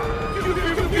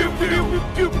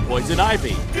Poison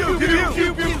Ivy.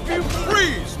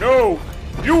 Freeze! No!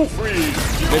 You freeze!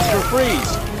 Mr.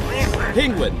 Freeze.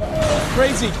 Penguin.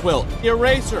 Crazy Quilt.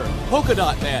 Eraser. Polka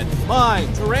Dot Man.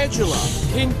 Mime. Tarantula.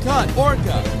 King Tut.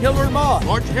 Orca. Killer Moth.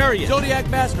 Orange Harriet. Zodiac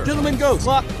Master. Gentleman Ghost.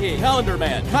 Clock King. Calendar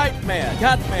Man. Kite Man.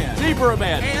 Cat Man. Zebra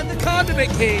Man. And the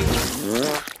Condiment King.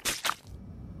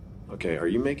 Okay, are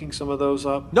you making some of those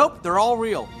up? Nope, they're all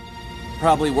real.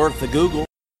 Probably worth the Google.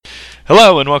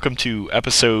 Hello and welcome to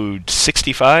episode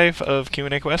 65 of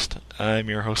Q&A Quest. I'm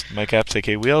your host, Mike Apps,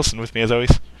 aka Wheels, and with me as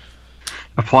always...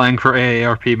 Applying for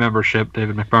AARP membership,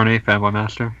 David McBurney, Fanboy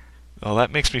Master. Well,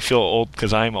 that makes me feel old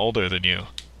because I'm older than you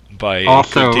by a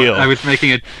Also, good deal. I was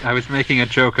making a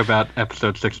joke about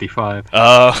episode 65.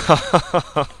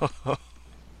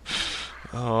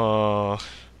 Oh.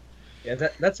 Yeah,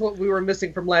 that's what we were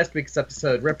missing from last week's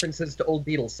episode, references to old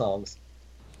Beatles songs.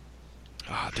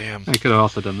 Oh, damn. I could have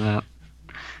also done that.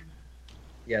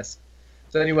 Yes.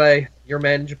 So anyway, your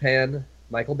man in Japan,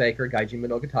 Michael Baker, Gaiji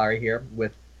Monogatari here,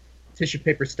 with tissue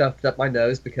paper stuffed up my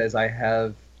nose because I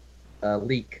have a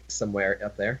leak somewhere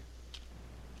up there.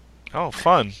 Oh,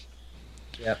 fun.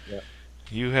 Yep.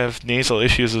 You have nasal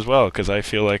issues as well, because I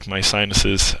feel like my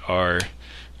sinuses are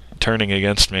turning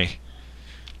against me.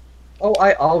 Oh,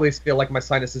 I always feel like my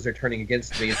sinuses are turning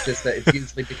against me. It's just that it's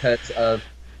usually because of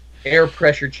air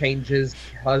pressure changes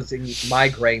causing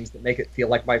migraines that make it feel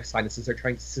like my sinuses are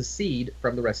trying to secede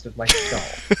from the rest of my skull.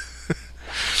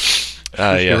 Just get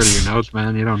rid of Yes. your nose,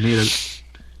 man. You don't need it.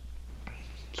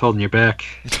 It's holding you back.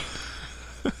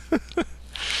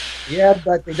 Yeah,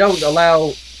 but they don't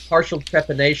allow partial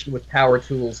trepanation with power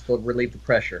tools to relieve the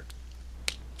pressure.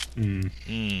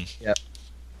 Yep.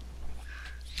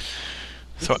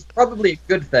 So, It's probably a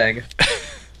good thing.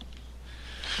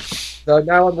 Though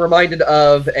now I'm reminded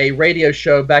of a radio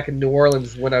show back in New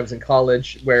Orleans when I was in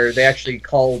college where they actually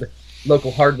called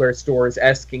local hardware stores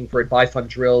asking for advice on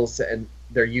drills and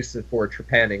their use for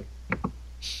trepanning.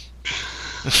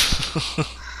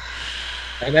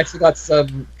 And actually got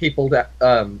some people that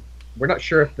we're not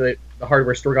sure if the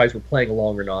hardware store guys were playing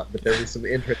along or not, but there was some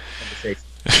interesting conversation.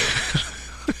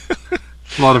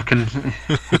 It's a lot of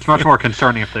it's much more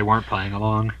concerning if they weren't playing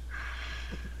along.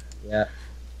 Yeah.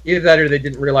 Either that or they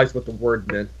didn't realize what the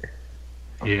word meant.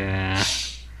 Yeah.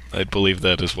 I'd believe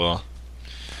that as well.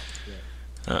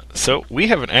 So we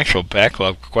have an actual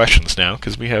backlog of questions now,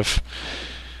 because we have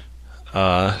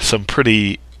some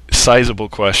pretty sizable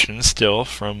questions still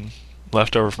from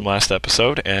left over from last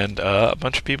episode, and a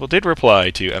bunch of people did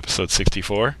reply to episode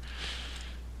 64.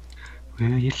 Well,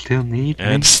 you still need me.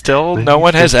 And still, Well, no you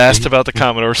one has still asked need about the me.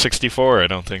 Commodore 64. I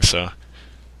don't think so.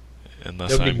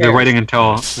 Unless Nobody I'm... cares.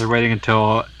 They're waiting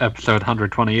until episode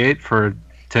 128 to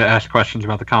ask questions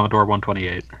about the Commodore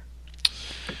 128.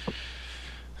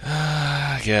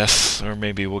 I guess, or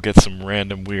maybe we'll get some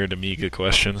random weird Amiga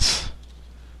questions.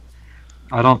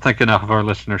 I don't think enough of our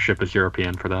listenership is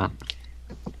European for that.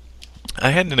 I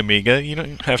had an Amiga. You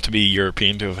don't have to be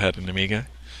European to have had an Amiga.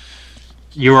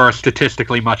 You are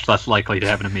statistically much less likely to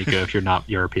have an Amiga if you're not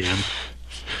European.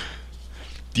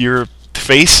 Your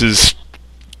face is...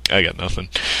 I got nothing.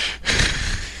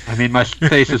 I mean, my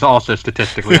face is also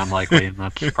statistically unlikely, and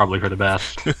that's probably for the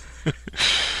best.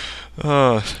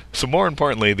 So more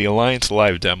importantly, the Alliance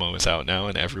Live demo is out now,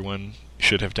 and everyone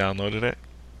should have downloaded it,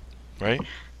 right?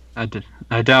 I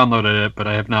downloaded it, but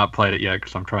I have not played it yet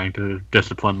because I'm trying to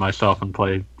discipline myself and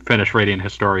finish Radiant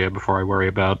Historia before I worry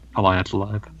about Alliance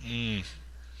Live.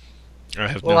 I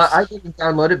have Well, I didn't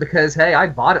download it because, hey, I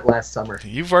bought it last summer.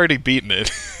 You've already beaten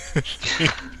it.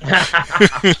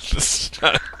 It's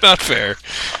not fair.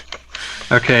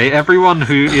 Okay, everyone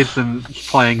who isn't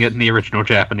playing it in the original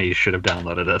Japanese should have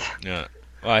downloaded it. Yeah.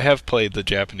 Well, I have played the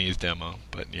Japanese demo,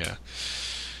 but yeah.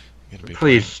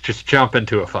 Please, just jump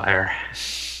into a fire.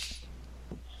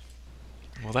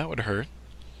 Well, that would hurt.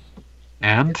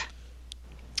 And?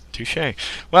 Touché.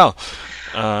 Well,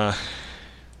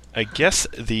 I guess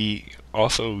the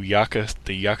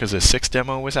Yakuza 6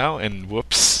 demo was out, and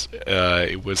whoops,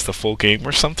 it was the full game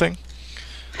or something?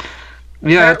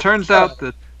 Yeah, it turns out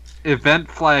that event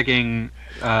flagging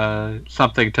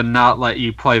something to not let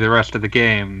you play the rest of the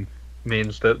game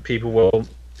means that people will...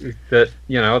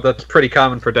 that's pretty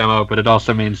common for demo, but it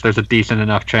also means there's a decent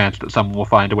enough chance that someone will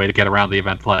find a way to get around the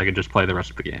event flag and just play the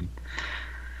rest of the game.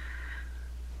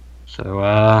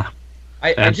 So,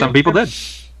 some people did.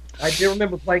 I do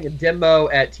remember playing a demo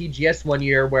at TGS one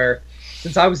year where,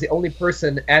 since I was the only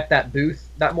person at that booth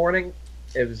that morning,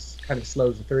 it was kind of slow. It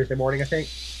was a Thursday morning, I think.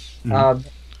 Mm-hmm.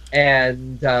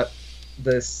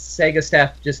 The Sega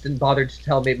staff just didn't bother to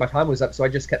tell me my time was up, so I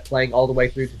just kept playing all the way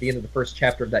through to the end of the first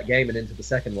chapter of that game and into the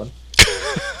second one.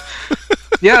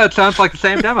 Yeah, it sounds like the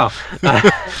same demo.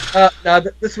 No,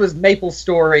 this was Maple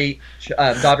Story,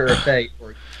 Daughter of Fate.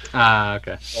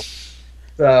 Okay.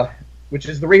 Which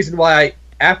is the reason why,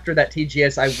 after that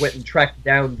TGS, I went and tracked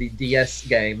down the DS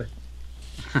game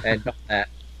and got that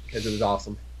because it was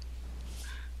awesome.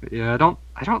 Yeah, I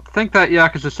don't think that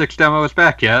Yakuza 6 demo is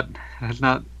back yet. It's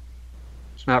not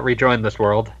rejoined this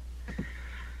world.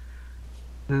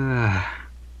 Kale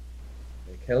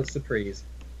Surprise.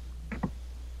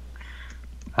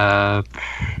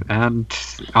 And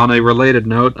on a related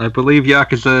note, I believe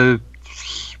Yakuza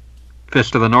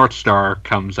Fist of the North Star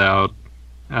comes out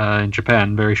in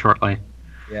Japan very shortly.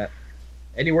 Yeah.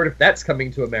 Any word if that's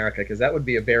coming to America? Because that would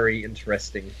be a very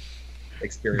interesting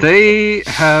experience.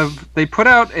 They put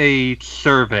out a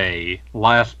survey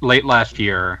late last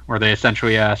year where they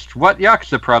essentially asked, what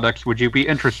Yakuza products would you be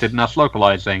interested in us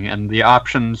localizing? And the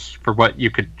options for what you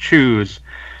could choose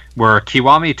were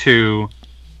Kiwami 2,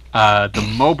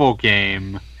 the mobile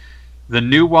game, the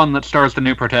new one that stars the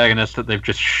new protagonist that they've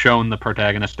just shown the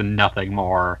protagonist and nothing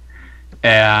more,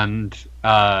 and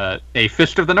a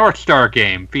Fist of the North Star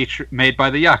game made by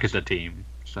the Yakuza team.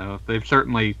 So they've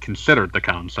certainly considered the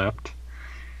concept.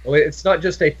 Well, it's not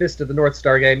just a Fist of the North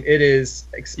Star game, it is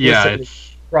explicitly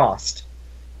crossed.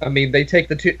 I mean, they take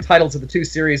the two titles of the two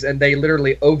series and they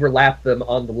literally overlap them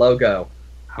on the logo.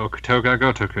 Hokuto ga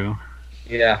Gotoku.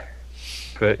 Yeah.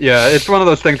 But yeah, it's one of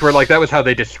those things where like that was how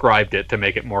they described it to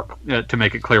make it more to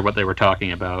make it clear what they were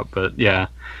talking about. But yeah,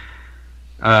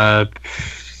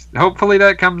 hopefully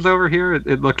that comes over here.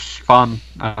 It looks fun.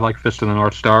 I like Fist of the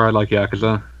North Star. I like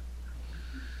Yakuza.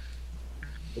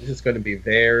 It's just going to be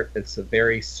it's a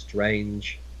very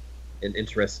strange and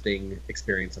interesting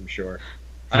experience, I'm sure.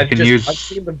 I've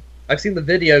seen the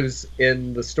videos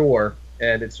in the store,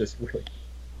 and it's just really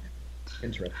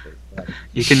interesting.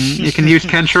 You can use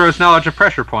Kenshiro's knowledge of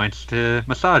pressure points to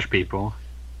massage people.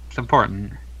 It's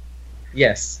important.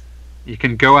 Yes. You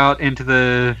can go out into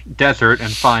the desert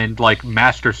and find like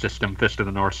Master System Fist of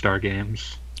the North Star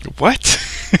games. What?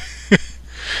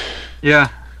 Yeah.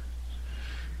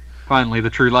 Finally, the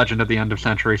true legend of the end of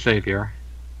century savior.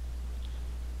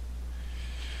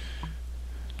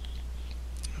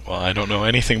 Well, I don't know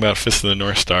anything about Fist of the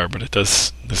North Star, but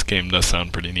this game does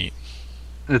sound pretty neat.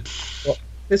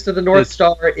 Fist of the North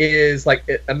Star is like,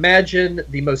 imagine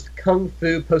the most kung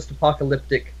fu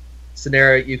post-apocalyptic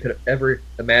scenario you could ever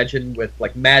imagine, with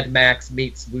like Mad Max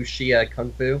meets Wuxia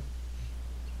kung fu.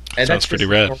 And sounds pretty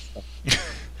rad.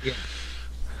 Yeah.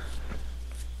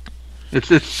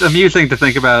 It's amusing to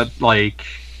think about, like,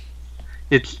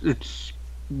 it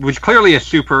was clearly a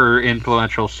super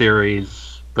influential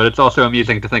series, but it's also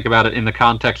amusing to think about it in the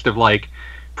context of, like,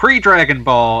 pre-Dragon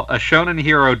Ball, a shonen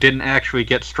hero didn't actually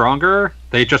get stronger,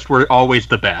 they just were always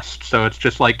the best. So it's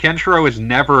just like, Kenshiro is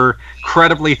never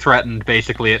credibly threatened,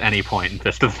 basically, at any point in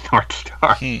Fist of the North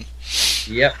Star.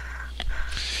 Yep.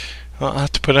 Well, I'll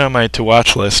have to put it on my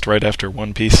to-watch list right after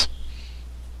One Piece.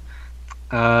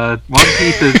 One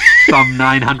Piece is some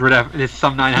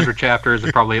 900 chapters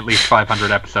and probably at least 500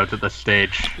 episodes at this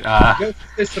stage. Go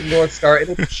for Fist of North Star,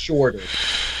 it'll be shorter.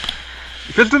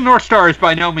 Fist of North Star is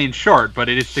by no means short, but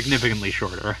it is significantly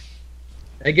shorter.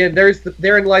 Again,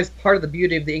 therein lies part of the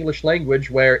beauty of the English language,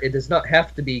 where it does not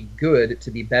have to be good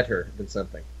to be better than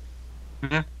something.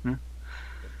 Yeah.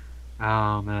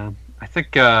 Oh man, I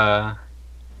think I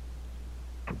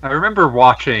remember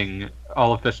watching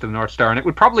all of Fist of the North Star, and it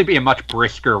would probably be a much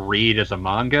brisker read as a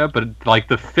manga, but like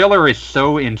the filler is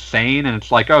so insane, and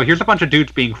it's like, oh, here's a bunch of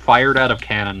dudes being fired out of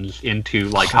cannons into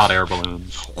like hot air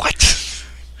balloons. What?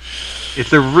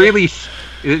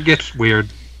 It gets weird.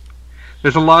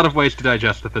 There's a lot of ways to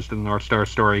digest the Fist of the North Star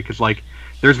story, because like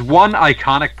there's one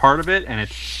iconic part of it, and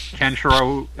it's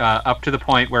Kenshiro up to the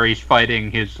point where he's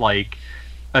fighting his like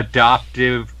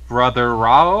adoptive brother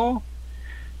Rao,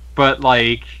 but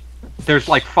like there's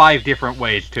like 5 different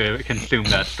ways to consume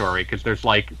that story, because there's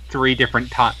like 3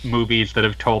 different movies that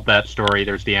have told that story.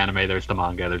 There's the anime, there's the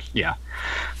manga,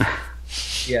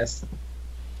 Yes.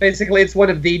 Basically, it's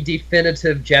one of the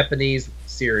definitive Japanese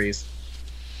series.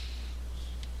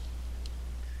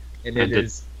 And it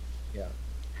is... Yeah.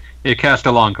 It cast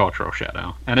a long cultural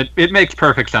shadow. And it makes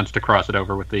perfect sense to cross it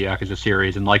over with the Yakuza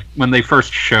series. And like when they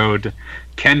first showed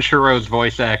Kenshiro's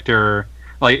voice actor...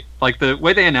 Like the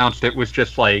way they announced it was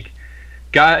just like,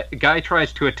 guy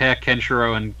tries to attack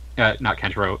Kenshiro and not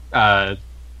Kenshiro,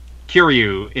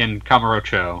 Kiryu in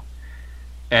Kamurocho,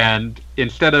 and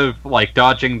instead of like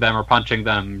dodging them or punching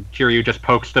them, Kiryu just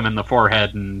pokes them in the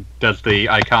forehead and does the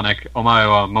iconic "Omae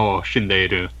wa mou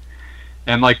shindeiru."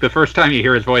 And like the first time you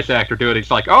hear his voice actor do it, he's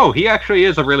like, "Oh, he actually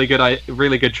is a really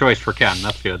good choice for Ken.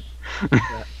 That's good."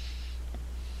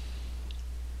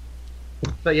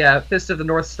 But yeah, Fist of the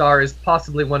North Star is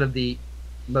possibly one of the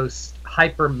most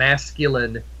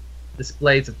hyper-masculine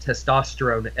displays of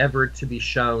testosterone ever to be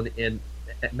shown in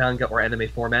manga or anime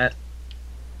format.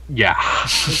 Yeah.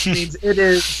 Which means it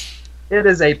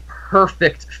is a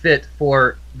perfect fit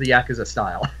for the Yakuza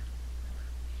style.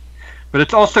 But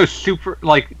it's also super,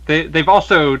 like, they've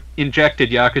also injected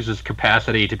Yakuza's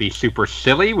capacity to be super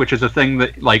silly, which is a thing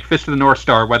that, like, Fist of the North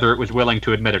Star, whether it was willing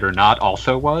to admit it or not,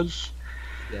 also was.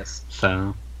 Yes.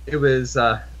 So. It was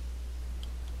that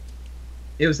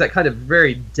kind of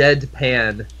very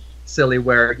deadpan silly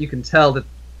where you can tell that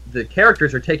the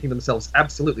characters are taking themselves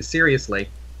absolutely seriously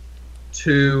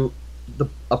to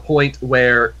a point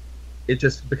where it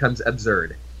just becomes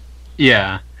absurd.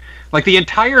 Yeah. Like, the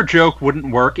entire joke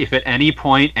wouldn't work if at any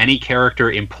point any character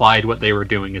implied what they were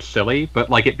doing is silly, but,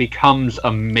 like, it becomes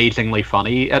amazingly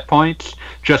funny at points,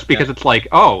 just because it's like,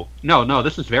 oh, no,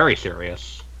 this is very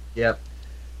serious. Yep.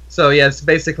 So, yes,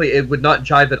 basically it would not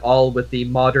jive at all with the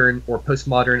modern or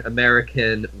postmodern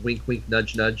American wink-wink,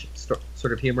 nudge-nudge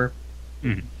sort of humor.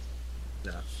 Mm-hmm.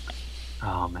 No.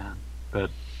 Oh, man. But,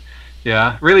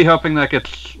 yeah, really hoping that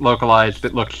gets localized.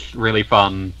 It looks really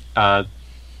fun.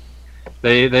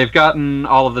 They've gotten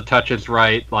all of the touches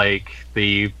right. Like,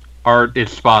 the art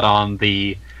is spot on.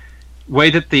 The way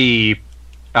that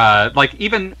like,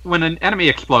 even when an enemy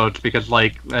explodes, because,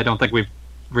 like, I don't think we've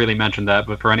really mentioned that,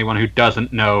 but for anyone who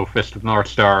doesn't know Fist of the North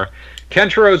Star,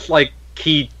 Kenshiro's, like,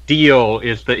 key deal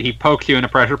is that he pokes you in a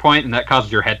pressure point, and that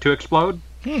causes your head to explode.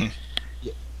 And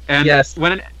yes.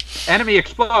 When an enemy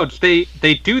explodes, they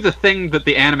do the thing that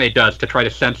the anime does to try to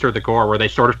censor the gore, where they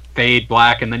sort of fade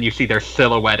black and then you see their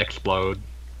silhouette explode.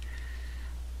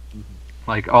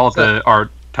 Like, all of the art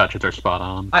touches are spot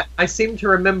on. I seem to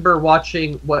remember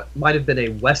watching what might have been a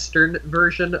Western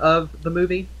version of the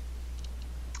movie.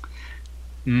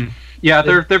 Yeah,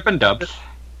 there've been dubs.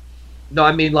 No,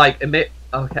 I mean, like,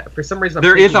 okay, for some reason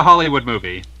there is a Hollywood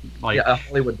movie. Like, yeah, a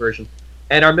Hollywood version.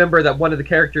 And I remember that one of the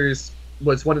characters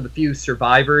was one of the few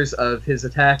survivors of his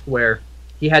attack, where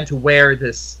he had to wear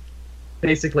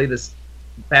basically this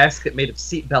basket made of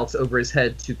seatbelts over his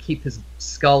head to keep his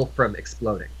skull from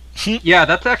exploding. Yeah,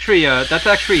 that's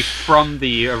actually from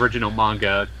the original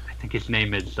manga. I think his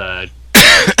name is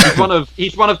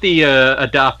he's one of the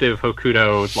adoptive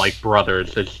Hokuto, like,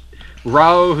 brothers. It's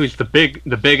Rao, who's the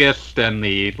biggest and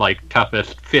the, like,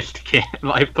 toughest Fist King.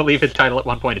 I believe his title at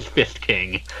one point is Fist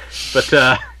King.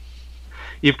 But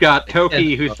you've got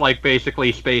Toki, who's, like,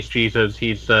 basically Space Jesus.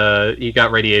 He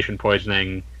got radiation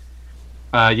poisoning.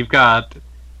 You've got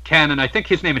Ken, and I think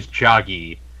his name is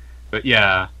Jagi. But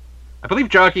yeah, I believe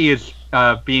Jagi is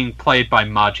being played by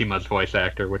Majima's voice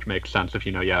actor, which makes sense if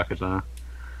you know Yakuza.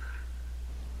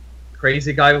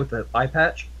 Crazy guy with the eye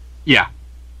patch? Yeah.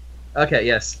 Okay,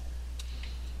 yes.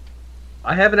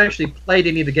 I haven't actually played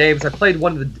any of the games. I played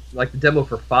one of the demo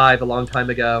for 5 a long time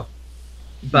ago.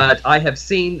 But I have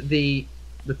seen the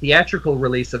theatrical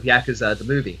release of Yakuza, the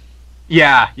movie.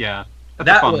 Yeah.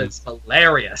 That was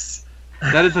hilarious.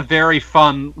 That is a very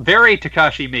fun, very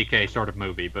Takashi Miike sort of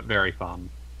movie, but very fun.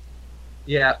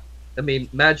 Yeah, I mean,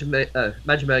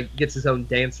 Majima gets his own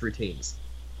dance routines.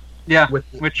 Yeah, with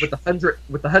the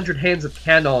 100 hands of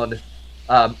Kanon,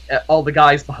 all the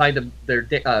guys behind him, they're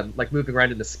like moving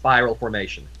around in the spiral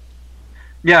formation.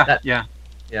 Yeah.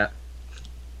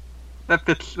 That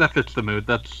fits the mood.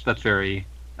 That's very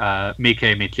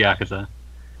Miike meets Yakuza.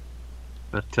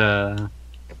 But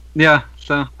yeah,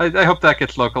 so I hope that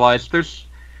gets localized. There's,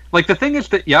 like, the thing is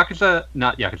that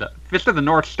Fist of the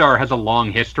North Star has a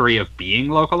long history of being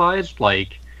localized.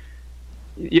 Like,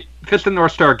 Fist of the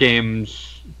North Star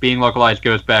games being localized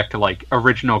goes back to, like,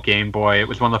 original Game Boy. It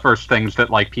was one of the first things that,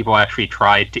 like, people actually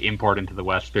tried to import into the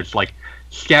West. There's, like,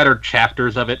 scattered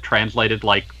chapters of it translated,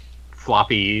 like,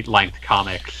 floppy length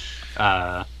comics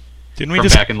back in,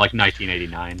 like,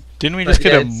 1989. Didn't we just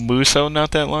get a Muso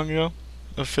not that long ago?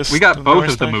 We got both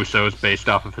of the Musos based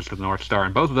off of Fist of the North Star,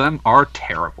 and both of them are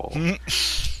terrible.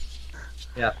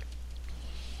 Yeah.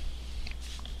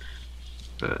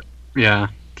 But, yeah,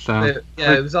 so...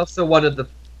 Yeah, it was also one of the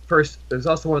first... It was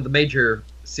also one of the major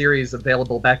series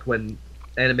available back when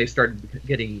anime started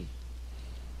getting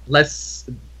less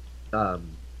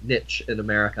niche in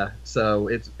America. So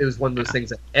it was one of those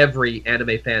things that every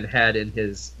anime fan had in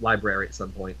his library at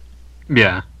some point.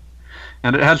 Yeah.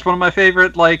 And it has one of my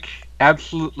favorite, like,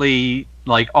 absolutely,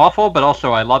 like, awful, but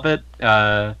also I love it,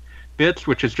 bits,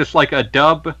 which is just, like, a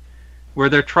dub where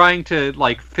they're trying to,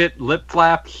 like, fit lip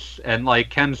flaps, and, like,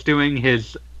 Ken's doing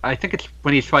his, I think it's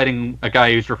when he's fighting a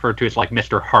guy who's referred to as, like,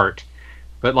 Mr. Hart.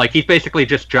 But, like, he's basically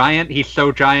just giant. He's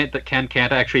so giant that Ken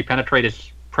can't actually penetrate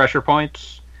his pressure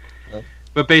points.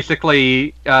 But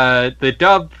basically, the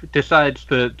dub decides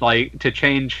to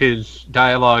change his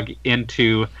dialogue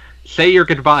into "Say your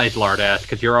goodbyes, Lardass,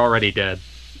 because you're already dead,"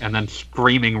 and then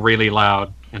screaming really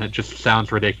loud, and it just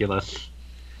sounds ridiculous.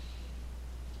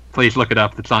 Please look it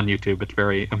up. It's on YouTube. It's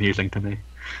very amusing to me.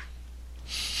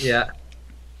 Yeah.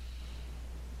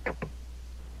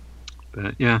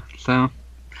 But yeah, so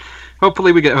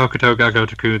hopefully we get Hokuto ga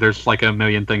Gotoku. There's like a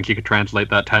million things you could translate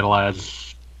that title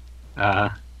as.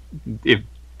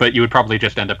 But you would probably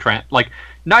just end up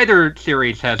neither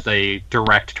series has a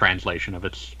direct translation of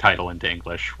its title into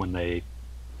English when they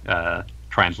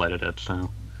translated it.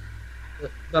 So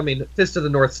I mean, Fist of the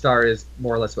North Star is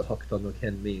more or less what Hokuto no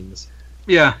Ken means.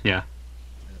 yeah.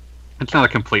 It's not a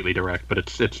completely direct, but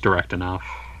it's direct enough.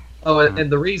 Oh,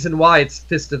 and the reason why it's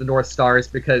Fist of the North Star is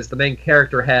because the main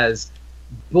character has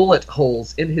bullet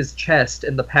holes in his chest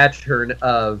in the pattern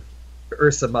of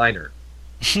Ursa Minor.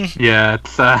 Yeah,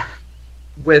 it's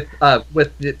With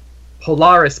the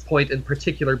Polaris point in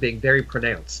particular being very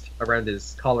pronounced around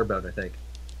his collarbone, I think.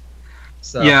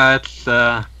 So yeah, it's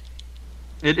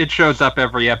it shows up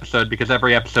every episode because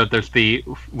every episode there's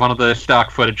one of the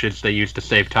stock footages they use to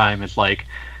save time is like,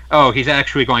 oh, he's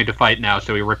actually going to fight now,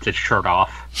 so he rips his shirt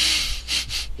off.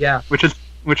 Yeah, which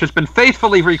has been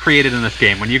faithfully recreated in this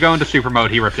game. When you go into super mode,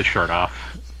 he rips his shirt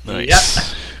off. Nice. Yep.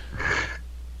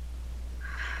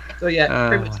 So yeah,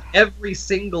 pretty much every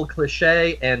single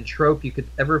cliche and trope you could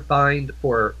ever find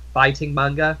for fighting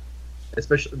manga,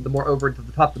 especially the more over to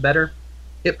the top the better,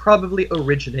 it probably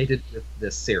originated with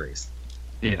this series.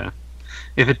 Yeah.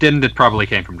 If it didn't, it probably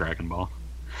came from Dragon Ball.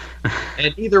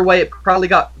 And either way, it probably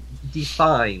got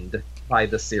defined by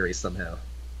the series somehow.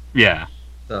 Yeah.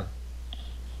 So.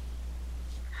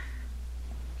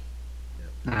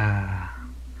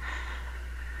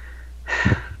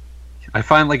 I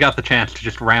finally got the chance to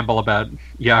just ramble about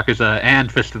Yakuza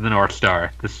and Fist of the North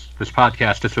Star. This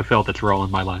podcast has fulfilled its role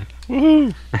in my life.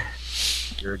 Woohoo!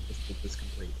 Your existence is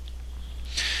complete.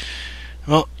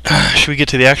 Well, should we get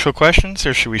to the actual questions,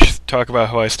 or should we talk about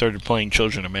how I started playing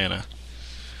Children of Mana?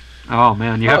 Oh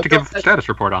man, you have to give a status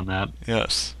report on that.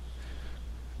 Yes.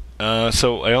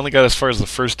 So I only got as far as the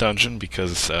first dungeon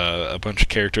because a bunch of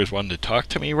characters wanted to talk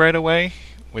to me right away,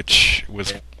 which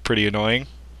was pretty annoying.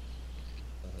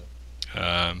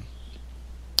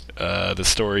 The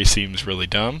story seems really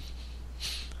dumb,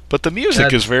 but the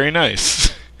music is very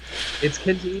nice. It's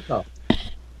Kenji Ito.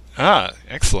 Ah,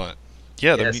 excellent.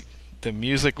 Yeah, Yes. the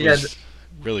music was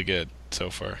really good so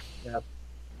far. Yeah.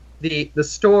 The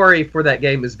story for that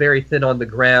game is very thin on the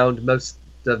ground. Most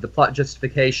of the plot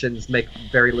justifications make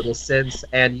very little sense,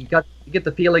 and you get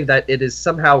the feeling that it is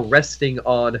somehow resting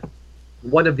on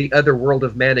one of the other World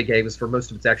of Mana games for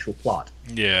most of its actual plot.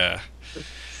 Yeah.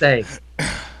 Saying.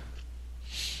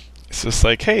 It's just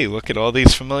like, hey, look at all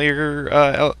these familiar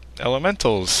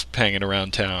elementals hanging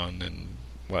around town and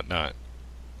whatnot.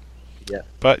 Yeah.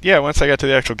 But yeah, once I got to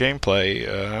the actual gameplay,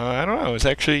 I don't know, I was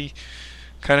actually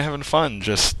kind of having fun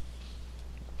just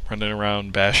running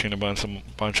around bashing a bunch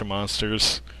of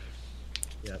monsters.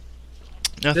 Yeah.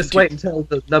 Nothing Just wait until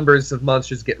the numbers of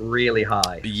monsters get really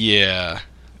high. Yeah.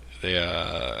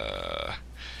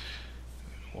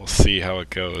 We'll see how it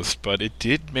goes. But it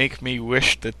did make me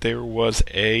wish that there was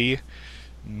a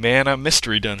Mana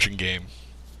Mystery Dungeon game.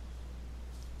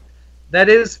 That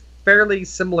is fairly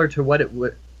similar to what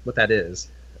that is.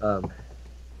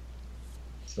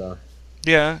 So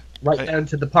Yeah. down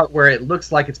to the part where it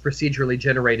looks like it's procedurally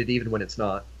generated even when it's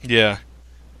not. Yeah.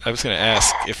 I was going to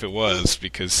ask if it was,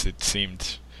 because it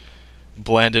seemed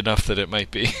bland enough that it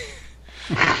might be.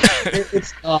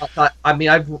 It's I mean,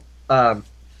 at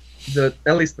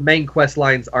least the main quest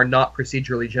lines are not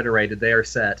procedurally generated. They are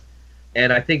set.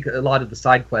 And I think a lot of the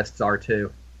side quests are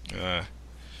too.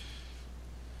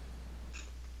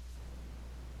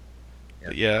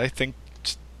 Yeah, I think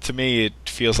to me it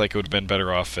feels like it would have been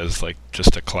better off as like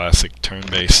just a classic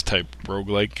turn-based type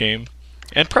roguelike game.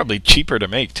 And probably cheaper to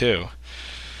make too.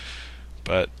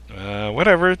 But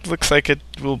whatever, it looks like it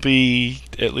will be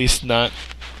at least not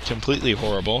completely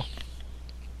horrible.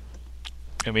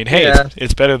 I mean, hey, Yeah.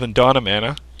 it's better than Dawn of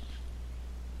Mana.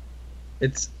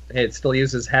 It still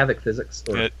uses Havoc physics.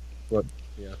 Or, what?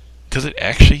 Yeah. Does it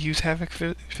actually use Havoc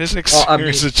physics? Well, I or mean,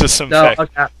 is it just some No, fact?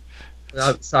 okay.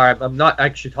 Sorry, I'm not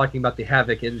actually talking about the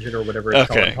Havoc engine or whatever it's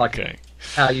called. I'm talking Okay.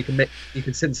 how you can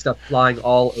send stuff flying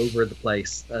all over the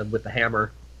place with the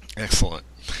hammer. Excellent.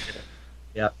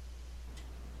 Yeah.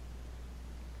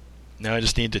 Now I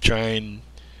just need to try and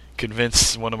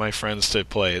convince one of my friends to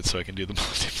play it so I can do the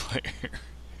multiplayer.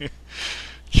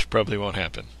 Which probably won't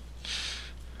happen.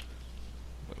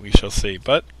 But we shall see.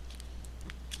 But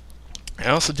I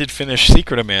also did finish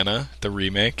Secret of Mana, the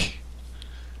remake.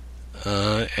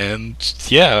 And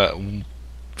yeah,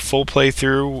 full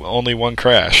playthrough, only one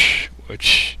crash,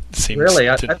 which seems Really,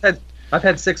 I've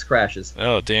had 6 crashes.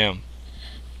 Oh damn!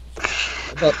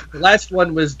 Well, the last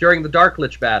one was during the Dark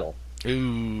Lich battle.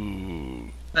 Ooh.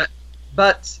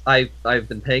 But I've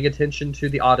been paying attention to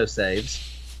the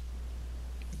autosaves,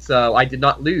 so I did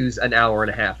not lose an hour and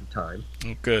a half of time.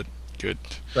 Oh, good.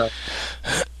 So,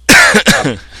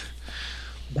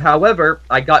 however,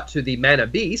 I got to the Mana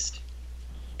Beast,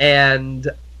 and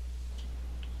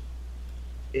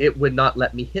it would not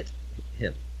let me hit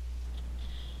him.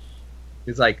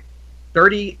 It's like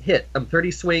 30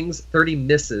 swings, 30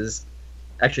 misses.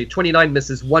 Actually, 29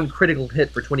 misses, 1 critical hit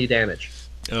for 20 damage.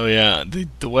 Oh yeah,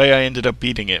 the way I ended up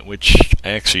beating it, which I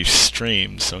actually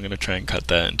streamed, so I'm gonna try and cut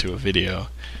that into a video.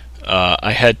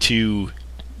 I had to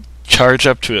charge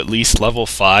up to at least level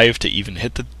 5 to even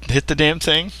hit the damn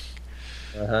thing.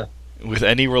 With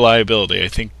any reliability. I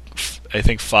think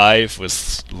 5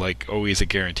 was like always a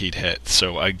guaranteed hit.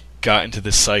 So I got into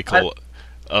this cycle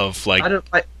of like.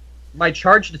 My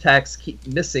charged attacks keep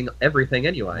missing everything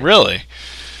anyway. Really?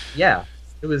 Yeah,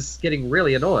 it was getting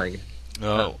really annoying.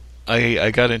 Oh.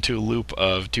 I got into a loop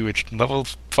of do a level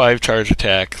 5 charge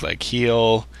attack, like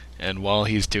heal, and while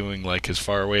he's doing like his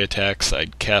far away attacks,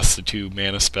 I'd cast the 2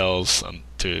 mana spells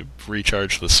to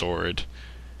recharge the sword,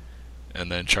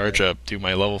 and then charge up, do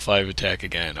my level 5 attack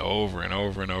again, over and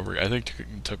over and over. I think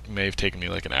it may have taken me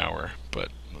like an hour, but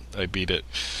I beat it.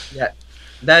 Yeah,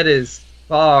 that is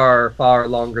far, far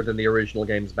longer than the original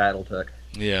game's battle took.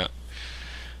 Yeah.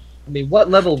 I mean, what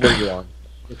level were you on?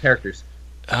 The characters?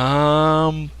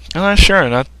 I'm not sure.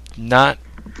 Not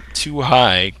too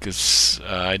high, because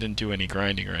I didn't do any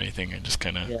grinding or anything. I just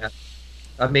kind of. Yeah.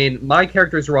 I mean, my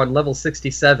characters were on level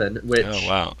 67, which.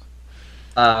 Oh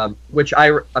wow. Which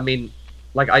I mean,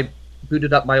 like I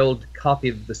booted up my old copy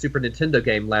of the Super Nintendo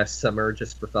game last summer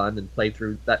just for fun and played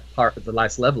through that part of the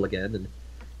last level again, and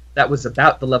that was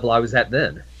about the level I was at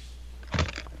then.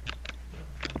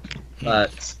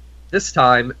 But this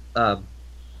time.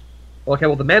 Okay,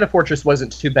 well, the Mana Fortress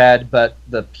wasn't too bad, but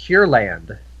the Pure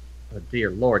Land, oh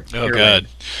dear lord, oh Pure god, Land,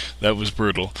 that was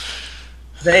brutal.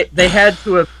 They had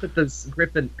to have put those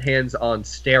Griffin hands on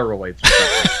steroids or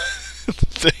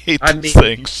something. They hate those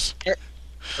things.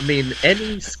 I mean,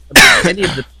 any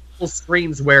of the full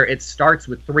screens where it starts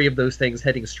with 3 of those things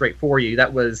heading straight for you,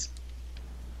 that was...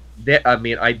 I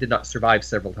mean, I did not survive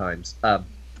several times.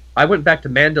 I went back to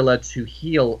Mandala to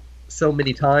heal so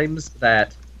many times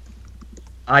that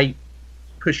I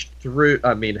pushed through.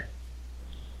 I mean,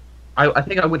 I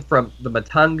think I went from the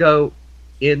Matango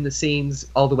in the scenes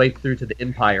all the way through to the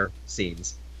Empire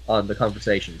scenes on the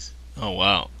conversations. Oh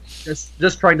wow!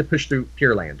 Just trying to push through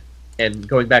Pure Land and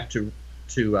going back to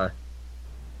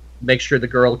make sure the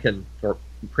girl or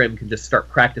Prim can just start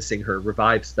practicing her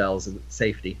revive spells in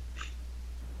safety.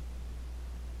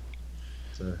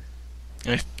 So,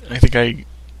 I think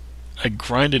I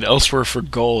grinded elsewhere for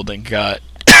gold and got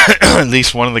at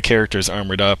least one of the characters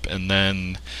armored up, and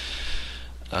then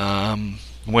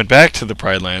went back to the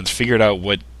Pride Lands, figured out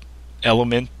what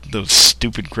element those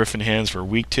stupid Griffin hands were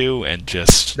weak to, and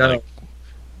just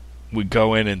would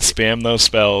go in and spam those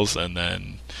spells, and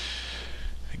then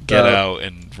get out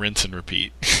and rinse and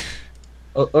repeat.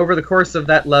 Over the course of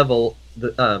that level,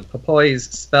 the Popoy's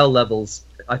spell levels,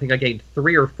 I think I gained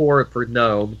 3 or 4 for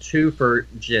Gnome, 2 for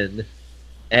Jin,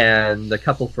 and a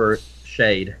couple for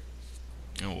Shade.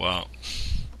 Oh wow.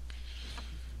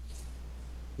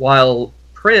 While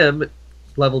Prim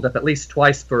leveled up at least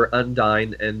twice for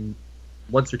Undyne and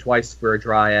once or twice for a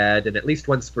Dryad and at least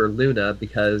once for Luna,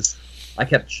 because I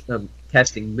kept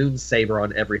casting Moon Saber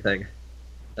on everything,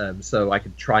 so I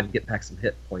could try and get back some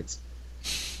hit points.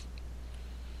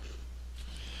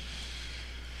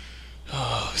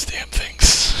 Oh, those damn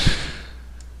things.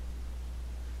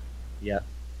 Yeah.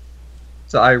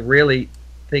 So I really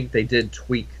think they did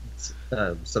tweak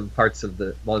some parts of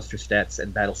the monster stats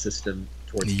and battle system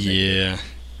towards the yeah.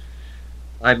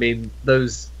 I mean,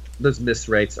 those miss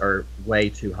rates are way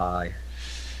too high.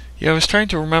 Yeah, I was trying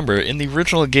to remember, in the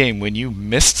original game, when you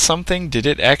missed something, did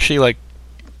it actually,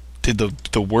 did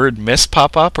the word miss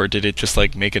pop up, or did it just,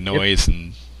 make a noise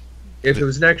and... If it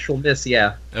was an actual miss,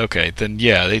 yeah. Okay, then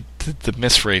yeah, the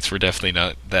miss rates were definitely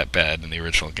not that bad in the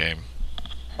original game.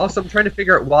 Also, I'm trying to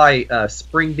figure out why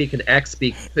Spring Beak and Axe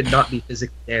Beak could not be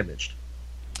physically damaged.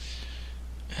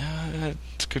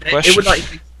 That's a good question.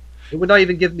 It would not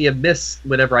even give me a miss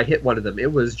whenever I hit one of them.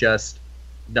 It was just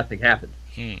nothing happened.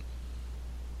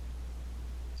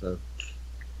 So,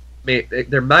 I mean,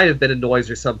 there might have been a noise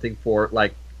or something for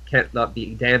can't not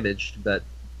be damaged, but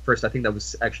First, I think that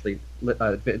was actually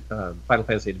Final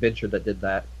Fantasy Adventure that did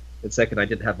that. And second, I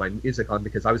didn't have my music on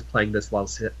because I was playing this while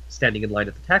standing in line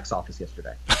at the tax office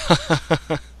yesterday.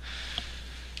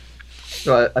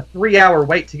 So a 3-hour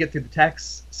wait to get through the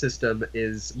tax system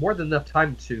is more than enough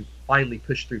time to finally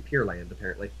push through Pure Land,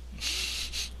 apparently.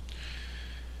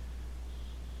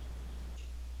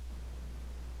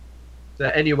 So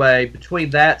anyway,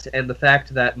 between that and the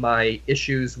fact that my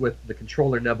issues with the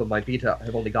controller nub of my Vita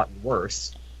have only gotten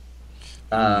worse,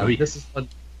 this is one.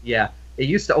 Yeah, it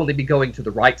used to only be going to the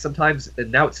right sometimes,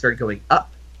 and now it started going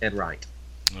up and right.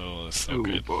 Oh, that's so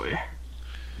good. Boy.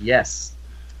 Yes.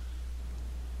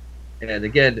 And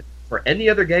again, for any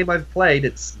other game I've played,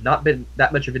 it's not been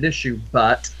that much of an issue,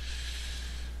 but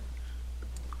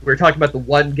we're talking about the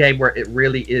one game where it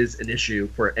really is an issue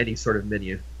for any sort of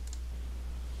menu.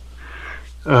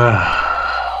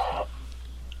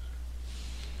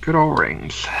 Good old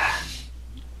rings.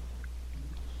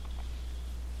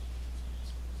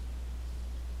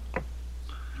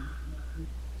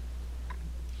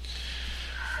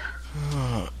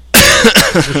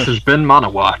 This has been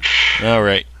Monowatch. All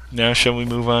right. Now, shall we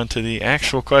move on to the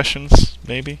actual questions,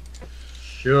 maybe?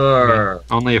 Sure.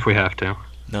 Yeah, only if we have to.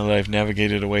 Now that I've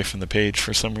navigated away from the page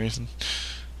for some reason.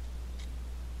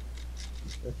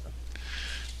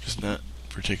 Just not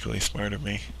particularly smart of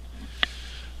me.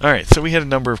 Alright, so we had a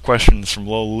number of questions from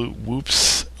Lol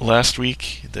Whoops last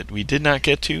week that we did not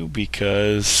get to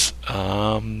because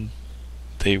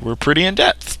they were pretty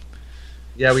in-depth.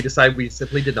 Yeah, we decided we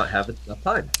simply did not have enough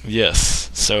time. Yes,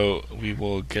 so we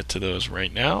will get to those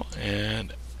right now.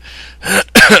 And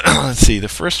let's see, the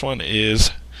first one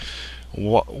is,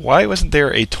 why wasn't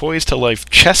there a Toys to Life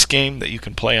chess game that you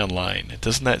can play online?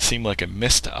 Doesn't that seem like a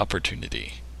missed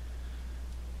opportunity?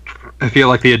 I feel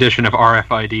like the addition of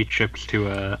RFID chips to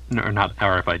or not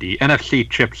RFID, NFC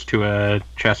chips to a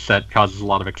chess set causes a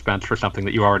lot of expense for something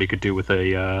that you already could do with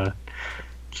a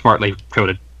smartly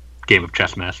coded game of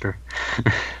Chess Master.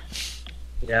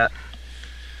 Yeah.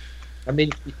 I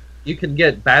mean, you can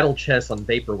get Battle Chess on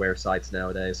vaporware sites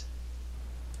nowadays.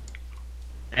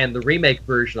 And the remake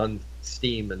version on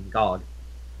Steam and GOG.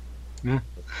 Yeah.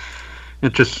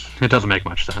 It doesn't make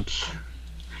much sense.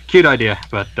 Cute idea,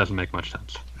 but doesn't make much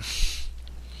sense.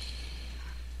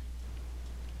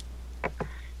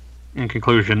 In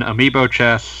conclusion, Amiibo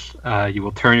chess, you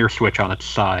will turn your Switch on its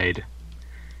side.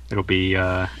 It'll be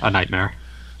a nightmare.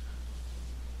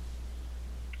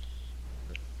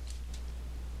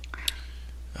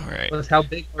 Alright. Plus, how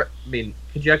big are... I mean,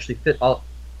 could you actually fit how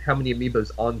many Amiibos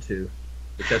onto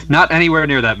the chess? Not anywhere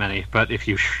near that many, but if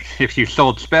you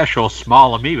sold special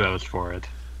small Amiibos for it,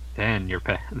 then you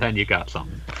got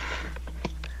something.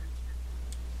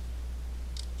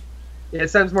 Yeah, it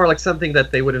sounds more like something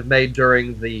that they would have made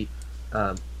during the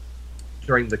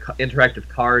interactive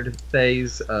card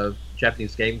phase of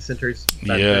Japanese game centers.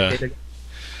 Yeah.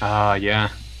 Yeah.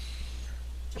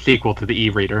 Sequel to the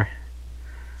e-reader.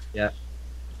 Yeah.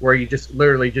 Where you just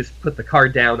literally just put the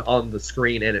card down on the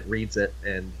screen and it reads it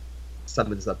and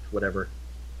summons up whatever.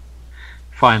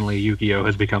 Finally, Yu-Gi-Oh!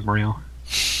 Has become real.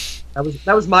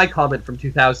 That was my comment from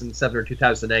 2007 or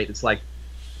 2008. It's like,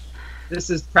 this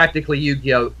is practically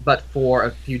Yu-Gi-Oh! But for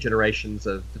a few generations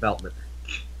of development.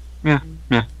 Yeah.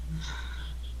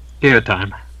 Give it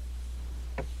time.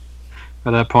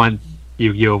 By that point,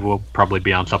 Yu-Gi-Oh! Will probably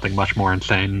be on something much more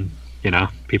insane. You know,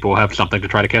 people will have something to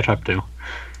try to catch up to.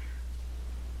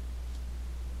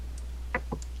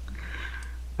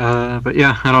 But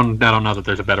yeah, I don't know that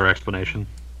there's a better explanation.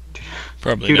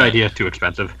 Probably Cute not. idea, too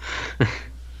expensive.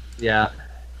 Yeah.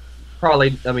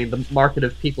 Probably, I mean, the market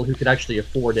of people who could actually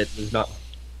afford it is not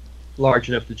large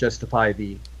enough to justify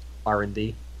the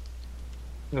R&D.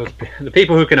 The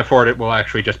people who can afford it will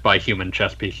actually just buy human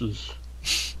chess pieces.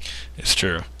 It's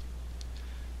true.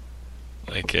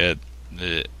 Like a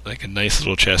nice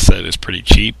little chess set is pretty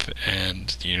cheap,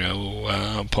 and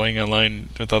playing online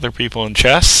with other people in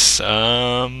chess,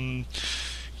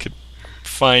 could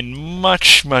find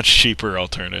much cheaper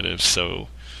alternatives. So,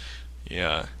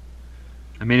 yeah.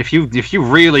 I mean, if you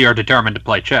really are determined to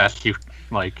play chess,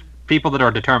 people that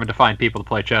are determined to find people to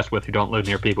play chess with who don't live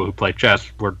near people who play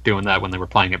chess were doing that when they were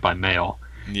playing it by mail.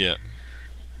 Yeah.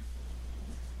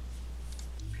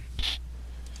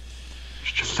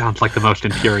 Which just sounds like the most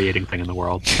infuriating thing in the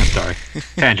world. I'm sorry.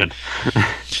 Tangent.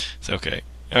 It's okay.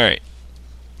 All right.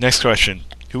 Next question.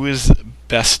 Who is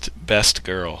best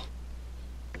girl?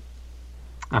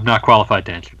 I'm not qualified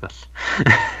to answer this.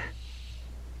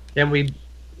 Can we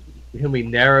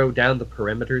narrow down the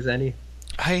perimeters any?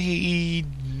 I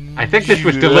think this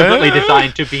was deliberately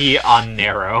designed to be on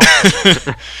narrow.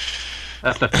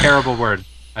 That's a terrible word.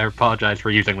 I apologize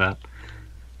for using that.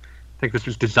 think this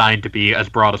was designed to be as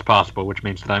broad as possible, which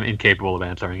means that I'm incapable of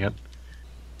answering it.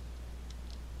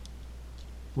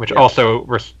 Which also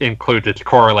includes its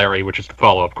corollary, which is the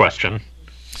follow-up question.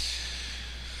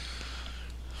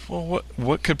 Well,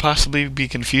 what could possibly be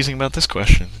confusing about this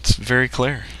question? It's very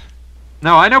clear.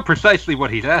 No, I know precisely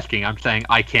what he's asking. I'm saying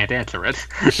I can't answer it.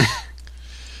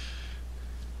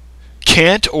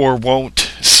 Can't or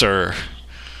won't, sir?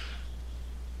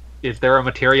 Is there a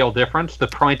material difference? The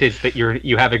point is that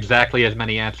you have exactly as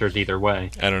many answers either way.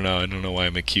 I don't know. I don't know why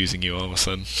I'm accusing you all of a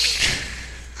sudden.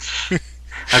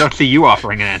 I don't see you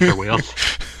offering an answer, Wheels.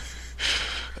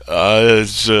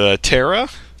 Is Terra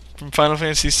from Final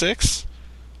Fantasy VI?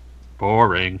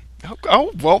 Boring.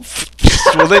 Oh, well,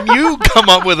 well then you come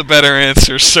up with a better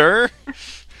answer, sir.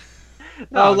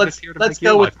 No, I'm let's just here to make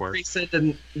go your with life worse. recent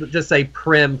and just say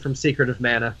Prim from Secret of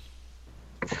Mana.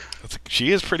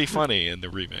 She is pretty funny in the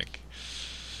remake.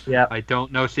 Yeah. I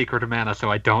don't know Secret of Mana, so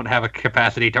I don't have a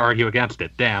capacity to argue against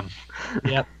it. Damn.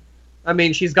 Yep. I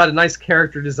mean, she's got a nice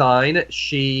character design.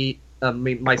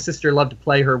 My sister loved to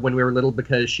play her when we were little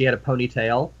because she had a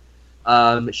ponytail.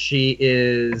 She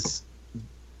is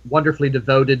wonderfully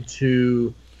devoted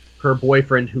to her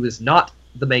boyfriend, who is not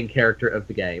the main character of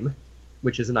the game,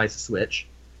 which is a nice switch.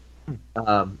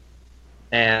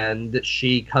 And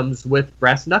she comes with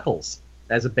brass knuckles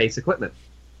as a base equipment,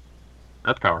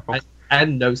 That's powerful.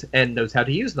 and knows how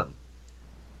to use them.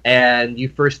 And you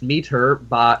first meet her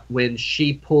when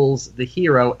she pulls the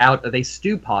hero out of a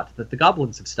stew pot that the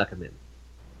goblins have stuck him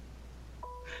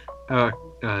in.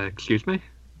 Excuse me?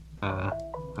 I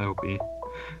will be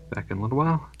back in a little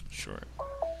while. Sure.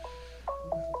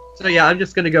 So yeah, I'm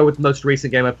just going to go with the most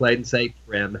recent game I played and say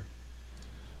Prim.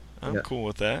 I'm Yeah. cool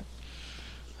with that.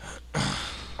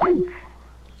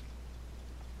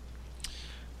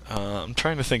 I'm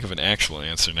trying to think of an actual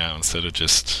answer now instead of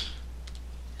just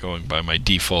going by my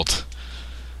default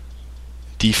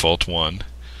one.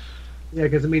 Yeah,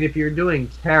 because I mean, if you're doing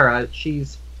Terra,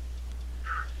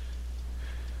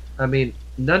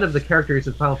 none of the characters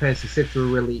in Final Fantasy VI were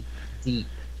really deep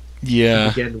to Yeah.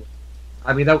 begin with.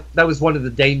 I mean, that was one of the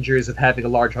dangers of having a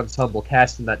large ensemble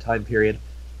cast in that time period.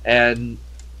 And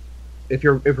if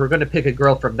we're going to pick a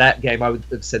girl from that game, I would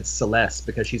have said Celeste,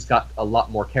 because she's got a lot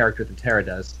more character than Terra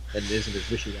does, and isn't as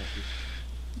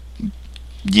wishy-washy.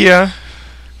 Yeah.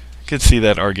 Could see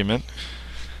that argument.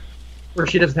 Or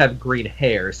she doesn't have green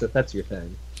hair, so if that's your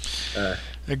thing.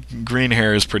 Green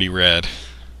hair is pretty red.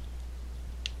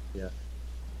 Yeah.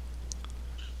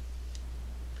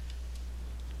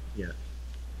 Yeah.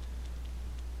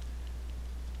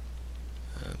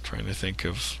 I'm trying to think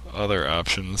of other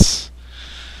options.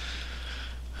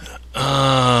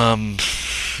 Hmm.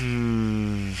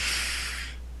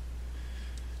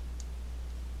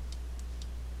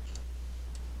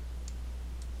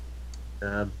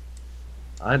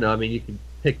 I don't know. I mean, you can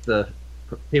pick the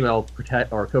female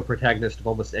or co-protagonist of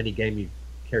almost any game you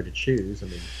care to choose. I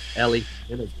mean, Ellie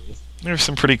from Xenogears. There's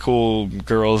some pretty cool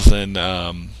girls in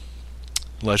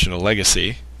Legend of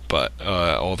Legacy, but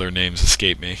all their names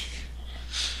escape me.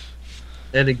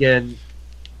 And again,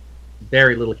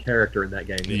 very little character in that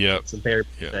game. Yep. It's a very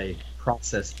Yep. a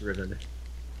process-driven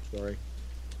story.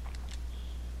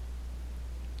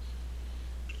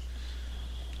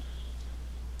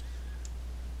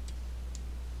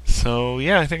 So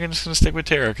yeah, I think I'm just gonna stick with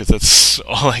Terra because that's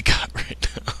all I got right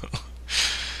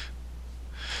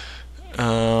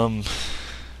now.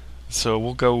 So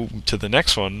we'll go to the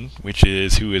next one, which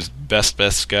is who is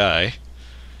best guy.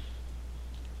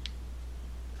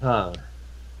 Huh.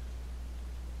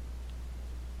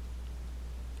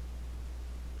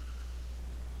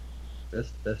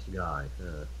 Best guy.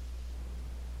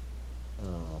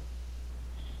 Oh.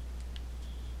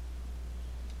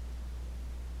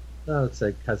 I would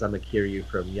say Kazama Kiryu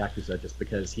from Yakuza, just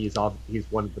because he's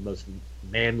one of the most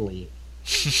manly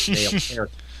male characters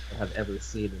I have ever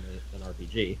seen in an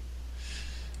RPG.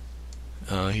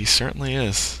 He certainly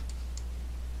is.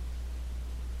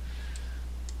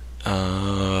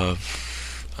 I'm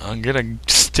gonna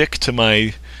stick to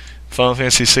my Final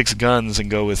Fantasy VI guns and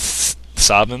go with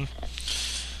Sabin.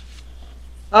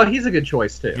 Oh, he's a good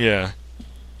choice too. Yeah,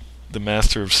 the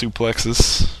master of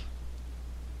suplexes.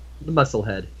 The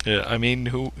musclehead. Yeah, I mean,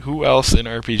 who else in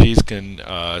RPGs can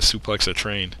suplex a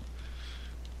train?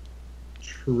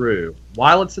 True.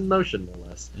 While it's in motion, no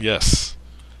less. Yes.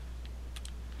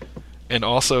 And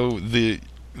also, the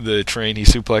train he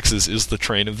suplexes is the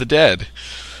train of the dead.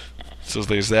 So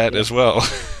there's that as well.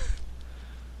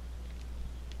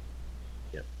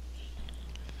 Yep.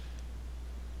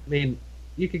 I mean,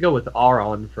 you could go with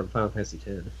Auron from Final Fantasy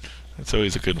X. That's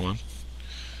always a good one.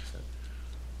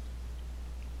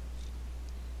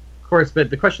 course,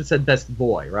 but the question said best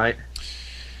boy, right?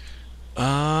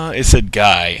 It said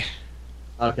guy.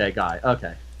 Okay, guy.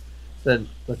 Okay. Then,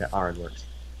 okay, Aaron works.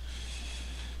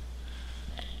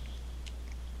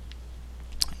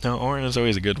 No, Orin is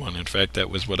always a good one. In fact, that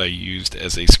was what I used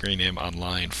as a screen name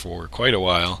online for quite a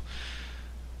while.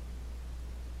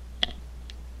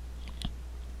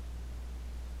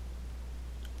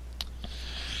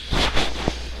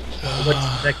 What's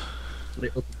the next incredibly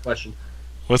open question?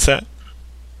 What's that?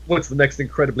 What's the next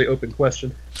incredibly open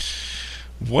question?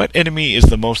 What enemy is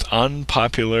the most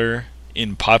unpopular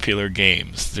in popular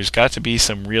games? There's got to be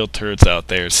some real turds out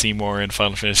there. Seymour in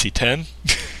Final Fantasy X?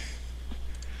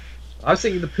 I was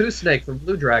thinking the poo snake from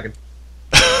Blue Dragon.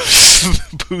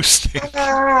 Poo snake.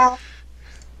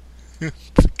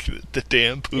 The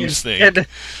damn poo snake.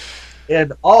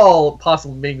 And all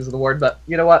possible meanings of the word, but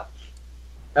you know what?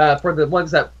 For the ones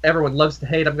that everyone loves to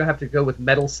hate, I'm going to have to go with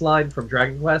Metal Slime from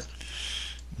Dragon Quest.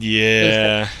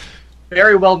 Yeah. It's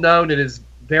very well known. It is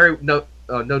known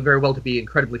very well to be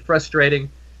incredibly frustrating.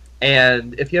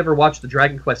 And if you ever watch the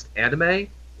Dragon Quest anime,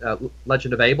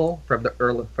 Legend of Abel from the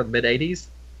mid '80s,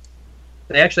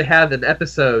 they actually have an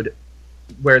episode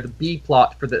where the B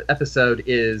plot for the episode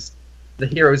is the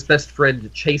hero's best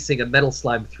friend chasing a metal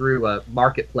slime through a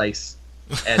marketplace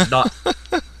and not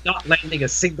landing a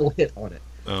single hit on it.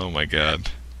 Oh my god.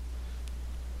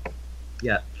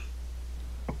 Yeah.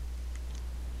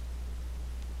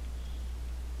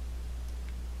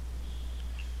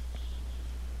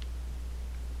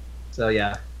 So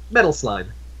yeah, metal slime.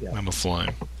 Yeah. Metal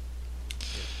slime.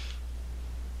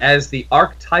 As the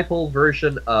archetypal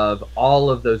version of all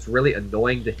of those really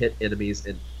annoying to hit enemies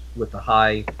with a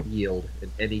high yield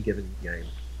in any given game.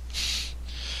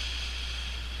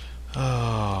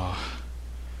 Oh.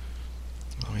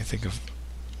 Let me think of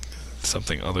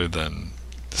something other than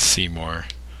Seymour.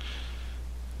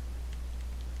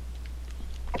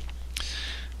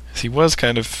 He was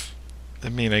kind of... I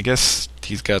mean, I guess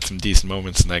he's got some decent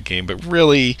moments in that game, but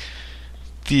really,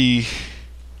 the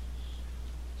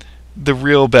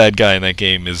real bad guy in that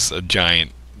game is a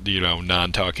giant,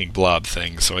 non-talking blob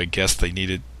thing, so I guess they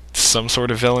needed some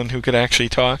sort of villain who could actually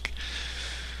talk.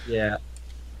 Yeah.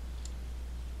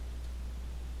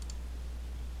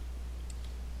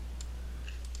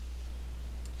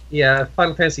 Yeah,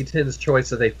 Final Fantasy X's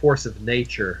choice of a force of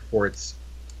nature for its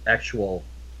actual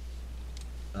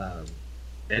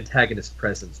antagonist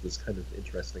presence was kind of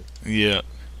interesting. Yeah.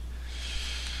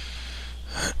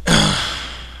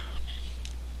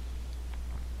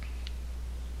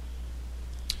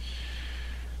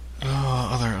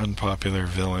 Other unpopular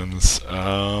villains.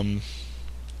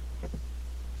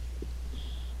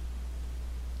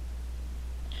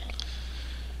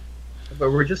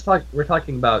 But we're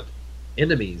talking about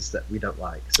enemies that we don't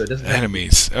like, so it doesn't.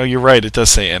 Enemies. Oh, you're right. It does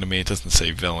say enemy. It doesn't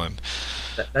say villain.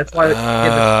 That's why.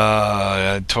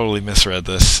 I totally misread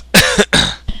this.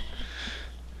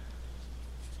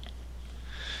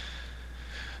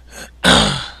 All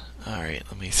right,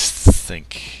 let me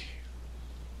think.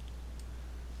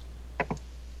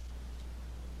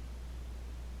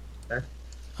 Okay.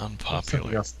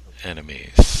 Unpopular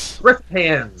enemies. Griffin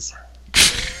hands.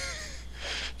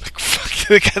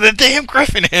 The damn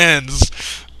griffin hands.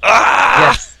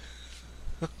 Ah! Yes.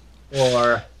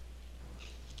 Or.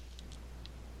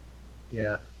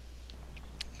 Yeah.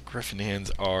 Griffin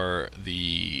hands are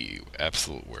the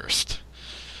absolute worst.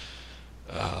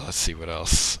 Let's see what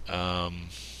else.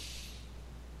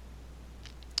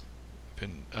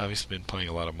 Obviously been playing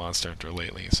a lot of Monster Hunter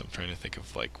lately, so I'm trying to think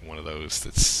of like one of those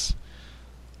that's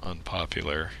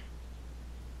unpopular.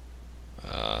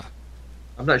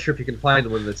 I'm not sure if you can find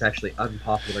one that's actually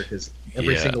unpopular, because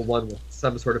every single one with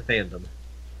some sort of fandom.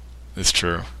 It's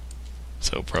true.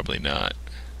 So probably not.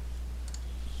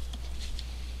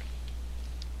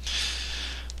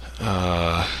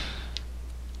 I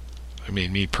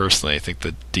mean, me personally, I think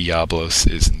that Diablos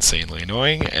is insanely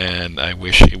annoying, and I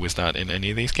wish it was not in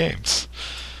any of these games.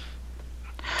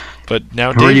 But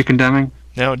now Who are you condemning?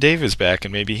 Now Dave is back,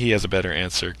 and maybe he has a better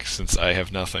answer, since I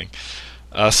have nothing.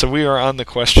 So we are on the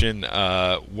question,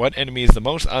 what enemy is the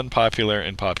most unpopular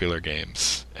in popular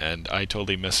games? And I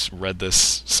totally misread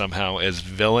this somehow as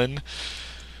villain,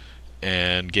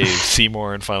 and gave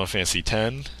Seymour in Final Fantasy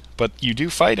X. But you do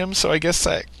fight him, so I guess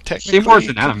that technically... Seymour's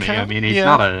an enemy. I mean, he's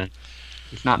not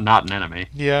an enemy.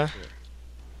 Yeah.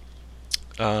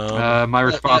 My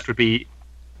response would be...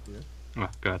 Oh,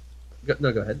 go ahead.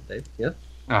 Go ahead, Dave. Yeah?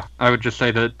 I would just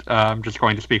say that I'm just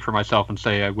going to speak for myself and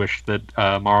say I wish that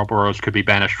Marlboros could be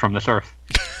banished from this earth.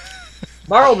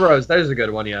 Marlboros, that is a good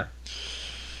one, yeah.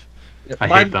 I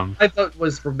hate them. My vote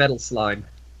was for Metal Slime.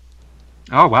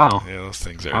 Oh, wow. Yeah, those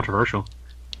things are... Controversial.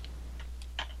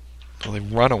 Well, they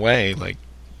run away like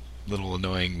little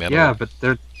annoying metal. Yeah, but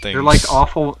they're things. like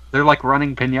awful. They're like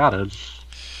running pinatas.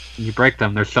 When you break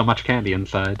them, there's so much candy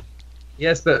inside.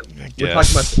 Yes, but I we're talking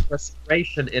guess. about the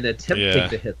frustration in attempting Yeah.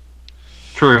 to hit.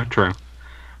 True.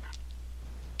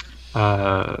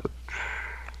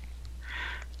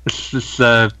 This is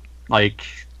like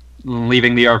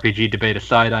leaving the RPG debate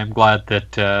aside. I'm glad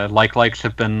that likes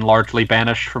have been largely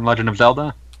banished from Legend of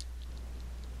Zelda.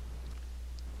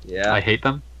 Yeah. I hate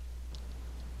them.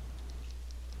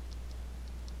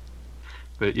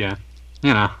 But yeah,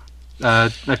 I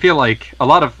feel like a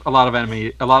lot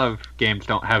of games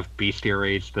don't have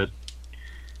bestiaries that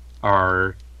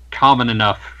are common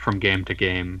enough from game to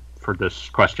game for this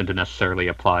question to necessarily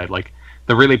apply. Like,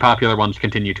 the really popular ones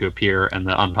continue to appear, and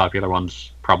the unpopular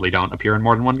ones probably don't appear in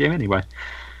more than one game anyway.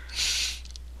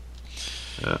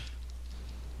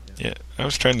 Yeah, I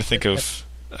was trying to think of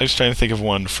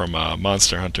one from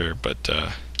Monster Hunter, but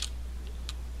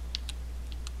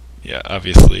yeah,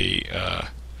 obviously,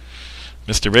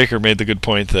 Mr. Baker made the good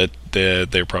point that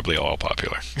they're probably all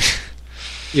popular.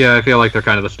 Yeah, I feel like they're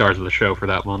kind of the stars of the show for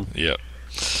that one. Yep.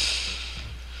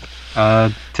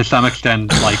 To some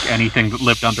extent, like anything that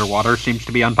lived underwater seems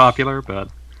to be unpopular, but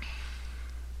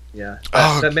Yeah.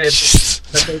 Oh, That may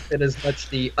have been as much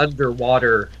the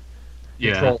underwater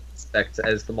yeah. control aspect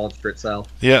as the monster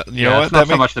itself. Yeah, you know Yeah, what? it's not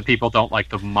so That much that people don't like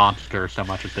the monster so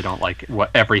much as they don't like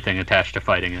everything attached to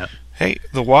fighting it. Hey,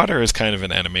 the water is kind of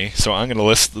an enemy, so I'm going to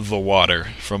list the water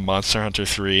from Monster Hunter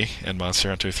 3 and Monster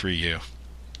Hunter 3U.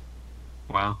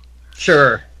 Wow.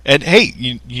 Sure. And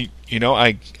hey, you know,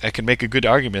 I can make a good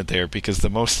argument there, because the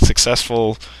most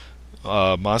successful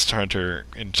Monster Hunter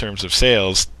in terms of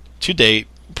sales to date,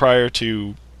 prior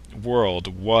to World,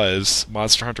 was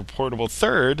Monster Hunter Portable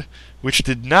 3rd, which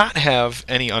did not have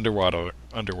any underwater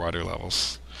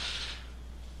levels.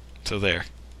 So there.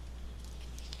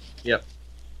 Yep.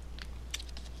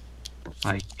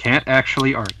 I can't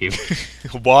actually argue.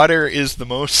 Water is the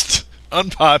most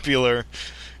unpopular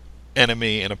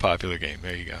enemy in a popular game.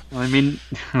 There you go. I mean,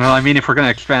 if we're gonna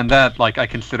expand that, like, I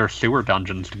consider sewer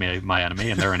dungeons to be my enemy,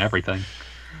 and they're in everything.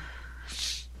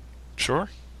 Sure.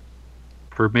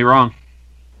 Prove me wrong.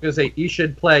 I was gonna say, you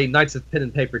should play Knights of Pen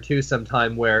and Paper 2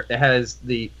 sometime, where it has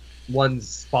the one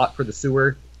spot for the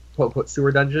sewer, quote-unquote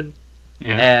sewer dungeon.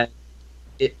 Yeah.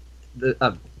 And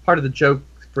part of the joke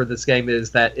for this game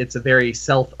is that it's a very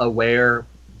self-aware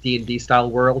D&D style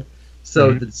world.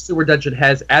 So the sewer dungeon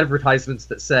has advertisements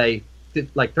that say,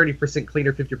 like, 30%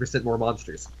 cleaner, 50% more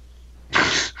monsters.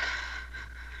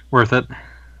 Worth it.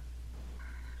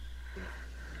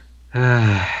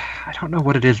 I don't know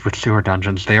what it is with sewer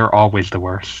dungeons. They are always the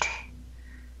worst.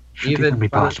 Should even be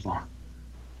possible.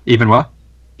 Even what?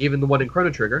 Even the one in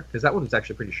Chrono Trigger, because that one was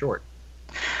actually pretty short.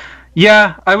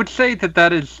 Yeah, I would say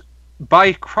that is,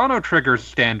 by Chrono Trigger's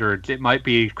standards, it might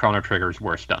be Chrono Trigger's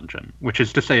worst dungeon. Which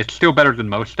is to say, it's still better than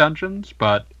most dungeons,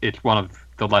 but it's one of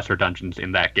the lesser dungeons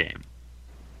in that game.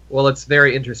 Well, it's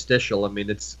very interstitial. I mean,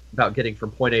 it's about getting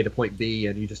from point A to point B,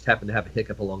 and you just happen to have a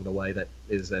hiccup along the way that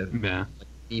is a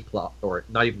B plot, or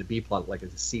not even a B plot, like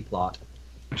it's a C plot.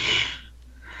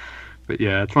 But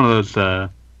yeah, it's one of those.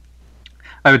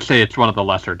 I would say it's one of the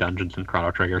lesser dungeons in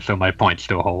Chrono Trigger, so my point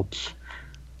still holds.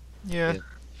 Yeah.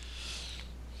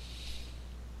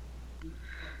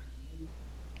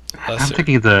 I'm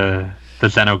thinking of the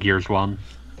Xenogears one.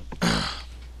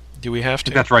 Do we have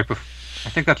to? I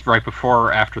think that's right before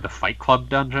or after the Fight Club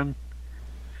dungeon.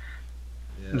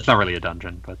 Yeah. It's not really a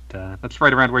dungeon, but that's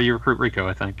right around where you recruit Rico,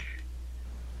 I think.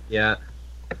 Yeah,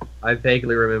 I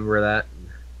vaguely remember that.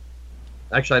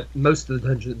 Actually, most of the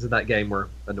dungeons in that game were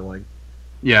annoying.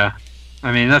 Yeah,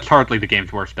 I mean, that's hardly the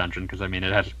game's worst dungeon, because, I mean,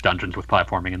 it has dungeons with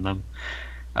platforming in them.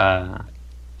 But,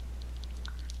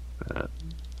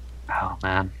 oh,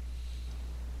 man.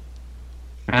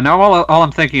 And now all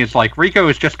I'm thinking is, like, Rico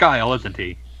is just Guile, isn't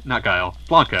he? Not Guile.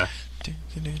 Blanca.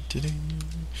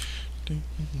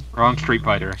 Wrong Street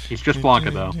Fighter. He's just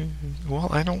Blanca, though. Well,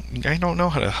 I don't know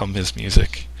how to hum his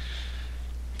music.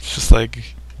 It's just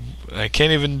like, I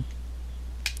can't even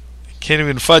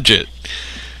fudge it.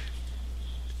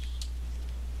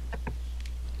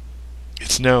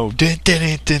 It's no.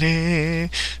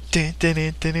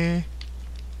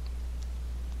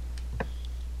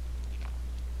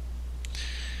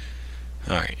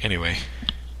 Alright, anyway.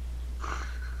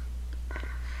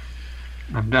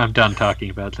 I'm done talking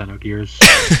about Xenogears.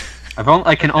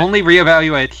 I can only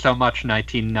reevaluate so much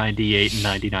 1998 and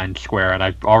 99 Square, and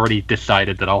I've already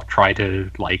decided that I'll try to,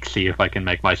 like, see if I can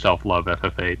make myself love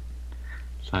FF8.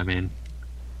 So, I mean...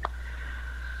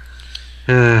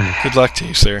 Good luck to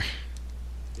you, sir.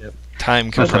 Yep. Time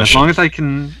Listen, compression. as long as I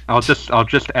can, I'll just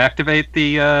activate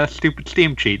the stupid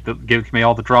Steam cheat that gives me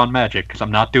all the drawn magic, because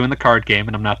I'm not doing the card game,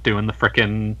 and I'm not doing the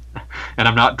frickin', and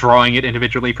I'm not drawing it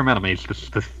individually from enemies. This is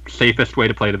the safest way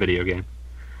to play the video game.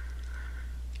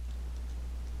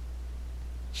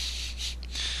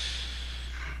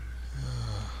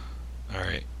 All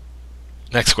right.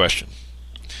 Next question.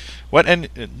 What and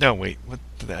no wait. What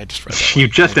did I just read that? You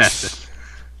one. just It's- asked it.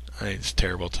 It's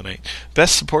terrible tonight.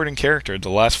 Best supporting character the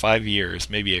last 5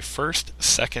 years, maybe a first,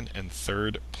 second, and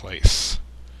third place.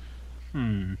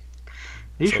 I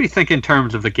usually think in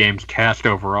terms of the game's cast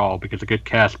overall, because a good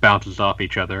cast bounces off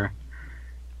each other.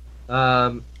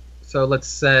 So let's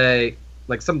say,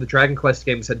 like, some of the Dragon Quest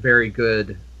games had very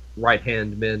good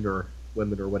right-hand men or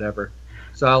women or whatever.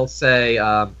 So I'll say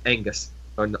Angus.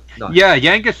 Or not. Yeah,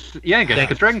 Yangus,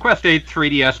 because Dragon Quest VIII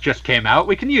 3DS just came out.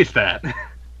 We can use that.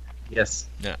 Yes.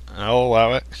 Yeah, I'll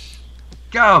allow it.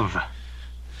 Gov.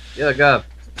 Yeah, go.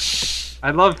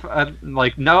 I love,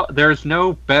 no, there's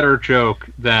no better joke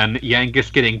than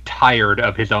Yangus getting tired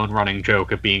of his own running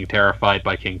joke of being terrified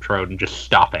by King Trode and just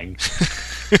stopping.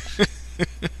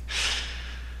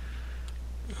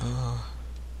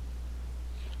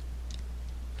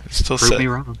 Prove me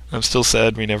wrong. I'm still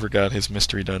sad we never got his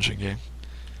mystery dungeon game.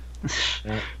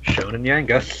 Shonen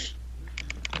Yangus.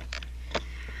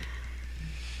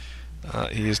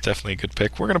 He is definitely a good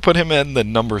pick. We're gonna put him in the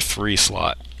number 3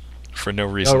 slot for no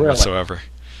reason really? whatsoever.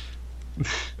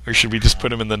 Or should we just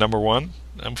put him in the number 1?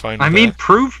 I'm fine with I mean,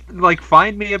 that.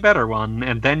 find me a better one,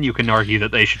 and then you can argue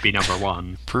that they should be number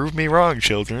 1. Prove me wrong,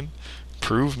 children.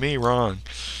 Prove me wrong.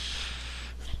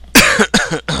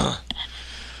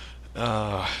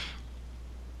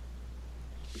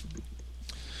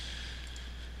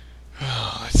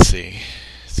 Let's see.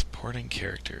 Supporting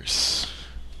characters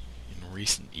in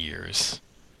recent years.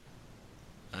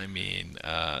 I mean,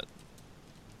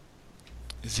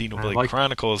 Xenoblade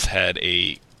Chronicles had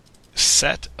a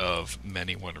set of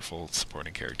many wonderful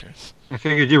supporting characters. I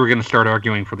figured you were going to start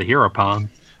arguing for the Hero Pawn.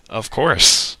 Of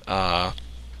course.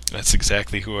 That's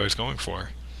exactly who I was going for.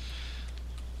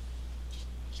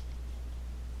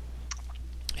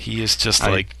 He is just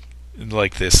like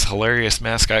this hilarious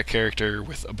mascot character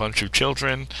with a bunch of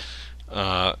children.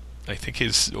 I think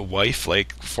his wife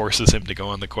forces him to go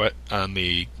on the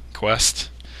quest,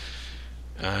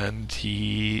 and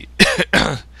he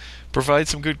provides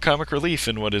some good comic relief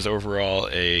in what is overall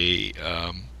I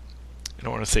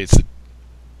don't want to say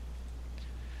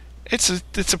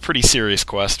it's a pretty serious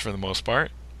quest for the most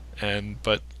part,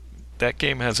 but that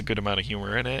game has a good amount of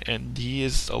humor in it, and he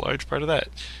is a large part of that.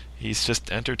 He's just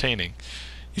entertaining.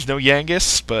 He's no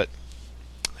Yangus, but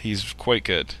he's quite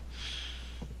good.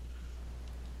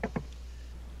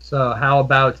 So how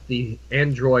about the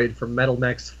android from Metal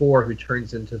Max 4 who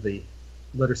turns into the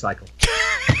litter cycle?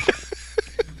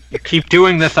 You keep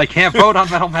doing this, I can't vote on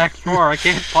Metal Max 4, I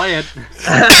can't play it.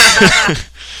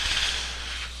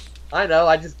 I know,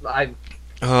 I'm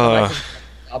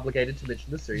obligated to mention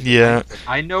the series. Yeah.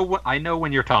 I know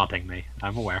when you're taunting me.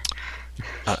 I'm aware.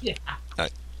 Yeah.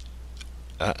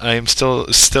 I am still.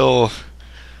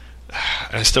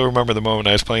 I still remember the moment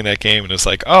I was playing that game, and it's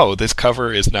like, oh, this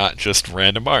cover is not just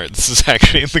random art. This is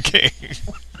actually in the game.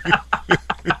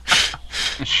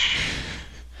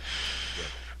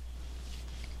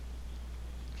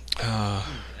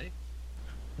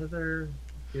 Other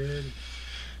good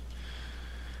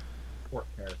port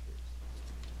characters.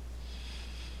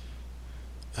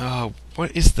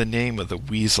 What is the name of the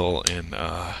weasel in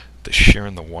the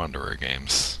Sharon the Wanderer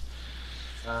games?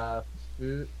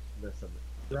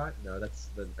 Right? No, that's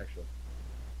the actual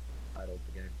title of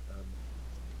the game.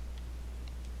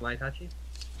 Flytachi?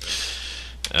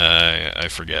 I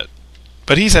forget.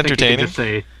 But he's entertaining.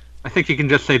 I think you can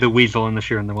just say the weasel in the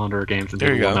Sheer and the Wanderer games, and There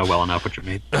people you will go. know well enough what you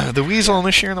mean. The weasel in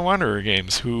the Sheer and the Wanderer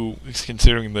games, who,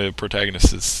 considering the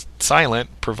protagonist is silent,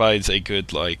 provides a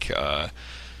good,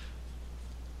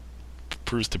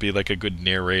 proves to be a good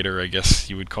narrator, I guess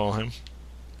you would call him.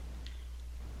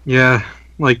 Yeah,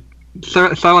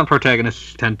 silent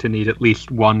protagonists tend to need at least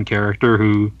one character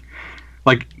who,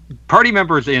 party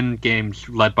members in games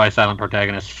led by silent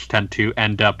protagonists tend to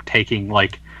end up taking,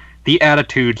 the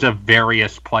attitudes of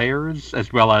various players,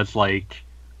 as well as,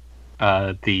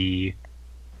 as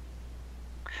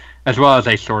well as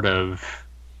a sort of,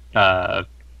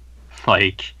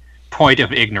 point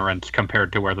of ignorance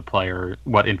compared to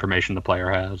what information the player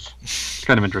has. It's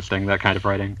kind of interesting, that kind of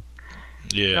writing.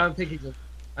 Yeah. No,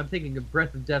 I'm thinking of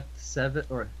Breath of Death 7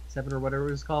 or whatever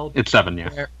it was called. It's 7,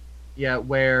 yeah.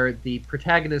 Where the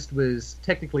protagonist was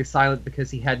technically silent because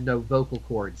he had no vocal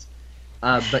cords.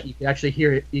 but you could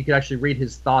actually read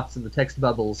his thoughts in the text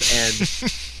bubbles, and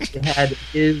it had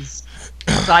his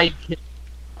sidekick.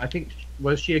 I think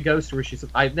was she a ghost, or was she?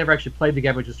 I've never actually played the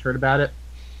game; I just heard about it.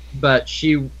 But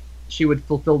she would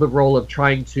fulfill the role of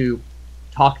trying to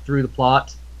talk through the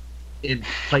plot in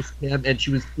place of him, and she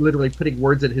was literally putting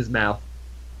words in his mouth.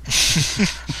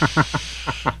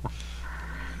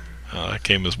 That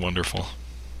game is wonderful.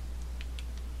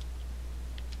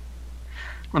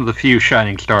 One of the few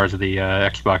shining stars of the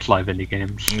Xbox Live indie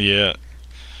games. Yeah.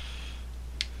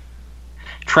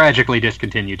 Tragically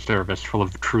discontinued service full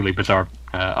of truly bizarre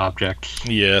objects.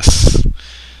 Yes.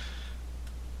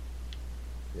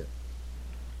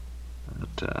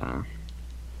 But,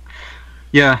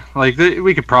 yeah, like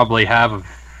we could probably have an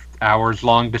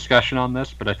hours-long discussion on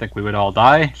this, but I think we would all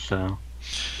die. So.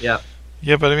 Yeah.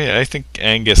 Yeah, but I mean, I think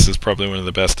Angus is probably one of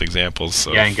the best examples.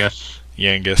 Of Yangus.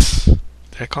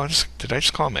 Did I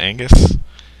just call him Angus?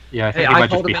 Yeah, I think he might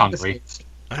just be hungry.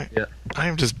 I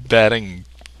am just batting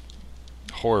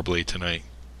horribly tonight.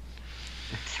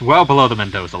 It's well below the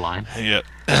Mendoza line. Yeah.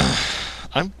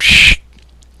 I'm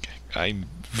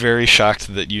very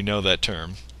shocked that you know that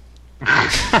term.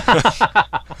 I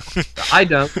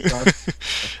don't. So.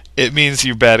 It means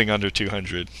you're batting under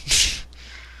 200.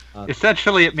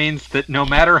 Essentially, it means that no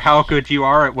matter how good you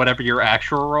are at whatever your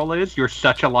actual role is, you're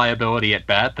such a liability at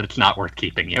bat that it's not worth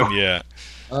keeping you. Yeah.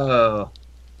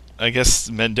 I guess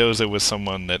Mendoza was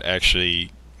someone that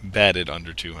actually batted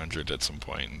under 200 at some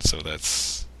point, so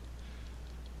that's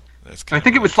I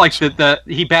think it was like that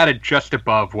he batted just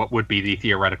above what would be the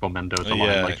theoretical Mendoza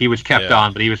line. Like he was kept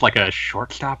on, but he was like a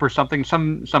shortstop or something,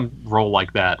 some role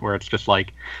like that, where it's just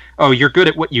like, oh, you're good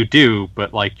at what you do,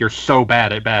 but like you're so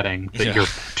bad at batting that you're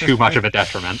too much of a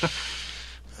detriment.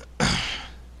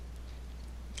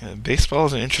 Baseball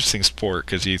is an interesting sport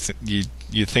because you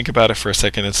think about it for a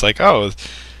second. It's like, oh,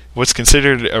 what's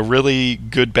considered a really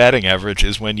good batting average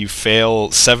is when you fail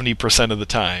 70% of the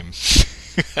time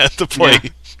at the plate.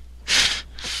 Yeah.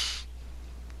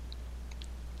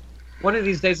 One of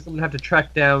these days, I'm going to have to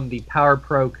track down the Power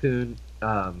Pro Kun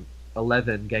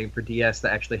 11 game for DS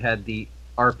that actually had the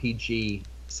RPG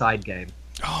side game.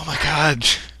 Oh my god,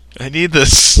 I need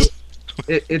this.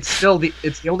 It's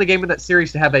the only game in that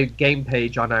series to have a game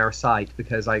page on our site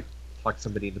because I talked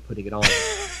somebody into putting it on.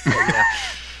 Yeah.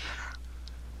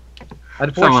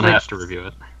 Someone has to review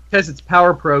it. Because it's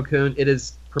Power Pro Kun, it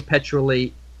is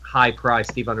perpetually high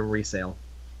priced, even on resale.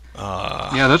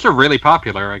 Yeah, those are really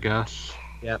popular, I guess.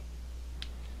 Yep.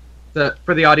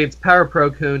 For the audience, Power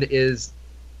Pro Kun is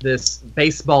this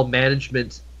baseball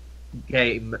management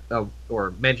game,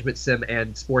 or management sim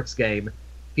and sports game,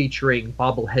 featuring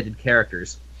bobble-headed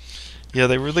characters. Yeah,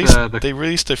 they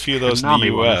released a few of those in the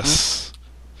US.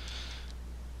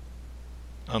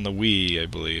 On the Wii, I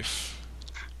believe.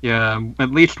 Yeah,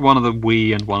 at least one of the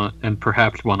Wii and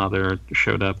perhaps one other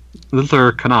showed up. Those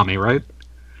are Konami, right?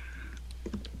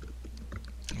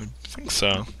 I think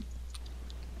so.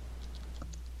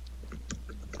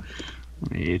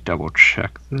 Let me double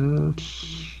check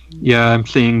this. Yeah, I'm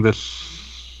seeing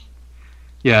this.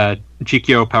 Yeah,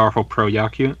 GKO Powerful Pro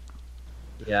Yaku.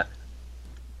 Yeah.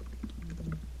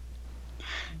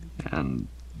 And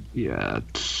yeah,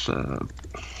 it's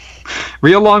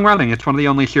real long running. It's one of the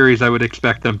only series I would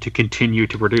expect them to continue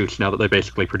to produce now that they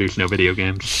basically produce no video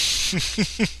games.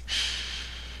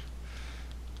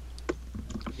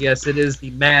 Yes, it is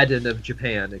the Madden of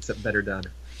Japan, except better done.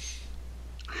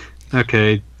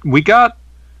 Okay, we got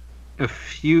a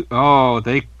few.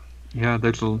 There's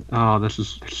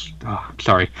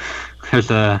sorry. There's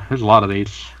a lot of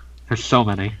these. There's so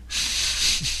many.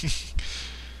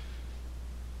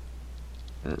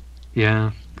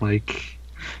 Yeah, like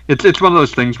it's one of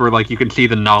those things where like you can see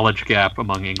the knowledge gap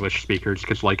among English speakers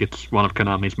because like it's one of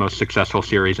Konami's most successful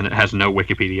series and it has no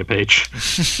Wikipedia page.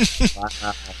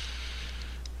 Wow.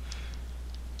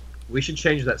 We should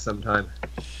change that sometime.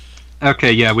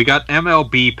 Okay, yeah, we got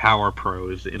MLB Power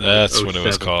Pros in That's what it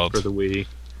was called for the Wii.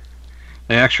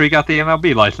 They actually got the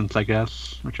MLB license, I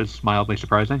guess, which is mildly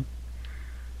surprising.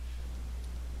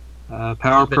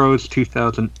 Power Pros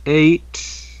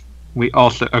 2008. We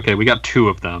got two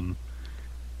of them.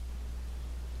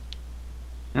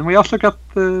 And we also got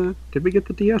did we get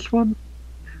the DS one?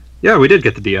 Yeah, we did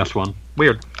get the DS one.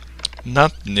 Weird.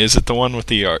 Is it the one with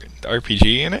the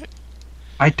RPG in it?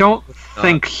 I don't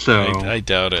think so. I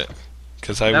doubt it.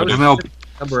 Because that was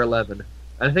number 11.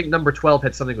 I think number 12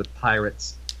 had something with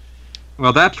pirates.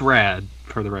 Well, that's rad,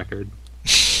 for the record.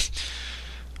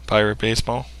 Pirate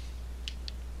baseball?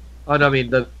 Oh no, I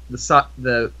mean the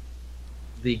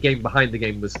game behind the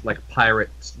game was like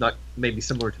pirates, not maybe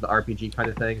similar to the RPG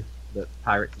kind of thing, but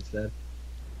pirates instead.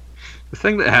 The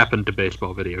thing that happened to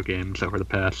baseball video games over the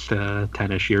past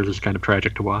 10-ish years is kind of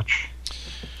tragic to watch.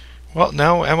 Well,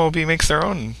 now MLB makes their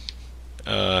own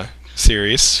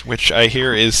series, which I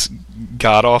hear is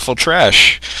god-awful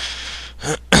trash.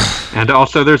 And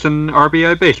also, there's an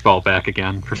RBI baseball back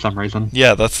again for some reason.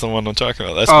 Yeah, that's the one I'm talking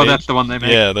about. That's the one they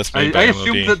made? Yeah, that's made by I MLB.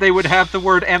 assumed that they would have the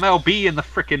word MLB in the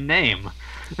frickin' name.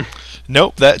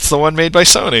 Nope, that's the one made by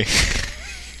Sony.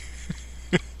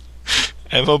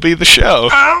 MLB The Show.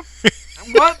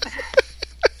 What?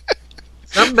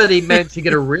 Somebody meant to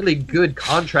get a really good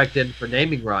contract in for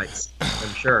naming rights,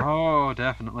 I'm sure. Oh,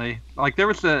 definitely. Like, there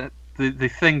was the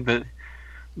thing that...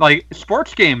 Like,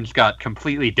 sports games got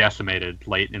completely decimated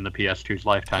late in the PS2's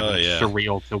lifetime. Oh, It's yeah.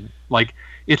 surreal to... Like,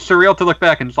 it's surreal to look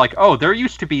back and it's like, oh, there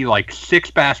used to be, like,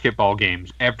 6 basketball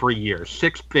games every year.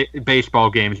 6 baseball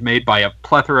games made by a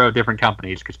plethora of different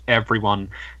companies because everyone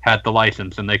had the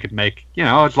license and they could make... You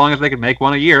know, as long as they could make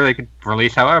one a year, they could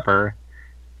release however.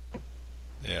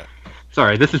 Yeah.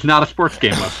 Sorry, this is not a sports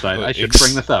game website. I should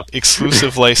bring this up.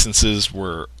 Exclusive licenses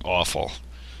were awful.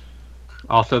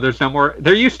 Also, there's no more...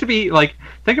 There used to be, like...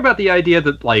 Think about the idea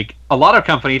that, like, a lot of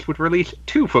companies would release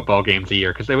 2 football games a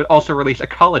year, because they would also release a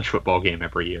college football game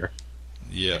every year.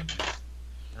 Yeah.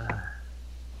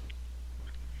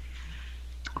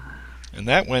 And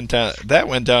that went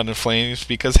down in flames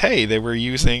because, hey, they were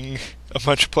using a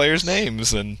bunch of players'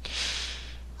 names and...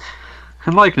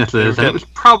 And likenesses, and it was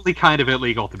probably kind of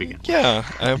illegal to begin with. Yeah,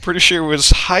 I'm pretty sure it was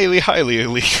highly, highly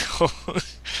illegal.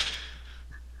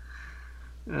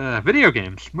 Video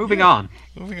games. Moving on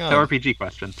Moving to on. RPG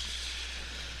questions.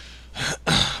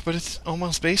 But it's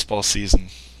almost baseball season.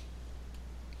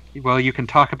 Well, you can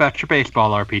talk about your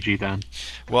baseball RPG then.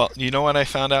 Well, you know what I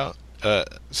found out?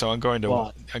 So I'm going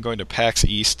What? to PAX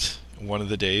East one of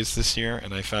the days this year,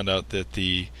 and I found out that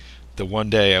the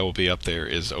one day I will be up there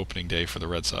is opening day for the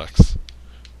Red Sox.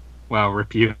 Wow,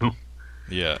 rip you.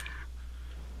 Yeah.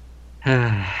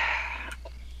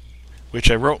 Which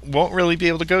I won't really be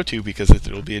able to go to because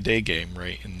it'll be a day game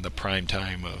right in the prime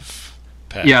time of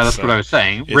PAX. Yeah, that's so what I was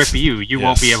saying. it's- Rip you. You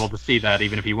won't be yes. able to see that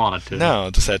even if you wanted to.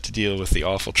 No, just had to deal with the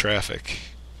awful traffic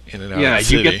in and out Yeah, of the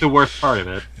city. you get the worst part of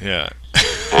it. Yeah.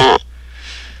 All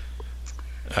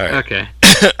right. Okay.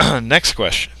 Next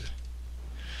question.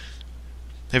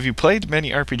 Have you played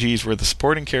many RPGs where the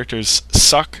supporting characters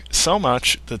suck so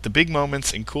much that the big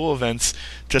moments and cool events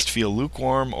just feel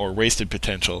lukewarm or wasted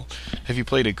potential? Have you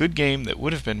played a good game that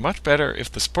would have been much better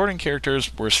if the supporting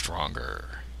characters were stronger?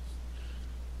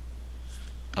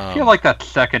 I feel like that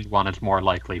second one is more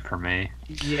likely for me.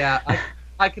 Yeah,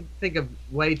 I could think of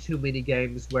way too many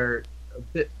games where a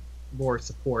bit more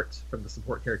support from the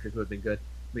support characters would have been good.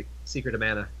 I mean, Secret of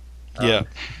Mana. Yeah.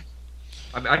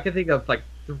 I mean, I can think of like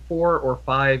 4 or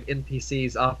 5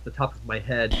 NPCs off the top of my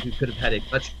head who could have had a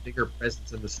much bigger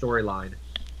presence in the storyline.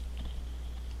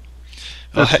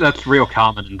 That's real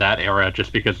common in that era,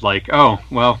 just because, like, oh,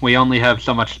 well, we only have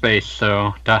so much space,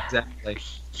 so Exactly.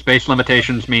 space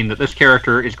limitations mean that this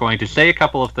character is going to say a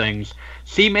couple of things,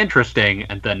 seem interesting,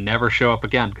 and then never show up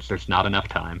again because there's not enough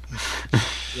time.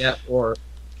 Yeah, or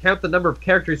count the number of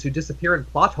characters who disappear in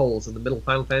plot holes in the middle of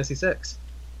Final Fantasy VI.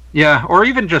 Yeah, or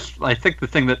even just, I think the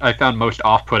thing that I found most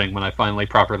off-putting when I finally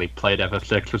properly played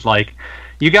FF6 was, like,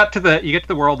 you get to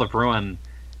the world of Ruin,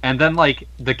 and then, like,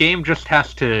 the game just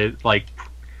has to, like,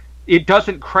 it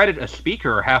doesn't credit a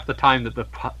speaker half the time that the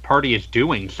party is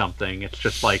doing something. It's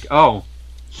just like, oh,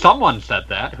 someone said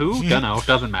that. Who? Dunno.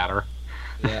 Doesn't matter.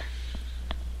 Yeah.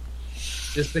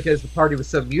 Just because the party was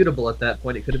so mutable at that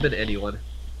point, it could have been anyone.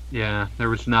 Yeah, there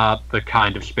was not the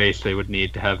kind of space they would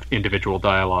need to have individual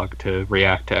dialogue to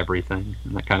react to everything,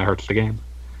 and that kind of hurts the game.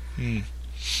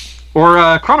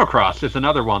 Or Chrono Cross is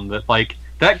another one that, like,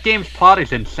 that game's plot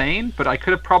is insane, but I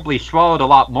could have probably swallowed a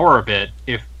lot more of it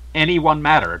if anyone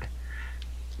mattered.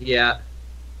 Yeah.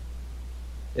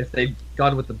 If they'd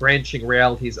gone with the branching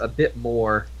realities a bit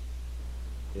more.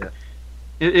 Yeah.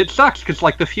 It sucks because,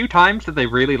 like, the few times that they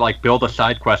really, like, build a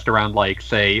side quest around, like,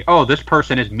 say, oh, this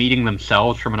person is meeting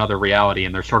themselves from another reality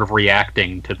and they're sort of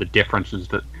reacting to the differences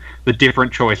the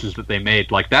different choices that they made.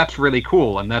 Like, that's really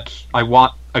cool, and I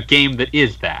want a game that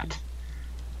is that.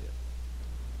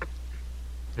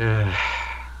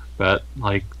 But,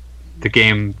 like, the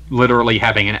game literally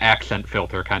having an accent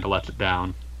filter kind of lets it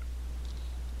down.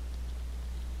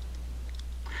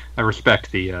 I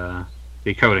respect the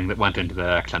coding that went into the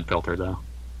accent filter, though.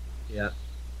 Yeah.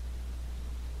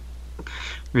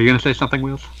 Are you going to say something,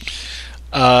 Wheels?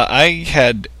 I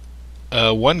had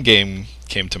one game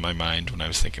came to my mind when I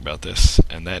was thinking about this,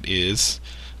 and that is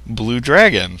Blue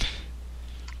Dragon.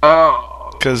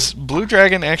 Oh. Because Blue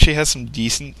Dragon actually has some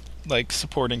decent, like,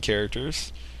 supporting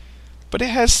characters. But it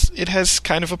has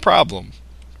kind of a problem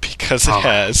because it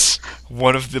has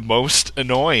one of the most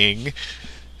annoying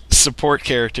support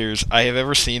characters I have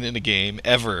ever seen in a game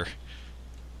ever.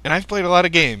 And I've played a lot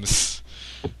of games.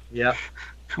 Yep.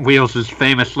 Wheels'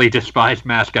 famously despised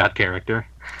mascot character.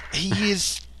 He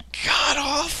is god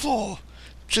awful.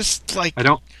 Just like I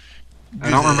don't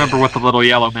remember what the little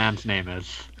yellow man's name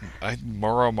is.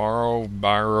 Maro,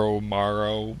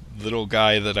 little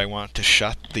guy that I want to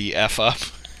shut the F up.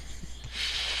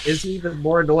 Is he even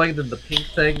more annoying than the pink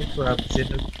thing from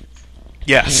Xenogears?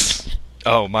 Yes.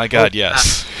 Oh my god,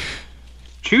 yes.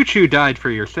 Choo Choo died for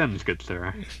your sins, good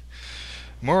sir.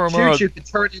 Moro Choo Choo could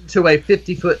turn into a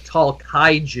 50-foot tall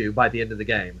kaiju by the end of the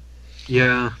game.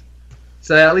 Yeah.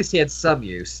 So at least he had some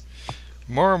use.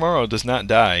 Moro does not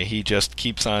die. He just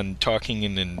keeps on talking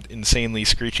in an insanely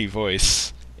screechy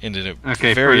voice in a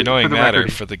very annoying manner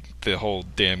for the whole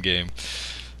damn game.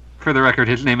 For the record,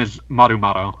 his name is Maru.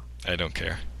 I don't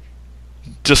care.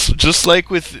 Just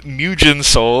like with Mugen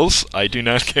Souls, I do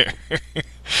not care.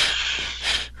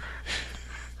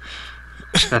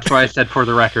 That's why I said for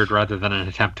the record rather than an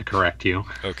attempt to correct you.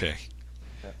 Okay.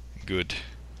 Good.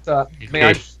 So,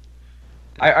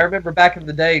 I remember back in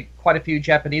the day, quite a few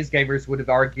Japanese gamers would have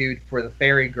argued for the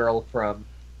fairy girl from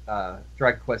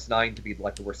Dragon Quest IX to be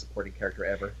like the worst supporting character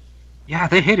ever. Yeah,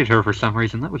 they hated her for some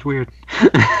reason. That was weird.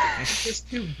 Just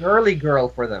too girly girl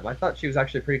for them. I thought she was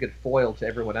actually a pretty good foil to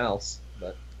everyone else.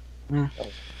 But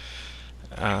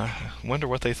wonder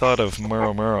what they thought of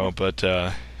Muro, but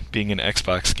being an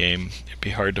Xbox game, it'd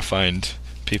be hard to find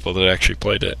people that actually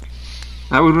played it.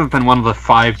 That would have been one of the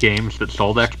 5 games that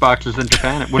sold Xboxes in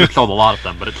Japan. It would have sold a lot of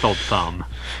them, but it sold some.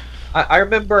 I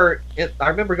remember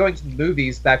going to the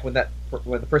movies back when the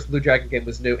first Blue Dragon game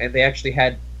was new, and they actually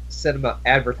had cinema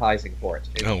advertising for it.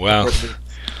 Oh wow!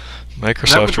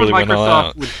 Microsoft really went all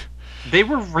out. They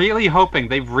were really hoping.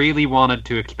 They really wanted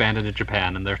to expand into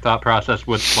Japan, and their thought process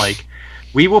was like,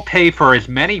 "We will pay for as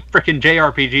many frickin'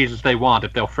 JRPGs as they want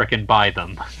if they'll frickin' buy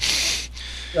them."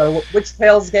 Which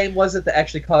Tales game was it that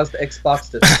actually caused the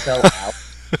Xbox to sell out?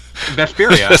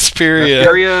 Vesperia.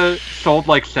 Vesperia sold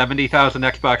like 70,000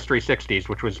 Xbox 360s,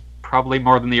 which was probably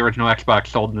more than the original Xbox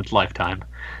sold in its lifetime.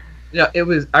 Yeah, it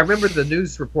was. I remember the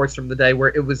news reports from the day where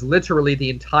it was literally the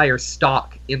entire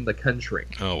stock in the country.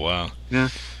 Oh wow! Yeah,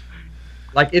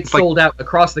 like it sold out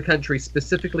across the country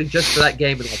specifically just for that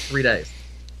game in like 3 days.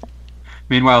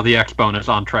 Meanwhile, the Xbone is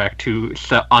on track to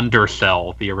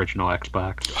undersell the original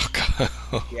Xbox. Oh, God.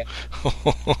 Yeah.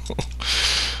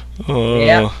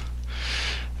 Yeah.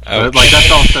 But, like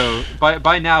that's also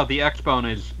by now the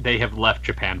Xbone they have left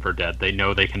Japan for dead. They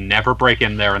know they can never break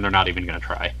in there, and they're not even going to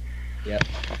try. Yeah,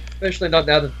 especially not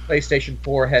now that PlayStation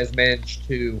 4 has managed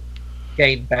to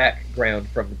gain background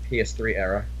from the PS3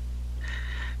 era.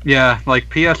 Yeah, like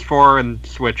PS4 and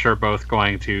Switch are both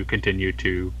going to continue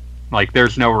to. Like,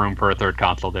 there's no room for a third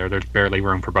console there. There's barely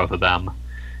room for both of them.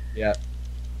 Yeah.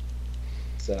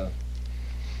 So.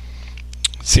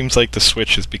 It seems like the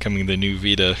Switch is becoming the new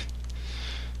Vita.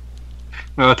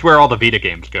 Well, it's where all the Vita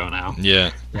games go now.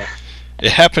 Yeah.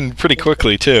 It happened pretty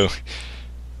quickly, too.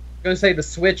 I'm going to say the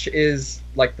Switch is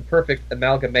like the perfect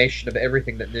amalgamation of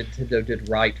everything that Nintendo did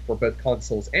right for both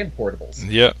consoles and portables.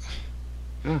 Yeah.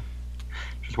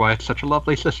 Which is why it's such a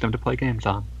lovely system to play games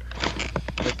on.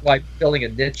 That's why filling a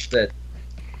niche that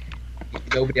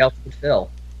nobody else could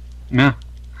fill. Yeah.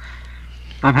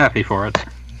 I'm happy for it.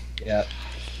 Yeah.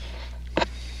 But,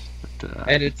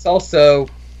 and it's also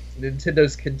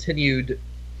Nintendo's continued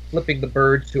flipping the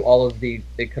bird to all of the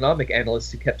economic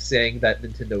analysts who kept saying that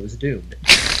Nintendo was doomed.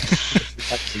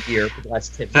 A year for the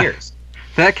last 10 years.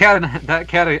 That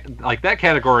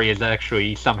category is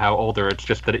actually somehow older. It's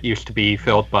just that it used to be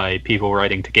filled by people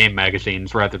writing to game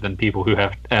magazines rather than people who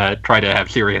have try to have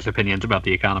serious opinions about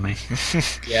the economy.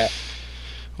 Yeah.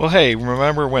 Well, hey,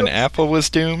 remember when Apple was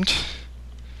doomed?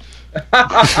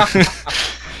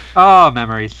 Oh,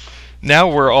 memories. Now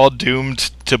we're all doomed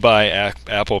to buy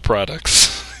Apple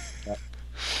products. Yeah.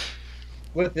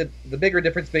 With the bigger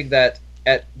difference being that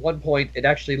at one point it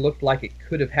actually looked like it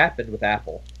could have happened with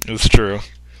Apple. It's true.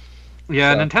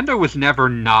 Yeah, so, Nintendo was never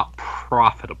not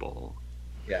profitable.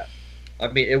 Yeah. I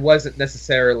mean, it wasn't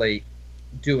necessarily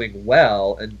doing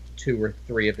well in 2 or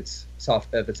 3 of its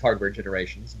hardware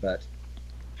generations, but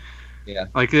yeah.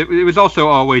 Like it was also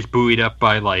always buoyed up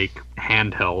by like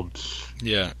handhelds.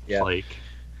 Yeah. Yeah. Like,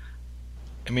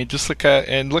 I mean, just look how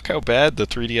bad the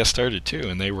 3DS started too,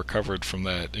 and they recovered from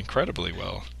that incredibly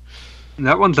well.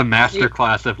 That one's a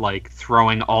masterclass of like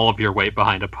throwing all of your weight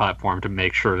behind a platform to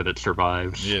make sure that it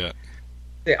survives. Yeah.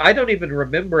 I don't even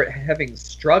remember it having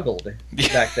struggled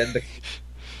back then.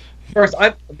 First,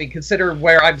 consider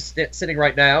where I'm sitting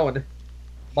right now, and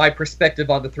my perspective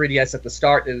on the 3DS at the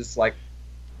start is like,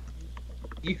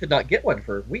 you could not get one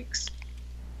for weeks.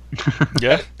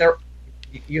 Yeah.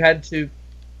 You had to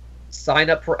sign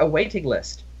up for a waiting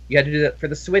list. You had to do that for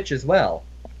the Switch as well.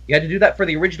 You had to do that for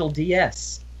the original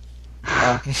DS.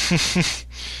 I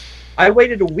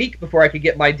waited a week before I could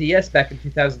get my DS back in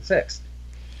 2006.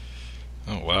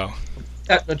 Oh, wow.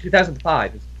 No, 2005.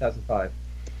 It was 2005.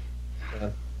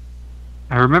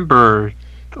 I remember,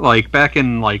 like, back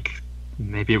in, like,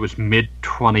 maybe it was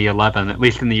mid-2011, at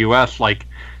least in the US, like,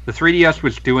 the 3DS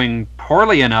was doing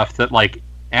poorly enough that, like,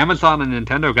 Amazon and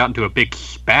Nintendo got into a big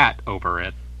spat over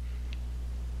it.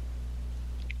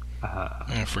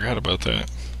 I forgot about that.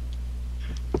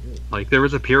 Like, there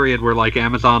was a period where, like,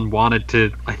 Amazon wanted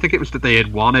to... I think it was that they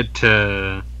had wanted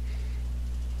to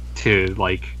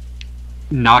like,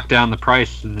 knock down the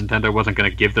price, and Nintendo wasn't going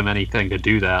to give them anything to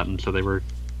do that, and so they were...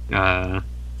 let's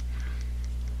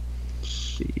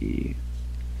see...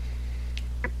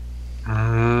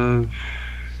 Amazon's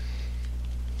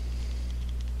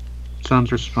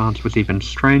response was even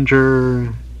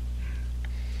stranger.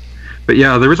 But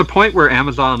yeah, there was a point where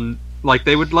Amazon... Like,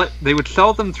 they would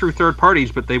sell them through third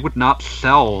parties, but they would not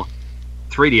sell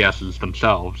 3DSs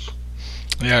themselves.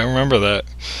 Yeah, I remember that.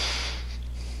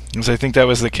 Because I think that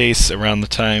was the case around the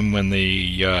time when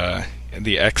the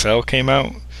XL came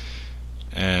out,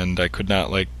 and I could not,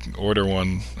 like, order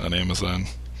one on Amazon.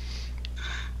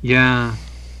 Yeah.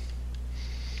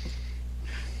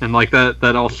 And, like,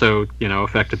 that also, you know,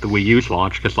 affected the Wii U's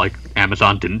launch, because, like,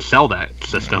 Amazon didn't sell that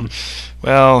system.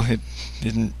 Well, it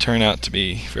didn't turn out to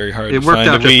be very hard to find. It worked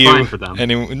out a Wii just U. fine for them.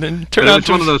 And it didn't But turn it out was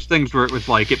to... one of those things where it was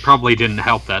like, it probably didn't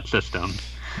help that system.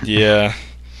 Yeah.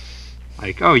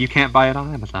 Like, oh, you can't buy it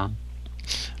on Amazon.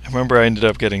 I remember I ended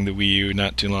up getting the Wii U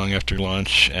not too long after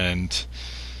launch, and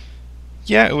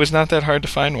yeah, it was not that hard to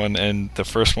find one, and the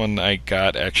first one I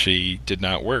got actually did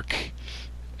not work.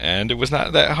 And it was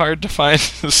not that hard to find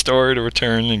the store to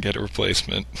return and get a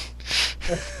replacement.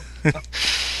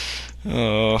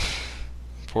 Oh,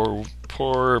 poor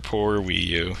Wii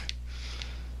U.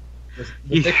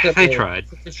 They tried.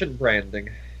 Sufficient branding.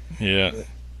 Yeah.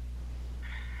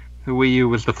 The Wii U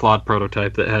was the flawed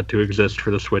prototype that had to exist for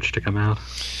the Switch to come out.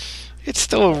 It's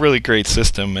still a really great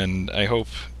system, and I hope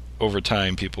over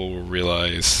time people will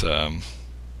realize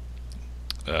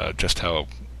just how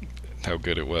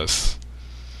good it was.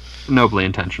 Nobly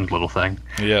intentioned little thing.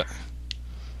 Yeah.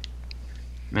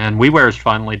 Man, WiiWare is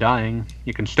finally dying.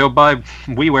 You can still buy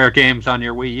WiiWare games on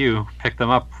your Wii U. Pick them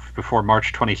up before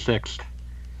March 26th.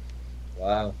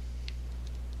 Wow.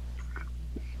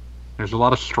 There's a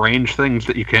lot of strange things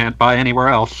that you can't buy anywhere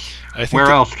else. Where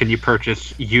else can you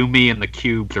purchase Yumi and the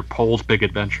Cubes or Pole's Big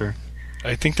Adventure?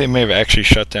 I think they may have actually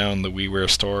shut down the WiiWare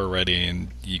store already, and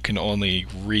you can only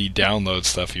re-download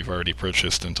stuff you've already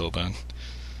purchased until then.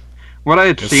 What I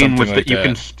had seen was like that you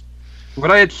can... What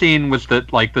I had seen was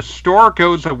that, like, the store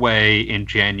goes away in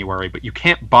January, but you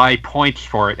can't buy points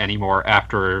for it anymore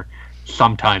after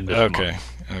sometime this month.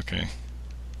 Okay.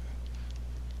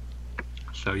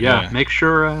 So yeah, make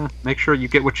sure you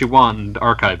get what you want and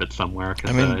archive it somewhere,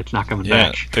 because it's not coming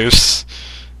back. There's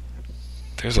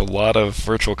a lot of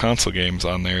Virtual Console games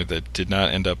on there that did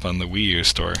not end up on the Wii U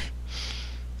store.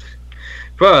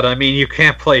 But I mean, you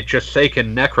can't play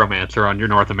Forsaken Necromancer on your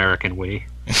North American Wii.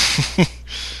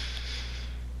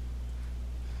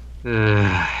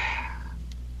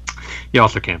 You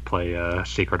also can't play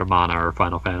Secret of Mana or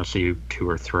Final Fantasy 2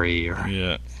 or 3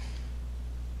 or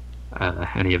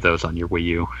any of those on your Wii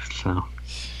U. So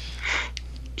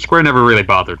Square never really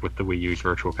bothered with the Wii U's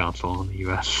Virtual Console in the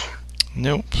US.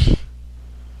 Nope.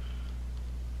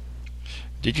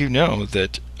 Did you know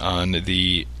that on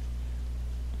the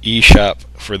eShop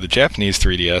for the Japanese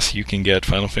 3DS you can get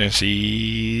Final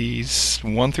Fantasies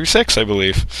 1 through 6, I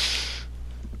believe?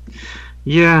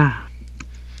 Yeah.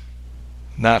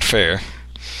 Not fair.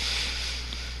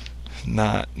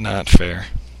 Not fair.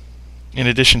 In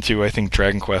addition to, I think,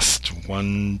 Dragon Quest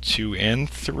 1, 2, and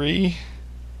 3?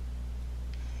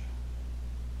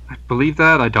 I believe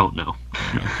that? I don't know.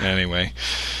 Anyway.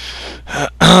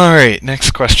 Alright,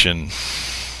 next question.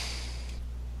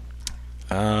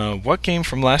 What game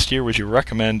from last year would you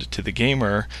recommend to the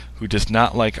gamer who does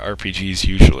not like RPGs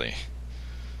usually?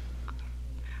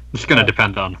 It's going to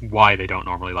depend on why they don't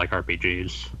normally like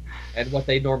RPGs. And what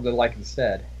they normally like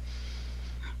instead.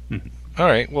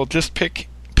 Alright, well just pick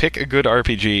a good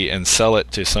RPG and sell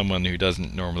it to someone who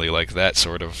doesn't normally like that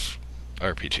sort of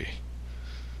RPG.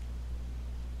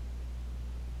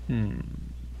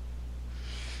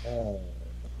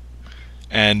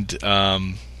 And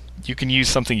you can use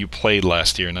something you played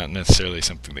last year, not necessarily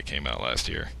something that came out last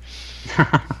year.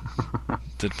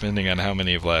 depending on how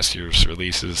many of last year's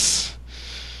releases.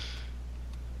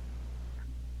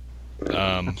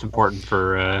 It's important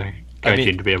for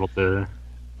Gaijin to be able to...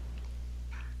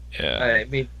 Yeah. I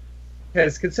mean,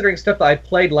 because considering stuff that I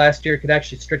played last year could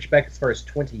actually stretch back as far as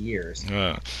 20 years.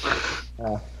 Well,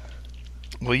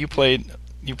 you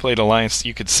played Alliance.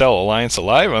 You could sell Alliance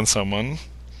Alive on someone.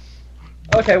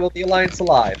 Okay, well, the Alliance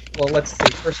Alive. Well, let's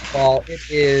see. First of all, it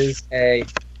is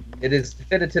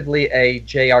definitively a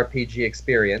JRPG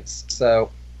experience.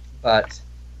 But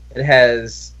it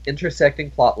has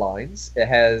intersecting plot lines. It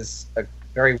has a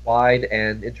very wide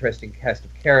and interesting cast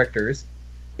of characters.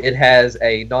 It has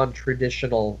a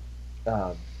non-traditional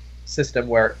system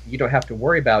where you don't have to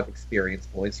worry about experience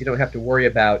points. You don't have to worry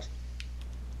about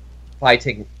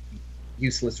fighting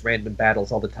useless random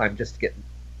battles all the time just to get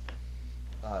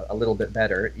a little bit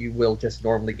better. You will just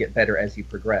normally get better as you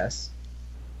progress.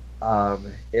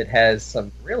 It has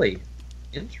some really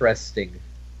interesting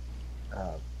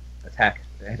attack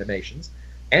animations,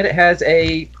 and it has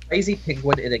a crazy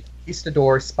penguin in a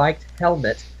conquistador spiked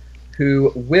helmet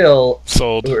whose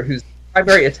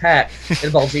primary attack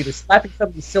involves either slapping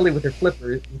somebody silly with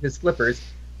his flippers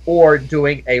or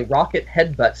doing a rocket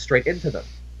headbutt straight into them.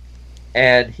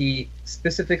 And he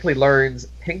specifically learns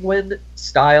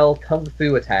penguin-style kung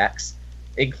fu attacks,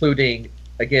 including,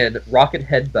 again, rocket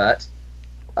headbutt,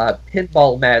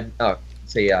 pinball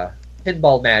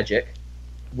magic,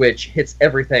 which hits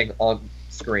everything on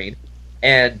screen,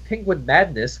 and penguin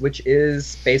madness, which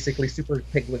is basically super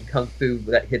penguin kung fu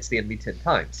that hits the enemy 10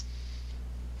 times.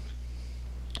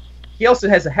 He also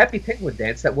has a happy penguin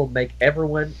dance that will make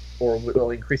everyone, or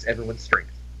will increase everyone's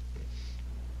strength.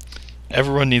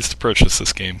 Everyone needs to purchase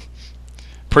this game.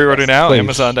 Pre-order now, please.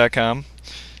 Amazon.com,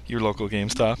 your local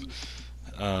GameStop.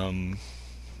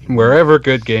 Wherever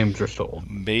good games are sold.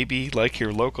 Maybe like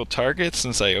your local Target,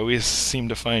 since I always seem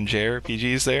to find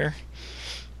JRPGs there.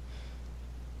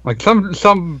 Like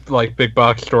some like big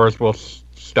box stores will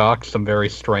stock some very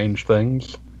strange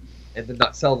things, and then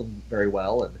not sell them very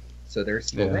well, and so they're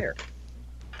still there.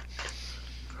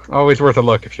 Always worth a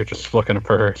look if you're just looking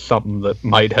for something that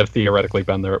might have theoretically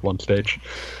been there at one stage.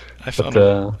 I found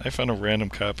a random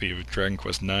copy of Dragon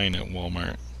Quest IX at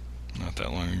Walmart not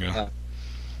that long ago.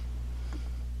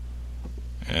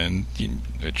 And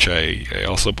which I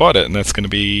also bought it, and that's going to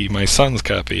be my son's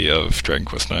copy of Dragon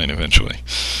Quest IX eventually.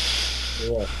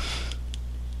 Cool.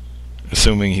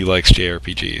 Assuming he likes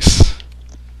JRPGs.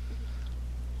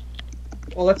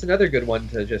 Well, that's another good one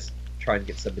to just try and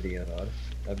get somebody in on.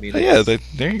 I mean,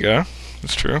 there you go.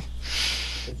 That's true.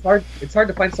 It's hard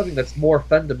to find something that's more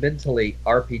fundamentally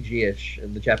RPG-ish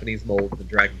in the Japanese mold than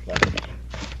Dragon Quest.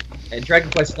 And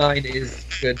Dragon Quest IX is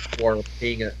good for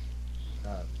being an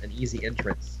easy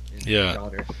entrance in the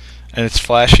genre. And it's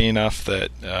flashy enough that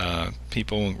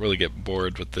people won't really get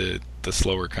bored with the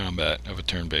slower combat of a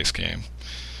turn-based game.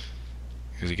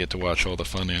 Because you get to watch all the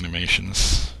fun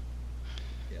animations.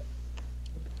 Yeah.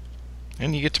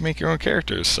 And you get to make your own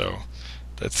characters, so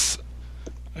I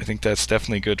think that's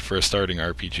definitely good for a starting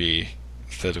RPG.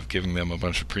 Instead of giving them a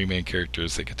bunch of pre-made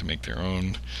characters, they get to make their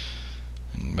own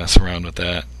and mess around with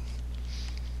that.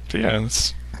 But yeah,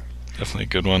 that's definitely a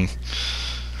good one.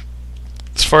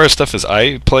 As far as stuff as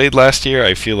I played last year,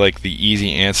 I feel like the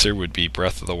easy answer would be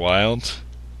Breath of the Wild.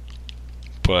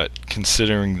 But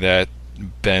considering that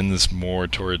bends more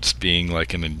towards being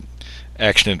like an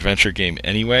action-adventure game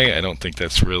anyway, I don't think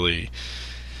that's really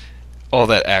all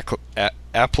that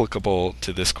applicable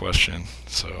to this question.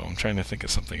 So I'm trying to think of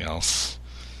something else.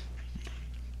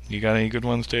 You got any good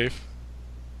ones, Dave?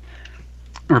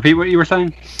 Repeat what you were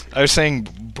saying? I was saying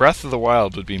Breath of the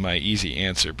Wild would be my easy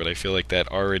answer, but I feel like that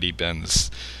already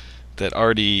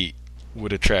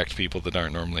would attract people that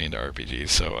aren't normally into RPGs,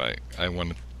 so I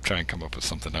want to try and come up with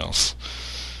something else.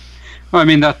 Well, I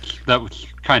mean, that was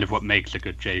kind of what makes a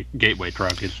good gateway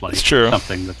drug. Is like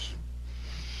something that's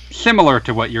similar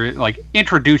to what you're like,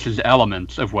 introduces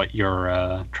elements of what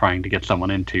you're trying to get someone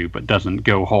into, but doesn't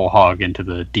go whole hog into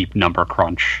the deep number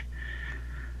crunch.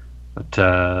 But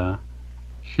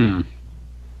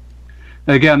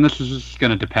again, this is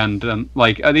going to depend on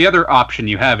the other option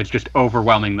you have is just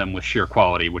overwhelming them with sheer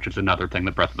quality, which is another thing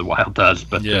that Breath of the Wild does.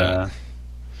 But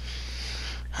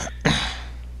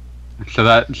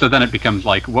so then it becomes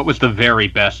like, what was the very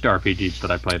best RPGs that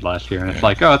I played last year? And it's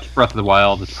like, oh, it's Breath of the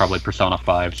Wild, it's probably Persona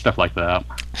 5, stuff like that.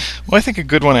 Well, I think a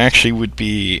good one actually would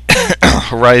be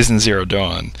Horizon Zero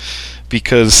Dawn,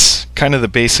 because kind of the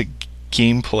basic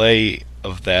gameplay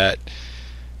of that,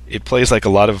 it plays like a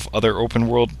lot of other open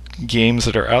world games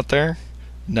that are out there,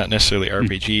 not necessarily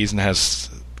RPGs, and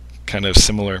has kind of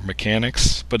similar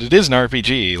mechanics, but it is an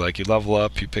RPG. Like, you level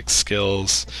up, you pick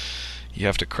skills, you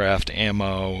have to craft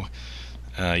ammo,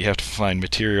 you have to find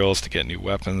materials to get new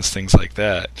weapons, things like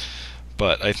that.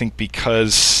 But I think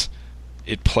because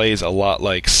it plays a lot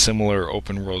like similar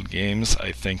open world games,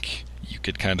 I think you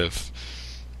could kind of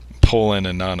pull in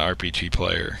a non-RPG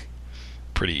player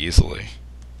pretty easily.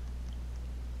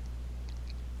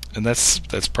 And that's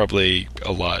probably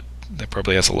a lot. That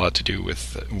probably has a lot to do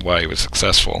with why it was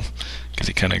successful, because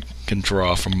you kind of can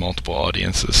draw from multiple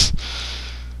audiences.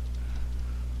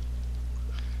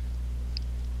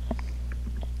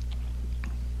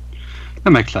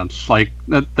 That makes sense. Like,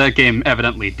 that game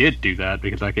evidently did do that,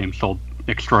 because that game sold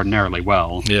extraordinarily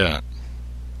well. Yeah.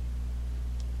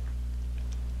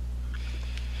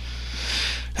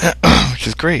 Which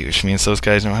is great, which means those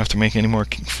guys don't have to make any more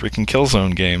freaking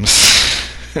Killzone games.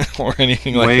 Or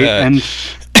anything like that.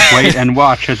 Wait and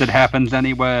watch as it happens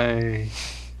anyway.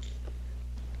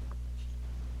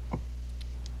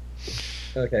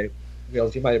 Okay,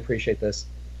 Wheels, you might appreciate this.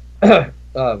 A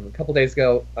couple days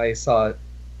ago, I saw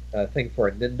a thing for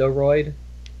a Nindoroid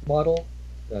model.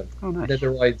 Oh, nice.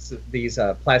 Nindoroid's these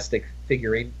plastic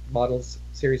figurine models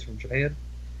series from Japan,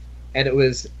 and it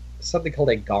was something called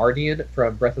a Guardian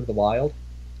from Breath of the Wild.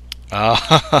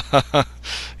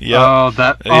 Yeah.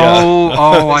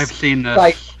 I've seen this.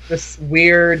 Like this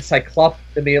weird cyclop.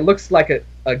 I mean, it looks like a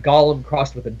golem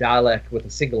crossed with a Dalek with a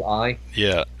single eye.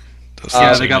 Yeah.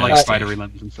 They got like spidery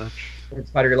limbs and such. With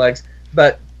spidery legs.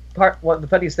 But one of the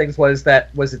funniest things was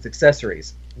its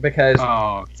accessories, because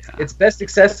its best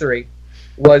accessory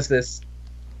was this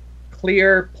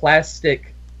clear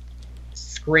plastic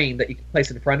screen that you could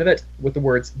place in front of it with the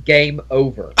words "Game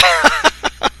Over."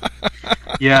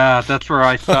 Yeah, that's where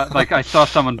I saw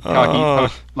someone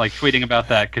tweeting about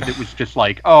that, because it was just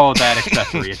like, oh, that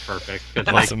accessory is perfect.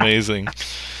 That's amazing.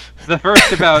 The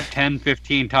first about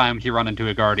 10-15 times you run into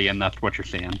a Guardian, that's what you're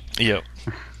seeing. Yep.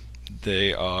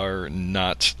 They are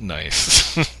not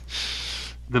nice.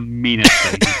 The meanest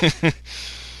thing.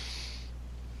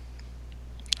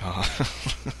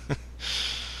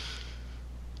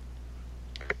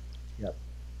 Yep.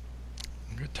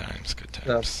 Good times.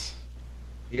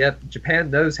 Yep,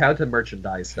 Japan knows how to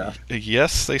merchandise stuff.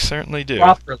 Yes, they certainly do.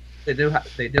 Properly. They know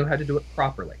how to do it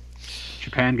properly.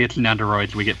 Japan gets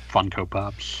Nendoroids, we get Funko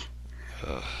Pops.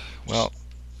 Well,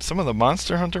 some of the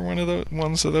Monster Hunter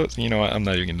ones of those, you know what, I'm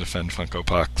not even going to defend Funko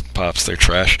Pops, they're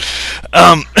trash.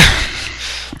 I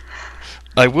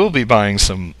will be buying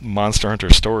some Monster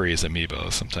Hunter Stories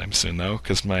amiibo sometime soon, though,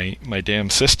 because my damn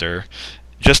sister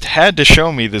just had to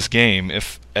show me this game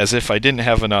as if I didn't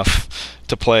have enough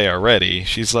to play already.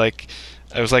 She's like,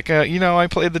 I was like, I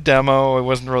played the demo, I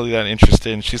wasn't really that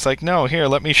interested, and she's like, no, here,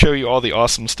 let me show you all the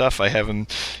awesome stuff I have in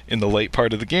the late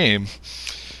part of the game.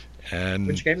 And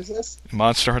which game is this?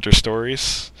 Monster Hunter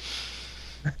Stories.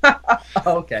 Oh,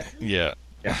 okay. Yeah.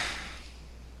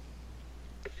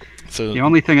 So the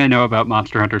only thing I know about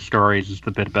Monster Hunter Stories is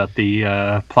the bit about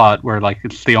the plot where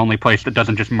it's the only place that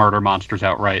doesn't just murder monsters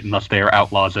outright unless they are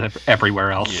outlaws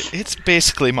everywhere else. Yeah, it's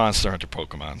basically Monster Hunter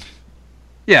Pokemon.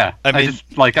 Yeah, I mean,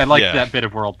 I like yeah. That bit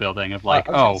of world building of I was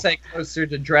gonna say closer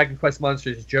to Dragon Quest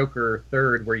Monsters Joker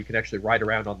 3rd, where you can actually ride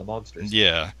around on the monsters.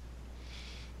 Yeah.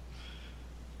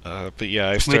 But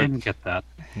yeah, we didn't get that.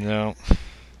 No,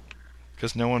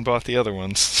 because no one bought the other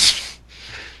ones.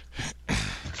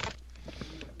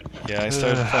 Yeah, I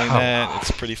started playing that.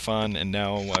 It's pretty fun, and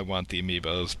now I want the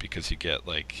amiibos because you get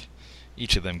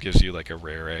each of them gives you a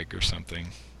rare egg or something.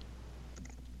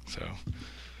 So,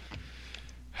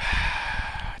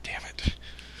 damn it,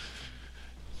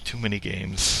 too many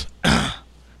games.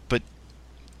 But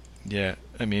yeah,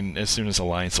 I mean, as soon as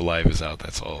Alliance Alive is out,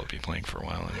 that's all I'll be playing for a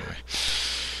while anyway.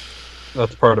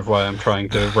 That's part of why I'm trying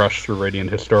to rush through Radiant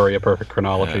Historia Perfect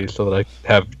Chronology, so that I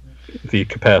have the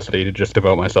capacity to just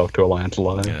devote myself to Alliance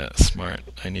Alive. Yeah, smart.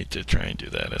 I need to try and do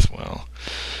that as well.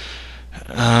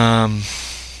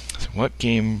 So what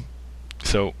game?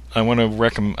 So I want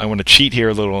to cheat here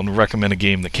a little and recommend a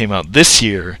game that came out this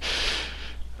year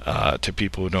to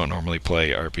people who don't normally play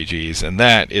RPGs, and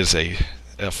that is a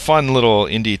fun little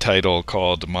indie title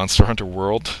called Monster Hunter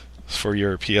World for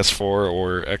your PS4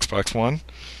 or Xbox One.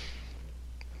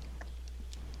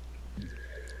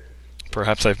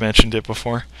 Perhaps I've mentioned it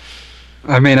before.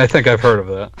 I mean, I think I've heard of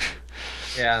that.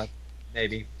 Yeah,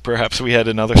 maybe. Perhaps we had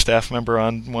another staff member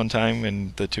on one time,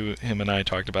 and him and I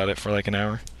talked about it for an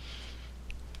hour.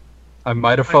 I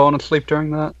might have fallen asleep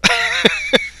during that.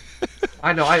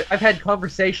 I know. I've had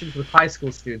conversations with high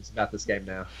school students about this game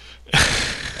now.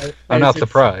 I'm not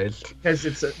surprised. Because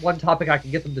it's one topic I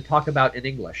can get them to talk about in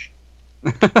English.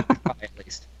 At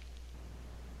least.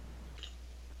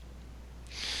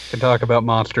 Can talk about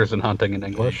monsters and hunting in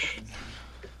English.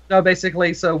 No,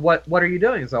 basically, so what are you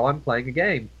doing? So I'm playing a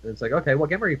game. It's like, okay, what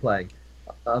game are you playing?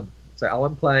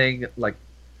 I'm playing, like,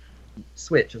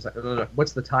 Switch. It's like, no,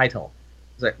 what's the title?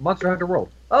 It's like, Monster Hunter World.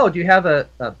 Oh, do you have an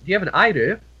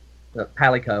Aidu?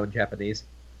 Palico in Japanese.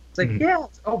 It's like, yeah.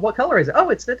 Oh, what color is it? Oh,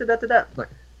 it's da-da-da-da-da. Like,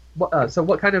 so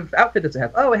what kind of outfit does it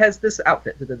have? Oh, it has this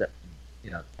outfit. Da-da-da.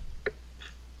 You know.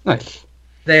 Nice.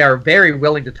 They are very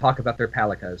willing to talk about their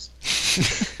Palicos.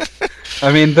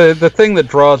 I mean, the thing that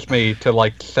draws me to,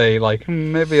 like, say, like,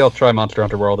 maybe I'll try Monster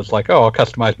Hunter World is like, oh, I'll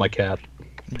customize my cat.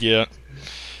 Yeah.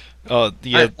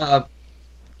 Yeah.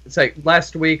 It's like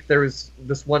last week there was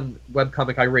this one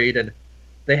webcomic I read, and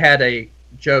they had a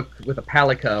joke with a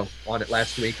Palico on it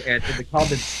last week, and in the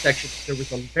comments section there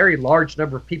was a very large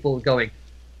number of people going,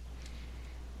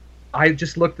 I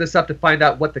just looked this up to find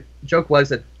out what the joke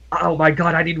was, and oh my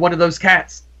god, I need one of those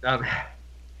cats!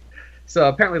 So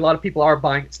apparently a lot of people are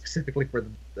buying it specifically for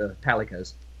the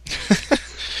Palicos.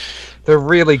 They're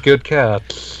really good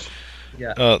cats.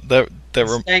 Yeah. That for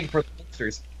the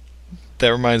monsters. That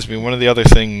reminds me, one of the other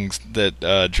things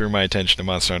that drew my attention to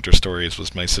Monster Hunter Stories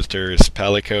was my sister's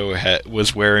Palico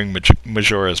was wearing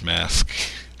Majora's Mask.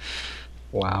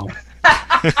 Wow.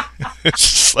 It's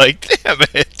just like, damn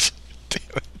it.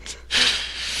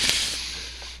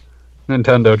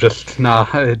 Nintendo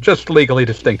just legally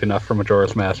distinct enough for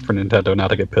Majora's Mask for Nintendo not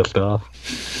to get pissed off.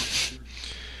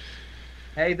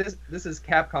 Hey, this is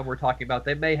Capcom we're talking about.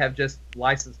 They may have just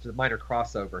licensed a minor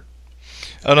crossover.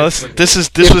 Oh no, this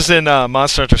was in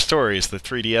Monster Hunter Stories, the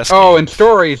 3DS game. Oh, in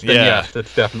Stories, then Yeah. yes,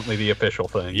 it's definitely the official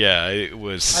thing. Yeah, it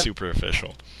was super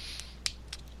official.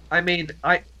 I mean,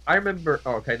 I remember...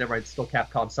 Oh, okay, never mind. It's still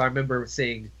Capcom. So I remember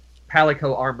seeing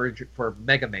Palico armor for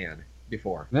Mega Man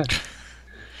before. Yeah.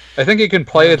 I think you can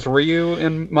play as Ryu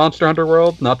in Monster Hunter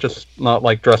World, not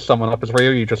like dress someone up as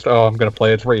Ryu. You just, I'm going to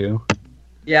play as Ryu.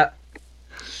 Yeah.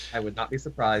 I would not be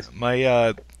surprised.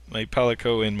 My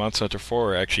Palico in Monster Hunter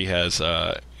 4 actually is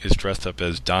dressed up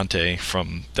as Dante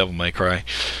from Devil May Cry.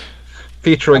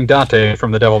 Featuring Dante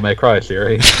from the Devil May Cry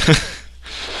series.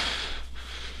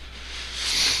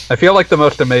 I feel like the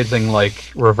most amazing,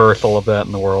 like, reversal of that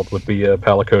in the world would be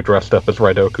Palico dressed up as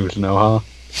Raido Kuzunoha.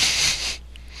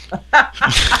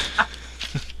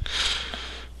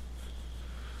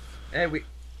 Hey,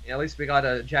 at least we got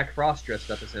a Jack Frost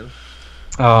dressed up as him.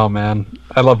 Oh man,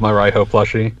 I love my Raiho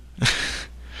plushie.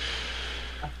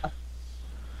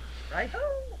 Raiho?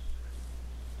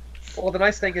 Well, the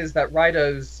nice thing is that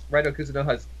Raido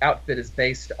Kuzunoha's outfit is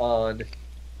based on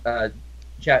a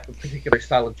particular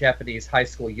style of Japanese high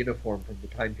school uniform from the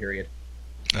time period.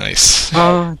 Nice.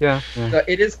 Yeah. So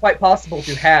it is quite possible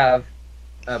to have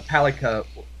Palico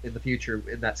in the future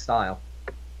in that style.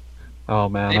 Oh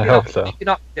man, Maybe I hope so. Maybe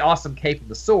not the awesome cape and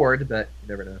the sword, but you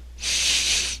never know.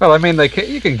 Well, I mean,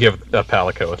 you can give a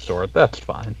Palico a sword. That's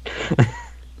fine. I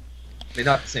mean,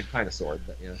 not the same kind of sword,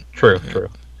 but yeah. True.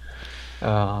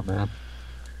 Oh man,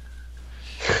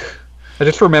 I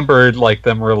just remembered like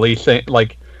them releasing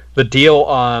like the deal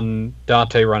on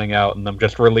Dante running out and them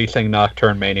just releasing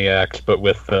Nocturne Maniacs, but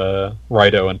with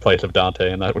Raido in place of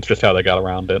Dante, and that was just how they got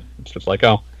around it. It's just like,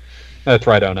 oh, that's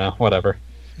Raido now, whatever.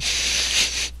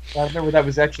 I remember that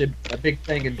was actually a big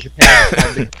thing in Japan.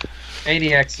 The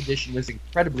Maniacs edition was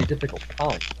incredibly difficult to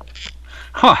find.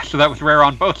 Huh, so that was rare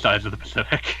on both sides of the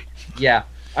Pacific. Yeah.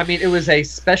 I mean, it was a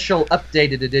special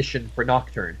updated edition for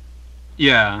Nocturne.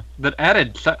 Yeah, that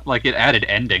added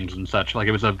endings and such. Like,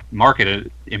 it was a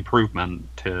market improvement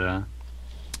to...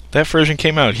 That version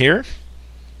came out here?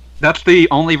 That's the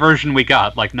only version we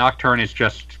got. Like, Nocturne is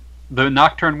just... The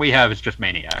Nocturne we have is just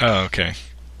Maniac. Oh, okay.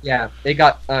 Yeah, they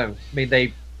got...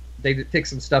 They fixed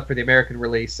some stuff for the American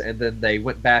release, and then they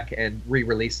went back and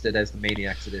re-released it as the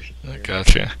Maniacs edition.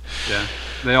 Gotcha. Yeah.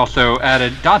 They also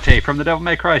added Dante from the Devil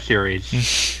May Cry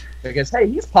series. Because, hey,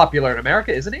 he's popular in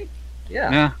America, isn't he?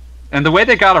 Yeah. And the way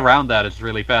they got around that is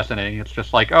really fascinating. It's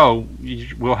just like, we'll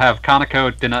have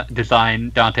Kaneko design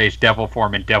Dante's devil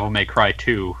form in Devil May Cry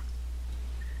 2.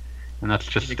 And that's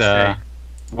just,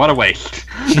 what a waste.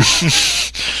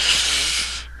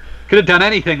 Could have done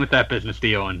anything with that business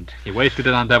deal, and he wasted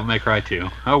it on Devil May Cry 2.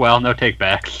 Oh well, no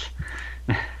take-backs.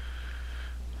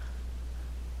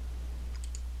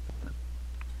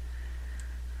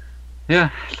 Yeah,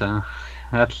 so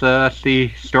that's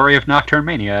the story of Nocturne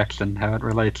Maniacs and how it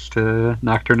relates to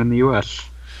Nocturne in the U.S.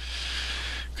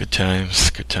 Good times.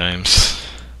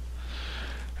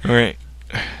 Alright.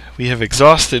 We have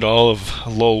exhausted all of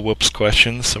Lol Whoops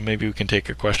questions, so maybe we can take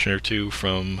a question or two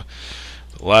from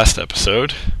the last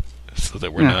episode, so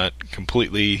that we're not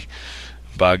completely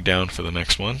bogged down for the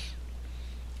next one.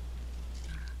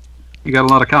 You got a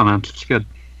lot of comments. It's good.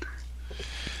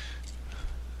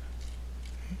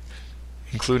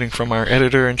 including from our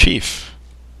editor-in-chief.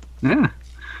 Yeah.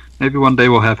 Maybe one day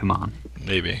we'll have him on.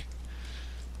 Maybe.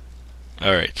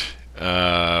 Alright.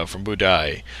 From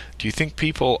Budai. Do you think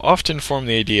people often form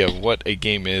the idea of what a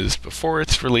game is before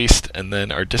it's released and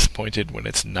then are disappointed when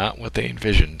it's not what they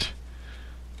envisioned?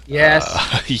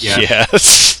 Yes.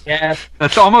 Yes. Yes.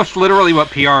 That's almost literally what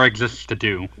PR exists to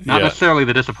do. Not Yeah. necessarily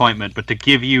the disappointment, but to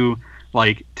give you,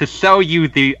 to sell you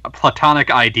the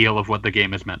platonic ideal of what the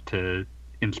game is meant to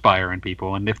inspire in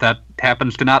people. And if that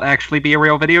happens to not actually be a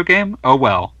real video game, oh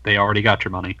well, they already got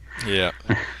your money. Yeah.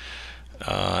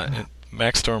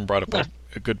 Max Storm brought up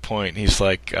a good point. He's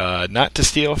like, not to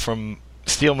steal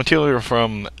material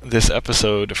from this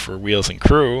episode for Wheels and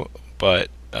Crew, but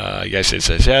yes, it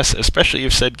says yes, especially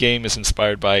if said game is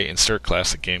inspired by insert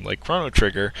classic game like Chrono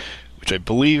Trigger, which I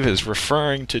believe is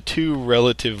referring to 2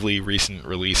 relatively recent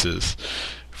releases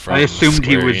from I assumed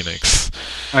Square he was. Enix.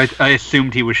 I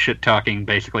assumed he was shit talking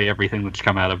basically everything that's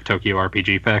come out of Tokyo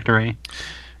RPG Factory.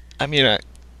 I mean,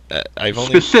 I've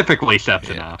only Specifically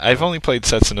Setsuna. Yeah, I've only played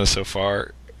Setsuna so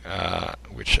far,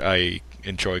 which I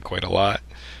enjoy quite a lot.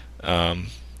 But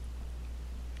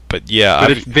yeah,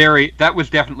 But that was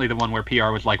definitely the one where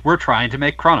PR was like, we're trying to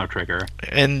make Chrono Trigger.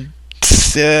 and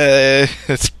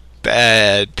it's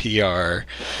bad PR.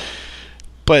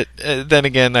 But then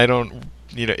again, I don't.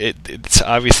 It's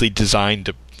obviously designed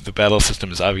to. The battle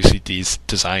system is obviously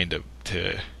designed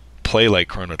to play like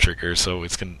Chrono Trigger, so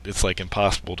it's like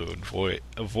impossible to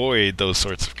avoid those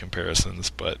sorts of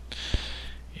comparisons. But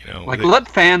let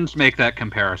fans make that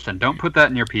comparison. Don't put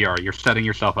that in your PR. You're setting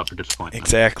yourself up for disappointment.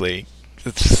 Exactly.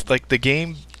 It's like the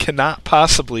game cannot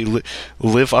possibly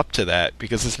live up to that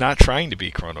because it's not trying to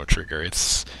be Chrono Trigger.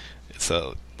 It's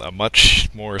a much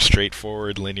more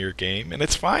straightforward linear game, and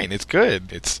it's fine. It's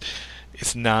good. It's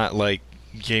not like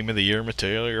Game of the Year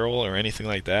material or anything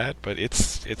like that, but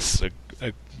it's a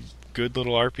good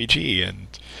little RPG, and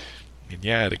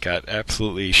yeah, it got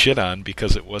absolutely shit on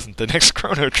because it wasn't the next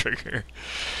Chrono Trigger.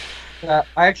 I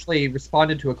actually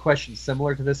responded to a question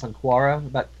similar to this on Quora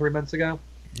about 3 months ago.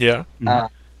 Yeah.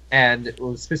 And it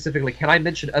was specifically, can I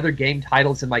mention other game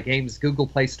titles in my game's Google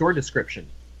Play Store description?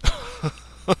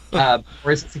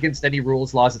 Or is it against any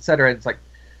rules, laws, etc.? And it's like,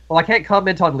 well, I can't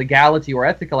comment on legality or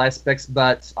ethical aspects,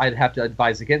 but I'd have to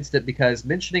advise against it because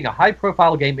mentioning a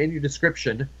high-profile game in your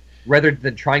description, rather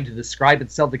than trying to describe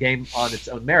and sell the game on its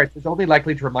own merits, is only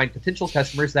likely to remind potential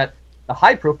customers that the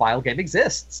high-profile game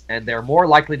exists, and they're more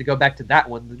likely to go back to that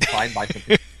one than try and buy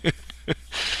something.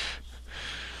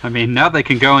 I mean, now they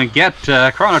can go and get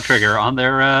Chrono Trigger on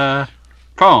their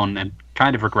phone and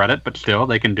kind of regret it, but still,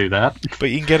 they can do that.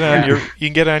 But you can get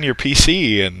it on your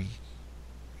PC and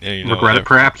regret it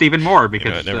perhaps even more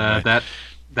because never mind.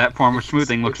 that form of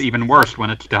smoothing looks even worse when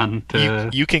it's done to.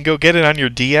 You can go get it on your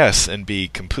DS and be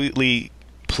completely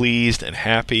pleased and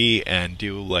happy and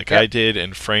do like I did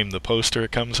and frame the poster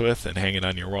it comes with and hang it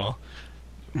on your wall.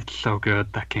 It's so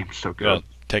good. That game's so good. Well,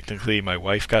 technically, my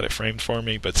wife got it framed for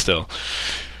me, but still.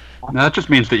 No, that just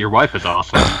means that your wife is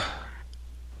awesome.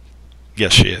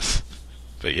 Yes, she is.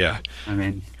 But yeah. I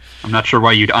mean, I'm not sure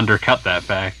why you'd undercut that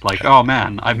fact. Like, oh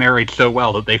man, I married so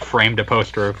well that they framed a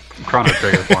poster of Chrono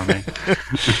Trigger for me.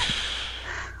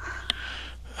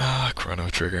 Chrono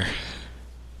Trigger.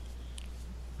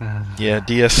 Yeah,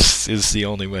 DS is the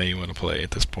only way you want to play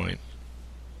at this point.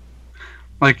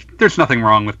 Like, there's nothing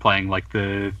wrong with playing like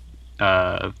the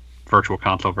Virtual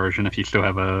Console version if you still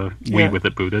have a Wii with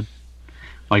it booted.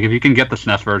 Like, if you can get the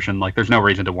SNES version, like, there's no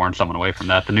reason to warn someone away from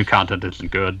that. The new content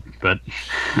isn't good, but...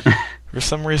 For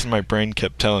some reason, my brain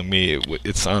kept telling me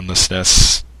it's on the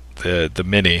SNES, the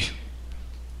Mini,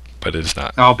 but it's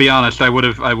not. I'll be honest, I would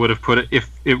have put it, if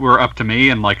it were up to me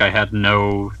and, like, I had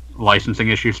no licensing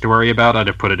issues to worry about, I'd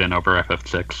have put it in over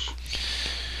FF6.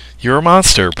 You're a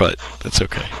monster, but that's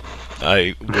okay.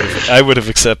 I would have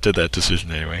accepted that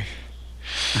decision anyway.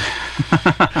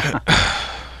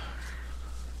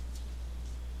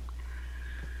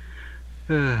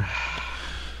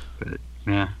 But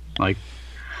yeah, like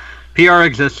PR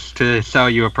exists to sell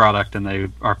you a product, and they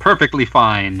are perfectly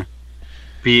fine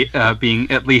being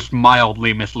at least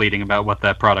mildly misleading about what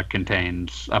that product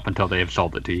contains up until they have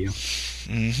sold it to you.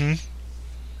 Mm-hmm.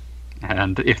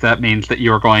 And if that means that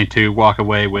you're going to walk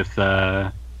away with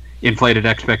inflated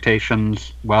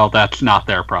expectations, well, that's not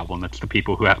their problem. It's the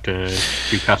people who have to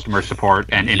do customer support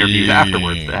and interviews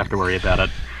afterwards that have to worry about it.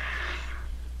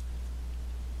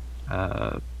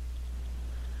 To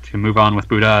move on with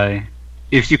Budai,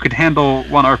 if you could hand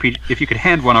one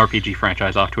RPG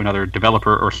franchise off to another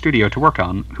developer or studio to work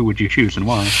on, who would you choose and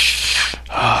why?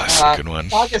 Oh, that's a good one.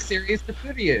 Saga series to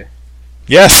Furyu.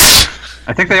 Yes!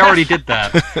 I think they already did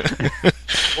that.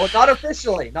 Well, not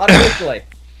officially. Not officially.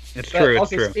 It's But true. It's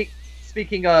also, true.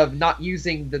 speaking of not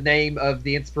using the name of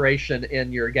the inspiration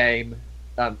in your game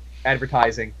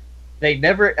advertising, they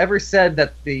never ever said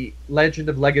that the Legend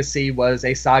of Legacy was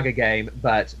a Saga game,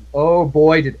 but oh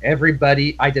boy, did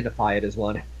everybody identify it as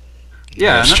one.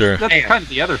 Yeah, That's and true. That's Damn. kind of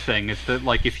the other thing is that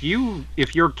like if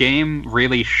your game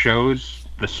really shows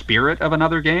the spirit of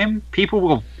another game, people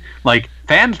will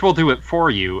fans will do it for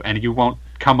you, and you won't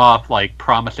come off like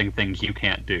promising things you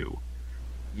can't do.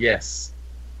 Yes.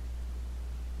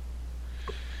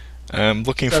 I'm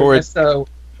looking forward. So,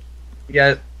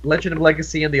 yeah, Legend of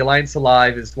Legacy and the Alliance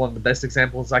Alive is one of the best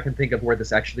examples I can think of where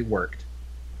this actually worked.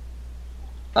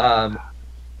 What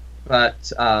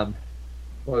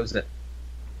was it?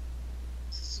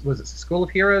 Was it School of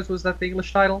Heroes? Was that the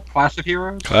English title? Class of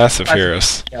Heroes? Class of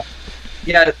Heroes.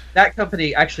 Yeah, that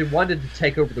company actually wanted to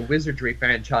take over the Wizardry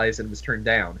franchise and was turned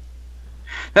down.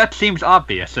 That seems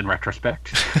obvious in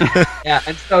retrospect. Yeah,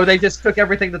 and so they just took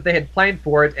everything that they had planned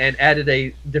for it and added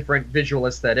a different visual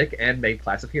aesthetic and made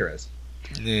Class of Heroes.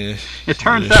 Eh. It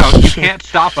turns out you can't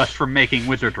stop us from making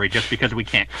Wizardry just because we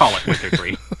can't call it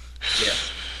Wizardry. Yeah.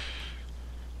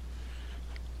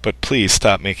 But please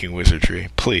stop making Wizardry,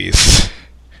 please.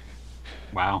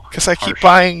 Wow. Because I keep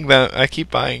Harsh.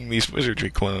 buying these Wizardry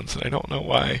clones, and I don't know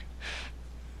why.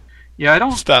 Yeah, I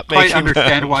don't Stop quite making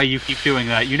understand them. why you keep doing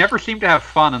that. You never seem to have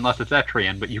fun unless it's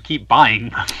Etrian, but you keep buying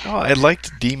them. Oh, I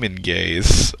liked Demon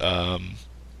Gaze. So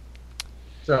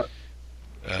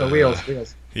Wheels.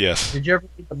 Yes. Did you ever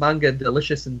read the manga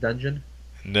Delicious in Dungeon?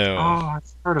 No. Oh, I've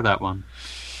heard of that one.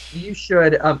 You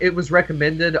should. It was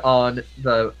recommended on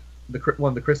one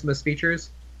of the Christmas features,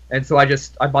 and so I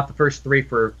bought the first 3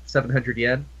 for 700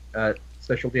 yen,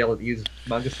 special deal at the used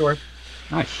manga store,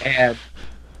 Nice.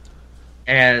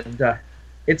 and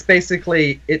it's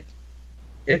basically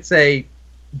it's a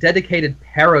dedicated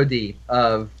parody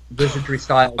of Wizardry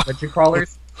style dungeon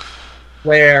crawlers,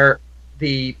 where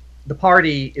the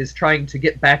party is trying to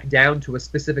get back down to a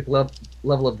specific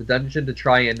level of the dungeon to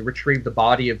try and retrieve the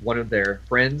body of one of their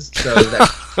friends. So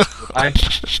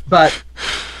that, but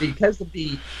because of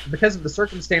the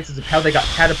circumstances of how they got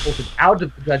catapulted out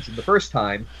of the dungeon the first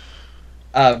time,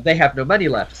 they have no money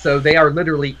left. So they are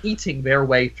literally eating their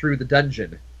way through the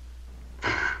dungeon,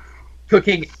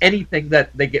 cooking anything that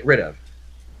they get rid of.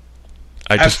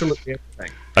 Absolutely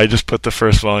everything. I just put the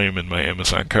first volume in my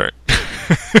Amazon cart.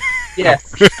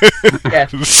 Yes.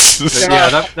 Yes. Yeah,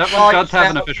 that one does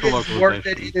have an Now, official it is worth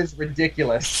it. localization. It is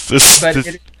ridiculous, This- but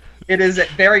this- it is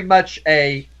very much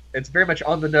it's very much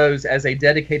on the nose as a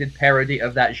dedicated parody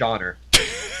of that genre.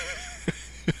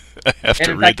 I have And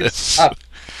to in read fact, it's this. up.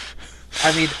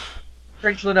 I mean,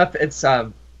 strangely enough, it's I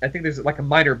think there's like a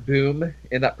minor boom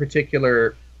in that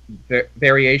particular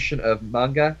variation of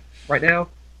manga right now,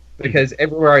 because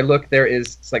everywhere I look, there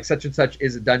is it's like such and such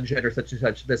is a dungeon, or such and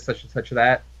such this, such and such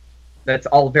that. That's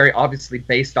all very obviously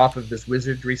based off of this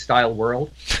Wizardry style world,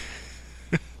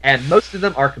 and most of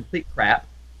them are complete crap.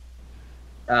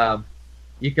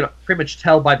 You can pretty much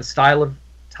tell by the style of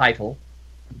title,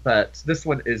 but this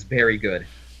one is very good.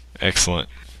 Excellent.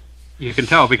 You can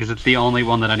tell because it's the only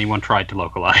one that anyone tried to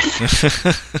localize.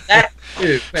 That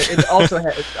too, but it also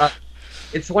has.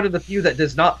 It's one of the few that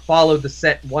does not follow the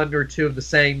set one or two of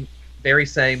the very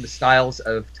same styles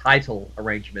of title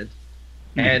arrangement,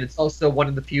 and it's also one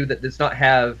of the few that does not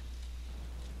have.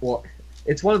 Well,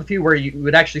 it's one of the few where you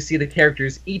would actually see the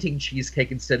characters eating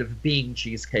cheesecake instead of being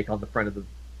cheesecake on the front of the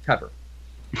cover.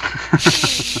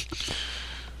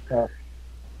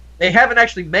 They haven't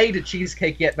actually made a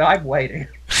cheesecake yet, but I'm waiting.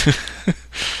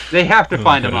 They have to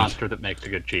find a God. monster that makes a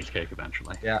good cheesecake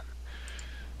eventually. Yeah.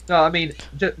 No, I mean,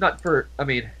 not for. I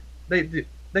mean,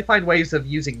 they find ways of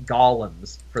using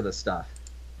golems for this stuff.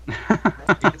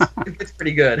 It's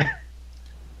pretty good.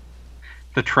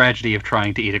 The tragedy of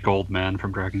trying to eat a gold man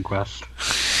from Dragon Quest.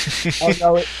 Oh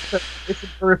no, it's an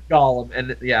earth golem,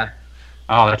 and yeah.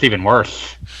 Oh, that's even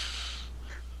worse.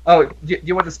 Oh, do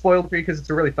you want to spoil it for you? Because it's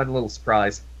a really fun little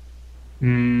surprise.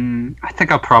 I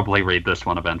think I'll probably read this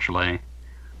one eventually.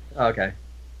 Okay.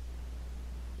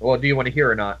 Well, do you want to hear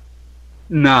or not?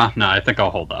 No, I think I'll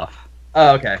hold off.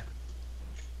 Oh, okay.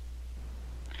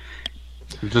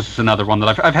 This is another one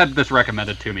that I've had this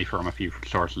recommended to me from a few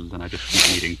sources, and I just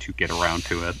keep needing to get around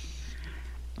to it.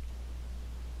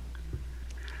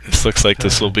 This looks like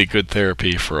this will be good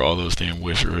therapy for all those damn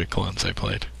Wizardry clones I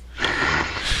played.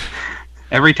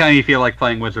 Every time you feel like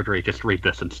playing Wizardry, just read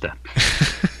this instead.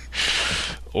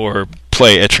 Or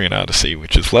play Etrian Odyssey,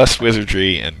 which is less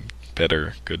Wizardry and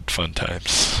better good fun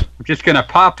times. I'm just gonna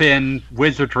pop in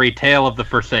Wizardry Tale of the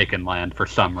Forsaken Land for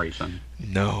some reason.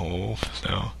 No.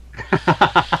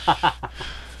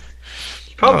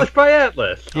 Published by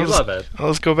Atlas. You love it.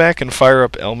 Let's go back and fire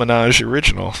up Elmenage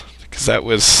Original, because that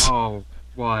was... Oh,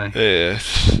 why? Did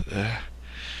I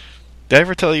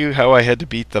ever tell you how I had to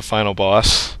beat the final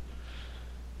boss?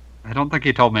 I don't think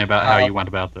you told me about how you went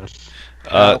about this.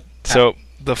 So,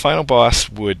 the final boss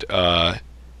would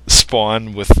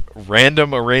spawn with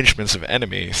random arrangements of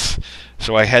enemies.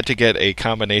 So I had to get a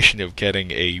combination of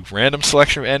getting a random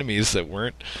selection of enemies that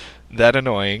weren't that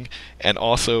annoying, and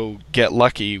also get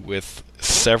lucky with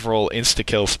several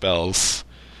insta-kill spells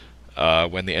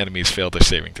when the enemies failed their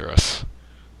saving throws.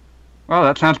 Well,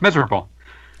 that sounds miserable.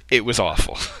 It was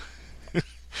awful.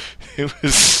 It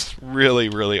was really,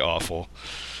 really awful.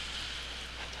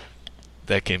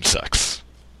 That game sucks.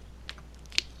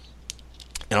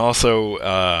 And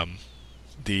also,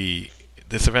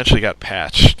 this eventually got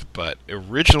patched, but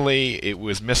originally it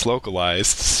was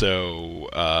mislocalized, so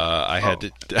I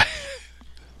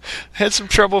had some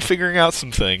trouble figuring out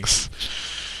some things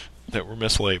that were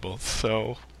mislabeled.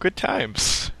 So, good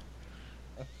times.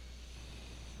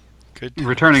 Good times.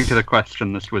 Returning to the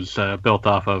question this was built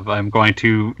off of, I'm going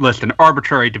to list an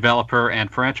arbitrary developer and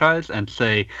franchise and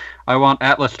say, I want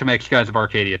Atlas to make Skies of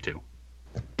Arcadia 2.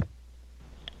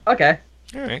 Okay.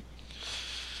 Alright.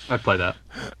 I'd play that.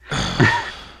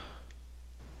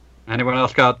 Anyone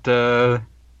else got some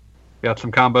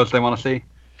combos they want to see?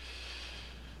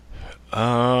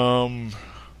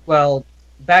 Well,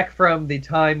 back from the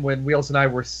time when Wheels and I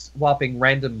were swapping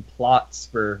random plots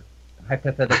for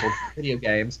hypothetical video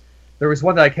games, there was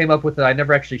one that I came up with that I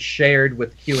never actually shared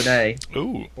with Q&A.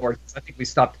 Ooh. Or I think we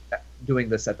stopped doing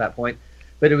this at that point.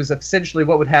 But it was essentially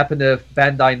what would happen if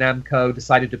Bandai Namco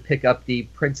decided to pick up the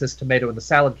Princess Tomato and the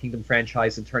Salad Kingdom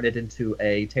franchise and turn it into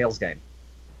a Tales game.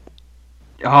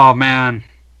 Oh man,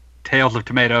 Tales of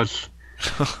Tomatoes.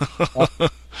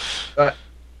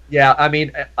 Yeah, I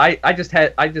mean, I just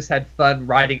had fun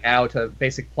writing out a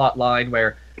basic plot line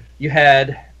where you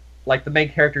had, like, the main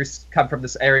characters come from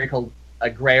this area called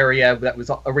Agraria that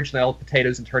was originally all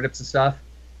potatoes and turnips and stuff,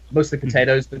 mostly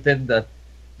potatoes, but then the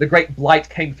Great Blight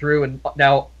came through, and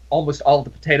now almost all of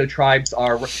the potato tribes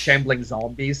are shambling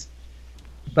zombies.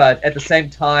 But at the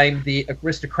same time, the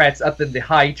aristocrats up in the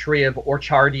high tree of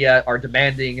Orchardia are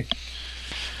demanding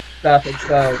stuff, and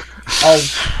so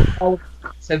all of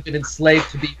us have been enslaved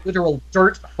to be literal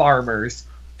dirt farmers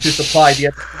to supply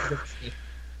the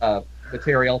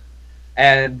material.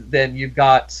 And then you've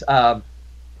got,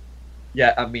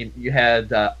 you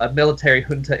had a military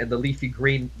junta in the leafy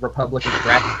green Republic of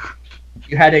Grass.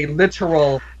 You had a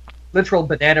literal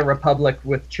banana republic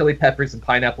with chili peppers and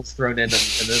pineapples thrown in. You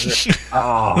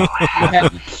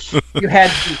had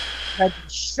the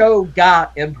Shoga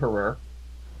Emperor.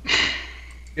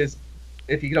 Because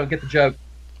if you don't get the joke,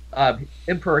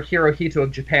 Emperor Hirohito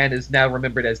of Japan is now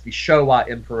remembered as the Showa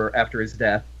Emperor after his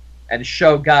death, and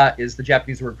Shoga is the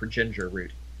Japanese word for ginger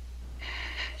root.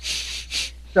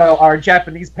 So our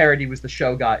Japanese parody was the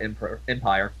Shoga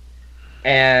Empire,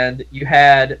 and you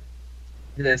had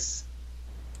this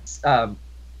the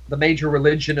major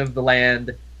religion of the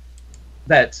land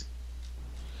that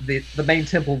the main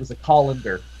temple was a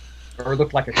colander, or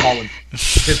looked like a colander.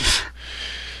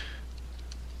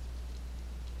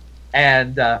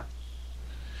 And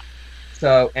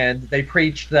they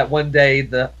preached that one day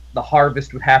the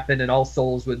harvest would happen and all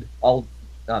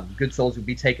good souls would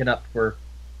be taken up for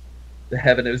the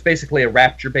heaven. It was basically a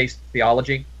rapture-based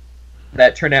theology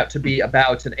that turned out to be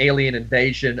about an alien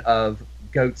invasion of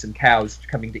goats and cows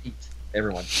coming to eat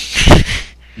everyone.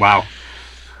 Wow.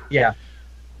 Yeah.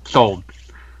 Sold.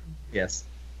 Yes.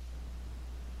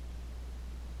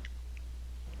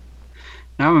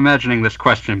 Now I'm imagining this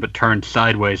question, but turned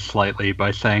sideways slightly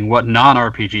by saying, what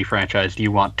non-RPG franchise do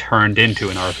you want turned into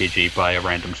an RPG by a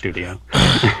random studio?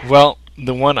 Well,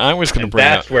 the one I was going to bring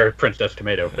that's up... where Princess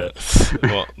Tomato fits.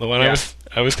 Well, the one I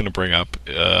was going to bring up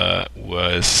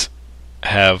was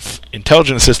have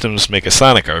Intelligent Systems make a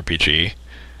Sonic RPG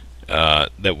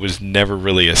that was never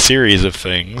really a series of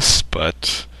things,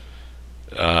 but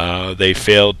they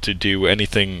failed to do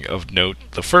anything of note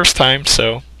the first time,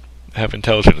 so have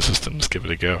Intelligent Systems give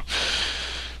it a go.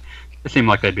 It seemed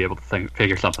like they'd be able to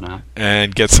figure something out.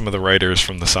 And get some of the writers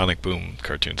from the Sonic Boom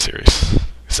cartoon series,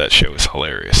 because that show is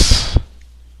hilarious.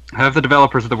 Have the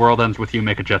developers of The World Ends With You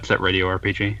make a Jet Set Radio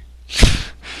RPG.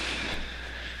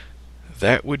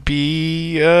 That would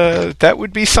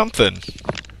be something.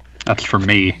 That's for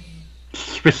me.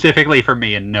 Specifically for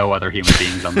me and no other human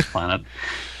beings on this planet.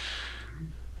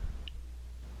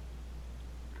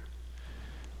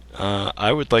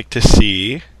 I would like to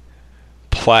see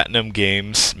Platinum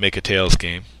Games make a Tales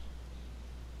game.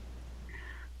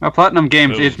 Well, Platinum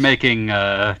Games is making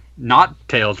not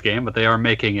Tales game, but they are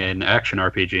making an action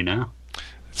RPG now.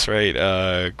 That's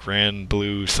right. Grand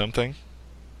Blue something.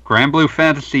 Grand Blue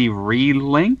Fantasy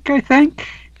Relink, I think.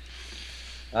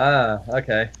 Ah,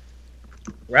 okay.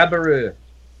 Rabaroo.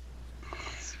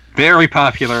 Very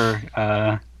popular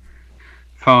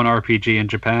phone RPG in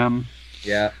Japan.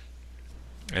 Yeah.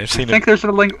 I've I seen think it. there's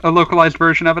a localized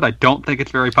version of it. I don't think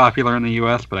it's very popular in the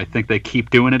US, but I think they keep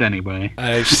doing it anyway.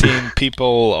 I've seen people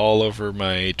all over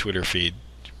my Twitter feed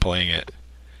playing it.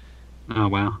 Oh,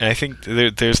 wow. And I think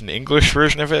there's an English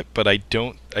version of it, but I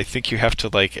think you have to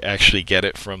like actually get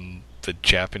it from the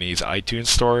Japanese iTunes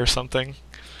store or something.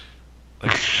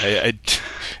 Like,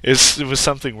 it was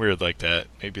something weird like that.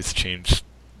 Maybe it's changed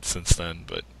since then,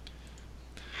 but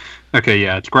Okay,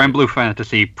 yeah, it's Grand Blue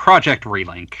Fantasy Project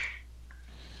Relink.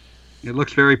 It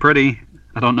looks very pretty.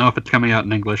 I don't know if it's coming out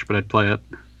in English, but I'd play it.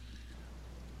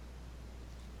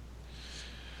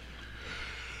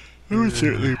 I would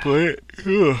certainly play it.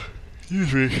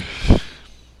 Excuse me.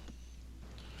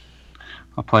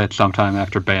 I'll play it sometime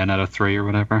after Bayonetta 3 or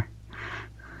whatever.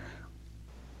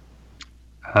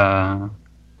 And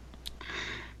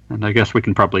I guess we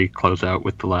can probably close out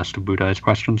with the last of Budai's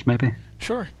questions, maybe.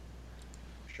 Sure.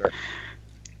 Sure.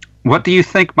 What do you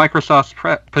think Microsoft's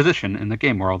position in the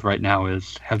game world right now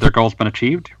is? Have their goals been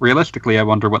achieved? Realistically, I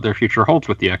wonder what their future holds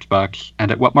with the Xbox,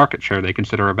 and at what market share they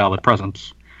consider a valid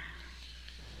presence.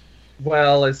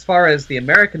 Well, as far as the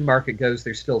American market goes,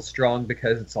 they're still strong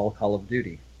because it's all Call of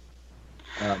Duty.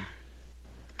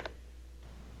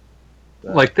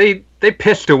 Like, they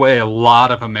pissed away a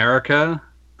lot of America,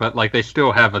 but, like, they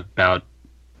still have about...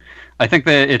 I think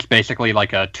that it's basically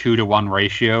like a 2-to-1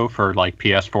 ratio for, like,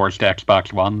 PS4s to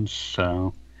Xbox Ones,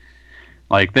 so...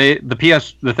 Like, the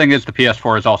thing is, the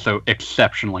PS4 is also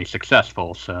exceptionally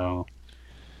successful, so...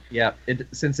 Yeah,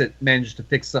 since it managed to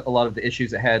fix a lot of the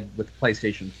issues it had with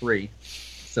PlayStation 3,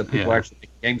 so people are actually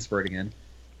making games for it again.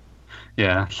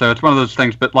 Yeah, so it's one of those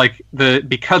things, but like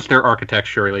because they're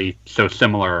architecturally so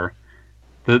similar,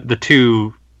 the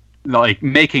two, like,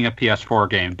 making a PS4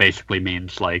 game basically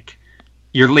means like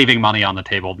you're leaving money on the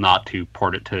table not to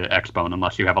port it to Xbone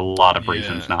unless you have a lot of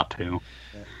reasons not to.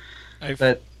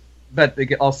 But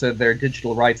also their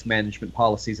digital rights management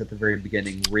policies at the very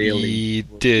beginning really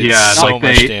did so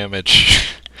much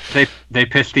damage. They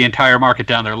pissed the entire market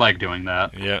down their leg doing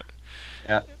that. Yeah.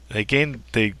 Yeah. They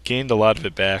gained a lot of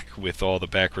it back with all the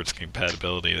backwards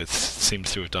compatibility. That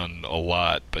seems to have done a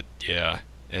lot, but yeah,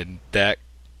 and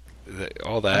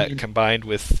all that combined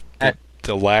with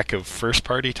the lack of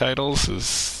first-party titles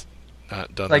has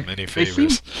not done them any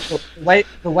favors.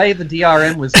 The way the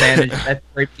DRM was managed at the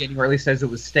very beginning, or at least as it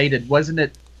was stated, wasn't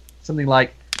it something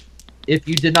like if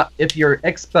your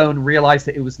Xbone realized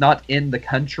that it was not in the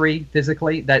country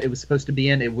physically that it was supposed to be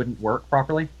in, it wouldn't work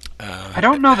properly? I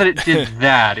don't know that it did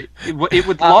that. It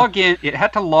would log in. It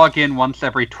had to log in once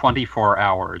every 24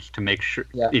 hours to make sure,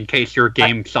 in case your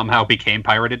game somehow became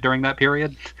pirated during that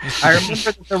period. I remember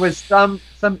that there was some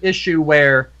issue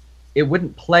where it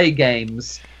wouldn't play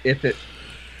games if it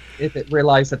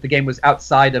realized that the game was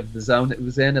outside of the zone it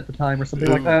was in at the time or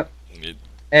something like that.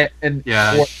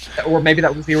 Or maybe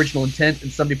that was the original intent,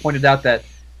 and somebody pointed out that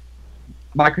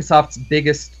Microsoft's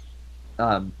biggest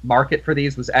market for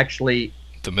these was actually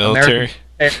the military.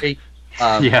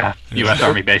 U.S.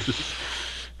 Army bases.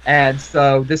 And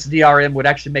so this DRM would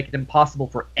actually make it impossible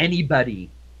for anybody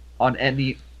on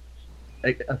any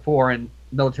a foreign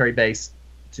military base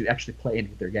to actually play any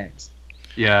of their games.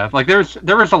 Yeah, like there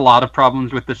was a lot of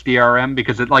problems with this DRM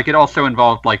because it also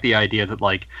involved like the idea that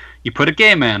like you put a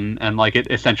game in and like it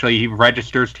essentially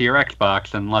registers to your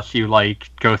Xbox unless you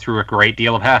like go through a great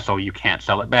deal of hassle, you can't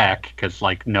sell it back because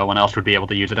like no one else would be able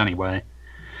to use it anyway.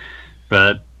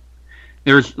 But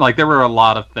there were a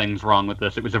lot of things wrong with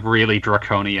this. It was a really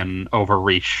draconian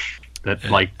overreach that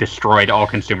like destroyed all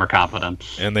consumer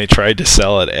confidence. And they tried to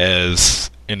sell it as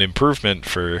an improvement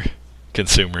for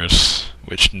consumers,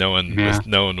 which no one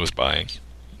was buying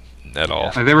at all.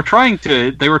 They were trying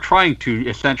to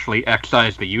essentially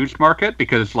excise the used market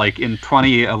because like in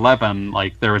 2011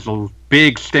 like there was a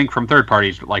big stink from third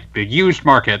parties that like the used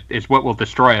market is what will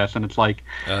destroy us, and it's like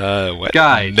what?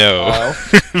 Guys, no.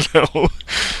 No.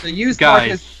 The used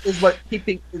market is what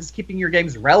keeping your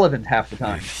games relevant half the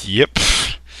time. Yep.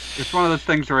 It's one of those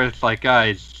things where it's like,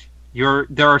 guys,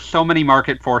 there are so many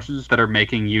market forces that are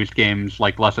making used games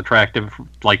like less attractive.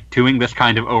 Like doing this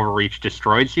kind of overreach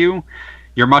destroys you.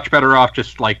 You're much better off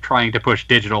just like trying to push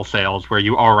digital sales where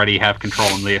you already have control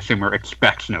and the consumer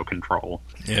expects no control.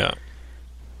 Yeah.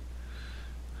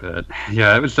 But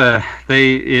yeah, it was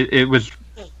it was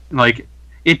like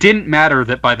it didn't matter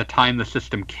that by the time the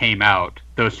system came out,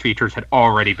 those features had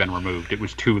already been removed. It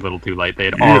was too little too late. They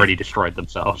had already destroyed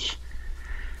themselves.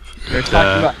 They're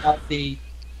talking about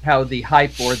how the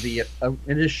hype or the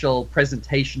initial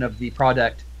presentation of the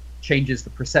product changes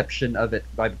the perception of it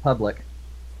by the public.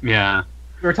 Yeah.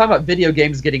 We were talking about video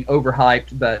games getting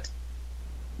overhyped, but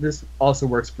this also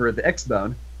works for the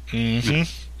Xbone.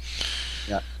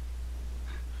 Mm-hmm. Yeah.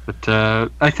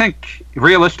 But I think,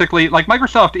 realistically, like,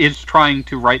 Microsoft is trying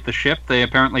to right the ship. They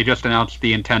apparently just announced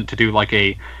the intent to do, like,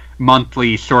 a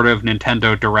monthly sort of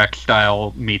Nintendo Direct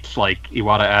style meets, like,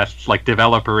 Iwata asks, like,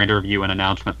 developer interview and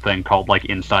announcement thing called, like,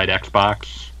 Inside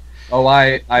Xbox. Oh,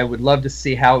 I would love to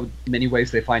see how many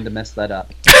ways they find to mess that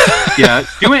up. Yeah,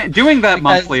 doing that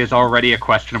monthly is already a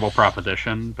questionable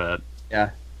proposition, but... Yeah.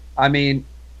 I mean,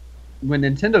 when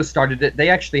Nintendo started it, they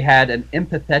actually had an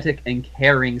empathetic and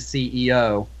caring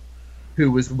CEO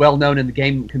who was well known in the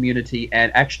game community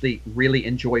and actually really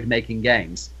enjoyed making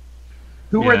games.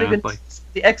 Who were they going to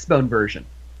the Xbone version?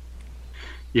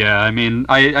 Yeah, I mean,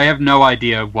 I have no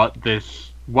idea what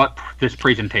this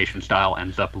presentation style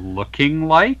ends up looking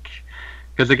like,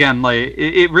 because again, like,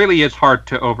 it really is hard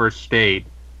to overstate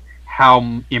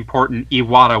how important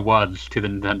Iwata was to the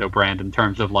Nintendo brand in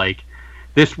terms of, like,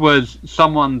 this was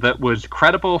someone that was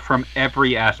credible from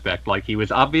every aspect. Like, he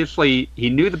was obviously, he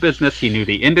knew the business, he knew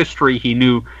the industry, he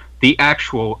knew the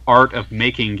actual art of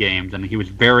making games, and he was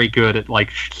very good at,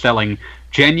 like, selling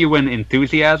genuine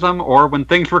enthusiasm, or when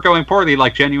things were going poorly,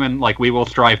 like, genuine, like, we will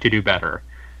strive to do better.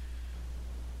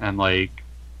 And, like,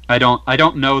 I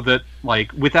don't know that,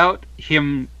 like, without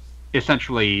him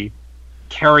essentially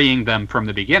carrying them from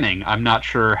the beginning, I'm not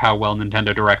sure how well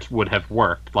Nintendo Directs would have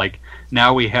worked. Like,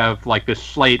 now we have, like, this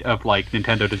slate of, like,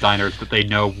 Nintendo designers that they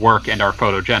know work and are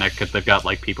photogenic, because they've got,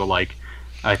 like, people like,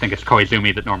 I think it's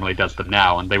Koizumi that normally does them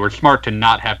now, and they were smart to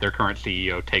not have their current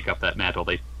CEO take up that mantle.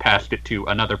 They passed it to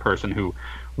another person who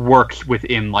works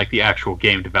within, like, the actual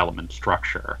game development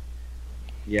structure.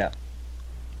 Yeah.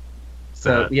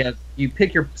 So, yeah, you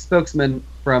pick your spokesman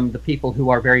from the people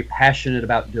who are very passionate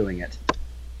about doing it.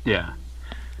 Yeah.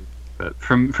 But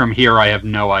from here, I have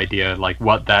no idea, like,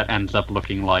 what that ends up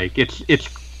looking like. It's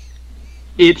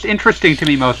interesting to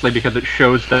me mostly because it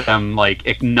shows them, like,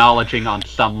 acknowledging on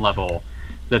some level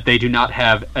that they do not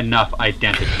have enough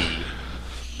identity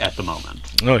at the moment.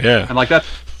 Oh yeah. And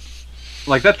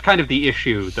that's kind of the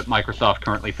issue that Microsoft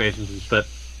currently faces, is that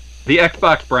the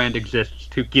Xbox brand exists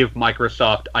to give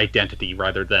Microsoft identity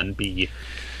rather than be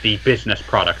the business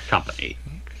product company.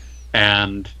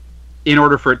 And in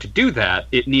order for it to do that,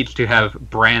 it needs to have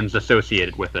brands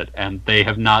associated with it, and they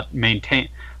have not maintained,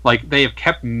 like, they have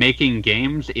kept making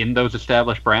games in those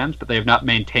established brands, but they have not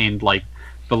maintained, like,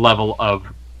 the level of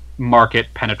market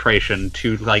penetration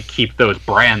to, like, keep those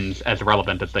brands as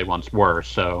relevant as they once were.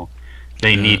 So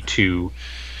they need to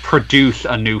produce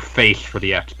a new face for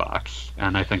the Xbox,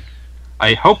 and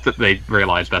I hope that they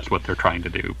realize that's what they're trying to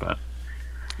do. But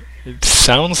it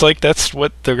sounds like that's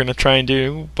what they're going to try and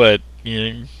do, but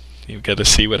you've got to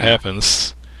see what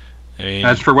happens. I mean,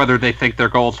 as for whether they think their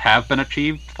goals have been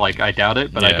achieved, like, I doubt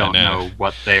it, but I don't know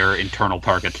what their internal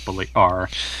targets are.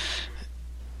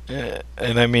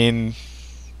 And I mean,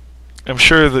 I'm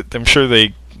sure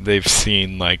they've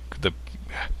seen, like,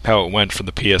 how it went from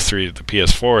the PS3 to the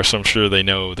PS4, so I'm sure they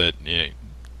know that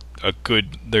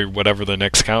whatever the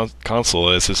next console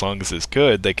is, as long as it's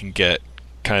good, they can get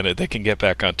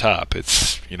back on top.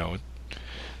 It's,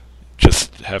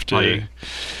 just have to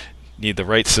need the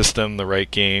right system, the right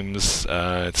games.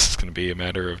 It's going to be a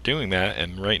matter of doing that.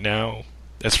 And right now,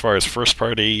 as far as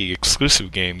first-party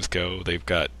exclusive games go, they've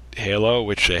got Halo,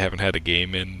 which they haven't had a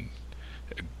game in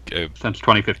since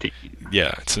 2015.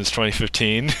 Yeah, since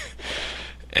 2015,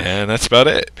 and that's about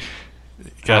it.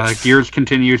 Gears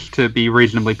continues to be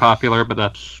reasonably popular, but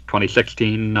that's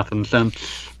 2016. Nothing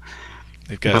since.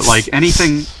 But, like,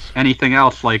 anything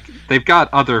else, like, they've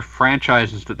got other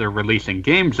franchises that they're releasing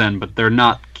games in, but they're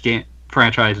not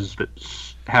franchises that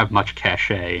have much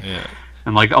cachet. Yeah.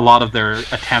 And, like, a lot of their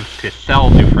attempts to sell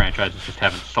new franchises just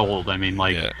haven't sold. I mean,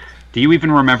 like, do you even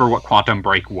remember what Quantum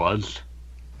Break was?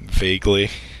 Vaguely.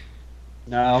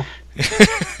 No.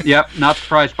 Yep, not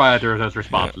surprised by either of those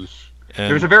responses.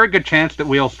 There's a very good chance that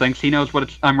Wheels thinks he knows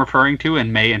what I'm referring to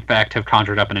and may, in fact, have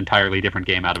conjured up an entirely different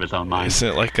game out of his own mind. Isn't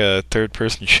it like a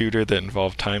third-person shooter that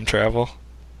involved time travel?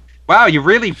 Wow, you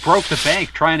really broke the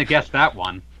bank trying to guess that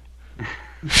one.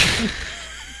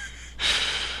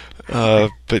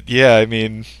 But yeah, I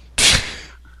mean,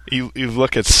 you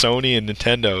look at Sony and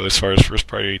Nintendo as far as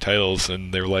first-party titles,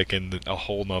 and they're, like, in a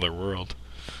whole nother world.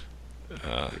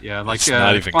 Yeah, like, it's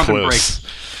not even Quantum close.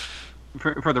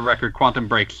 For the record, Quantum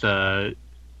Break's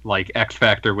like, X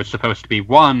Factor was supposed to be,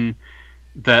 one,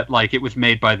 that like it was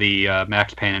made by the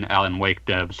Max Payne and Alan Wake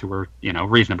devs, who were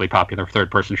reasonably popular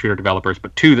third-person shooter developers,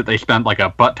 but two, that they spent like a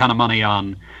butt ton of money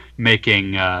on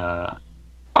making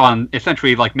on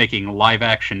essentially like making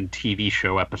live-action TV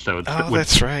show episodes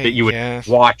that you would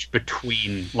watch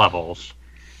between levels.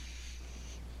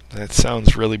 That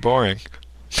sounds really boring.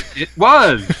 It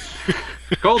was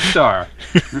Gold Star.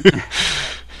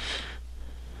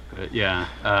 But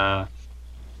yeah,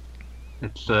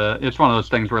 it's one of those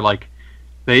things where like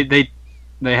they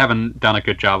haven't done a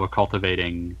good job of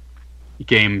cultivating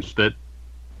games that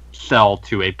sell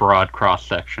to a broad cross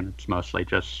section. It's mostly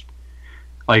just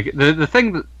like the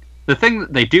thing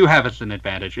that they do have as an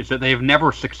advantage is that they've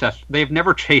never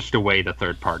chased away the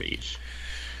third parties.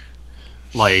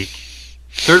 Like,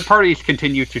 third parties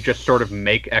continue to just sort of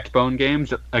make Xbone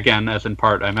games, again, as in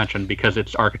part I mentioned, because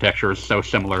its architecture is so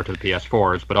similar to the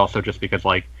PS4's, but also just because,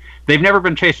 like, they've never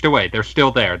been chased away. They're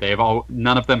still there.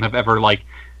 None of them have ever, like,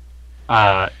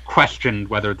 questioned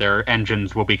whether their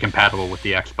engines will be compatible with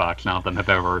the Xbox. None of them have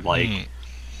ever, like,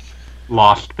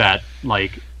 lost that,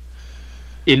 like,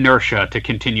 inertia to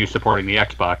continue supporting the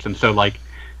Xbox. And so, like,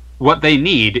 what they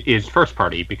need is first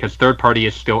party, because third party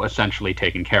is still essentially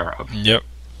taken care of. Yep.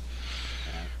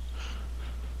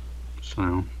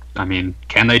 So, I mean,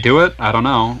 can they do it? I don't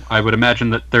know. I would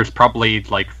imagine that there's probably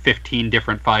like 15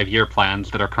 different 5-year plans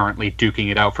that are currently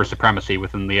duking it out for supremacy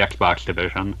within the Xbox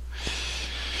division.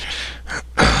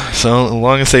 So, as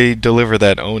long as they deliver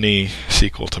that Oni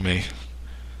sequel to me,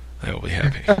 I will be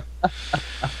happy.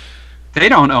 They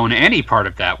don't own any part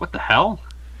of that. What the hell?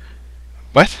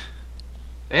 What?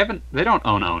 They don't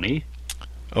own Oni.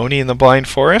 Oni and the Blind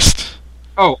Forest?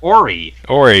 Oh, Ori.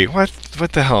 Ori. What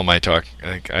the hell am I talking?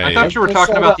 I thought you were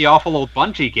talking about the awful old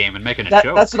Bungie game and making a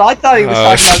joke. That's what I thought he was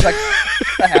talking about.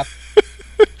 I was like,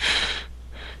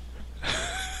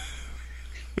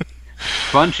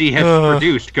 Bungie has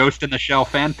produced Ghost in the Shell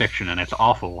fanfiction, and it's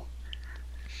awful.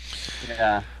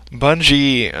 Yeah.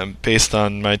 Bungie, based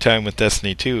on my time with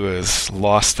Destiny 2, has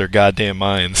lost their goddamn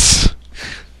minds.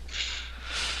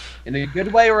 In a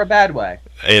good way or a bad way?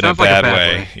 In a bad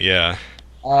way, yeah.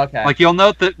 Okay. Like, you'll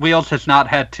note that Wheels has not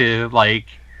had to, like,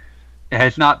 I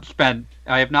have not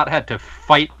had to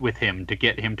fight with him to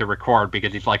get him to record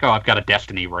because he's like, oh, I've got a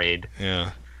Destiny raid.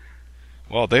 Yeah.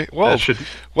 Well,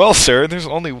 sir, there's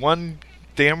only one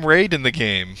damn raid in the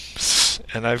game,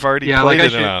 and I've already played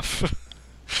it enough.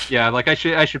 Yeah, like,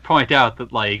 I should point out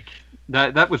that, like,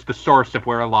 that was the source of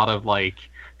where a lot of, like,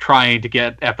 trying to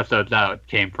get episodes out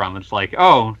came from. It's like,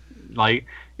 oh, like,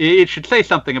 it should say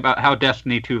something about how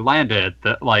Destiny 2 landed,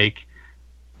 that, like,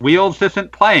 Wheels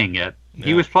isn't playing it. Yeah.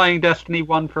 He was playing Destiny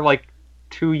 1 for, like,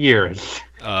 2 years.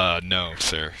 No,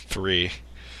 sir. 3.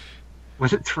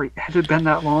 Was it 3? Has it been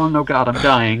that long? Oh god, I'm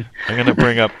dying. I'm gonna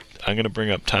bring up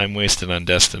time wasted on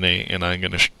Destiny, and I'm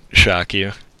gonna shock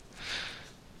you.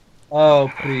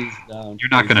 Oh, please don't. You're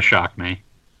not gonna shock me.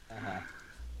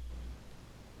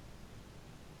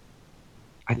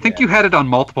 I think you had it on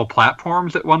multiple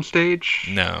platforms at one stage.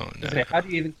 No. How do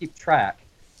you even keep track?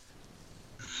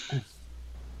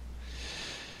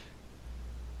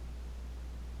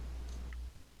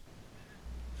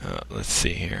 Let's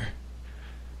see here.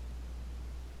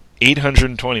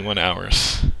 821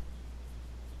 hours.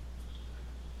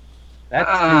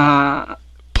 That's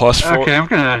plus 4. Okay, I'm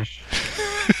gonna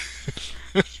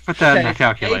put that in the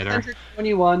calculator.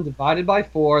 821 divided by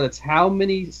 4. That's how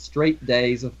many straight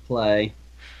days of play?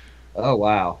 Oh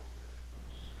wow.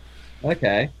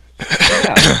 Okay.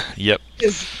 Yeah. Yep.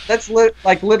 That's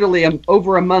literally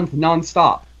over a month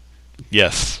nonstop.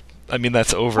 Yes. I mean,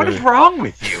 that's over. What is wrong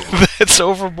with you? That's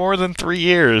over more than 3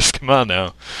 years. Come on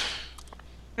now.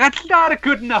 That's not a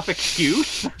good enough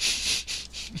excuse.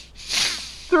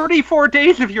 34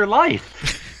 days of your life.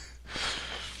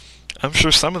 I'm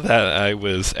sure some of that I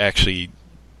was actually,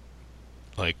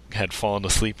 like, had fallen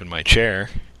asleep in my chair,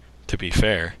 to be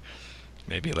fair.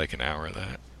 Maybe like an hour of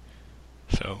that.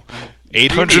 So,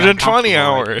 820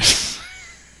 hours.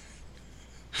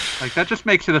 Like, that just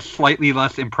makes it a slightly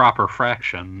less improper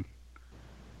fraction.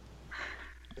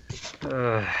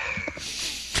 But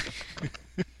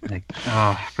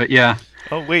yeah.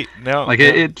 Oh, wait, now. Like,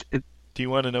 do you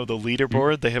want to know the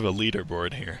leaderboard? They have a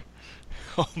leaderboard here.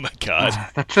 Oh my god.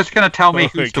 That's just going to tell me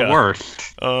who's the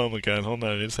worst. Oh my god, hold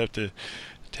on. I just have to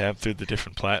tab through the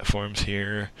different platforms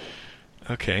here.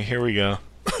 Okay, here we go.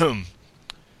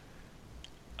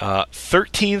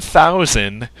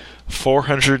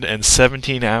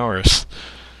 13,417 hours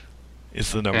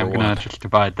is the number one. I'm going to just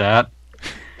divide that.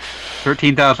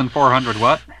 13,400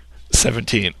 what?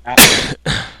 17.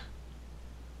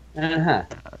 Divided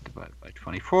by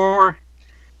 24.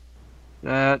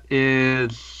 That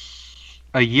is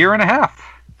A year and a half.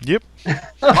 Yep.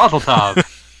 Mazel tov.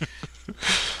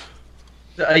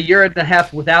 A year and a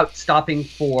half without stopping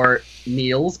for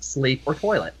meals, sleep, or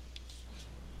toilet.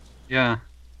 Yeah.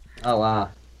 Oh, wow.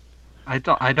 I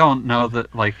don't know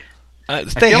that, like... I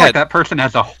They feel had like that person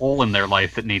has a hole in their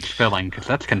life that needs filling, because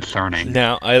that's concerning.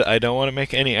 now. I don't want to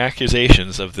make any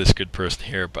accusations of this good person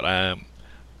here, but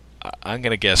I'm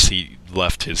gonna guess he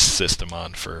left his system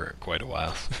on for quite a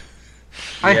while.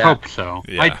 I Yeah. hope so.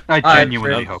 Yeah. I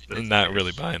genuinely I'm hope that. not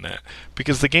really buying that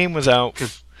because the game was out.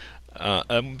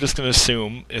 I'm just gonna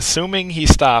assuming he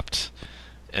stopped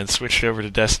and switched over to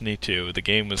Destiny 2. The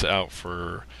game was out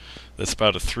for that's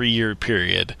about a 3-year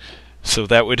period, so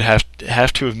that would have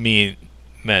to have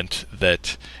meant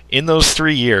that in those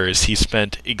 3 years he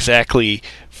spent exactly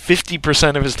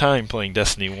 50% of his time playing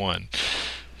Destiny 1.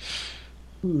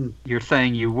 You're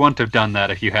saying you wouldn't have done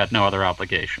that if you had no other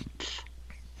obligations.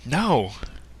 No.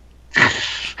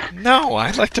 No, I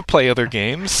like to play other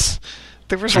games.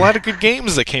 There was a lot of good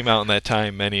games that came out in that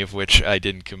time, many of which I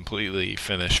didn't completely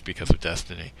finish because of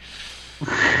Destiny.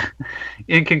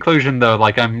 In conclusion, though,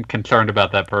 like, I'm concerned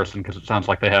about that person because it sounds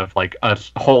like they have, like, a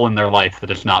hole in their life that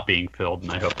is not being filled,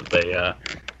 and I hope that they,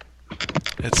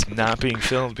 It's not being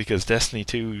filled because Destiny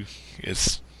 2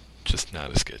 is just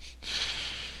not as good.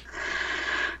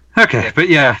 Okay, but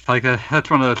yeah, like, that's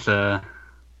one of those,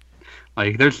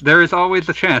 like, there is always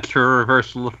a chance for a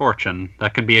reversal of fortune.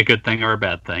 That can be a good thing or a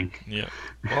bad thing. Yeah.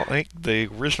 Well, I think the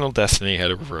original Destiny had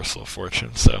a reversal of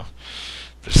fortune, so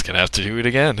they're just going to have to do it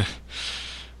again.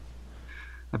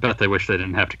 I bet they wish they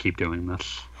didn't have to keep doing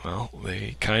this. Well,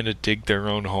 they kind of dig their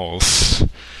own holes.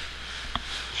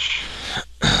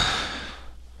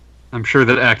 I'm sure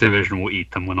that Activision will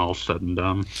eat them when all's said and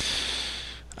done.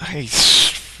 I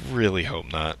really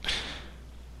hope not.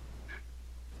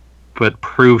 But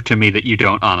prove to me that you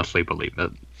don't honestly believe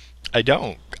it. I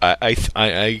don't.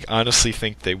 I honestly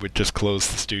think they would just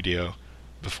close the studio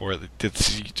before.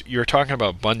 You're talking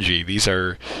about Bungie. These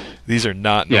are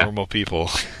not normal people.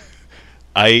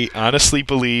 I honestly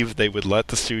believe they would let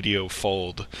the studio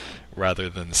fold rather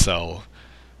than sell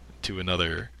to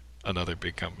another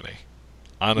big company.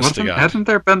 Honest to God. Hasn't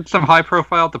there been some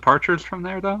high-profile departures from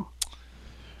there, though?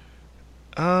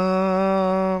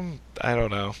 I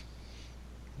don't know.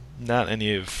 Not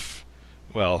any of,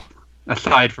 well,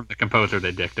 aside from the composer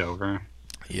they dicked over.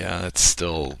 Yeah, it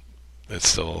still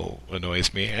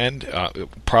annoys me, and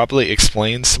it probably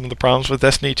explains some of the problems with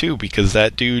Destiny 2 because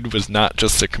that dude was not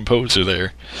just a composer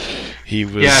there. He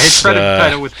was. Yeah, his credit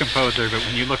title was composer, but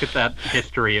when you look at that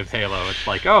history of Halo, it's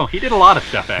like, oh, he did a lot of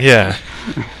stuff. Actually. Yeah,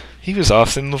 he was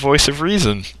often the voice of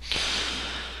reason.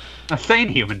 A sane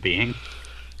human being.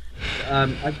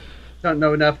 I don't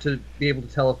know enough to be able to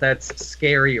tell if that's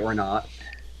scary or not.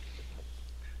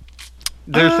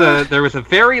 There was a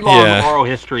very long oral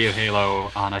history of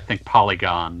Halo on, I think,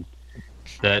 Polygon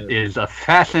that is a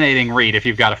fascinating read if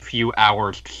you've got a few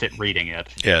hours to sit reading it.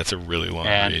 Yeah, it's a really long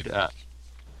read.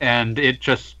 And it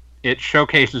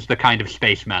showcases the kind of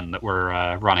spacemen that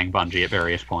were running Bungie at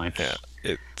various points. Yeah,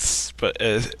 but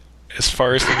as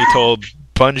far as to be told,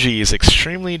 Bungie is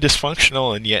extremely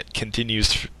dysfunctional and yet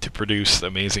continues to produce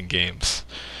amazing games.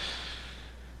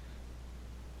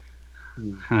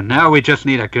 And now we just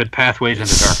need a good Pathways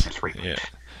into Darkness reboot. Yeah,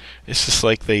 it's just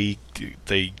like they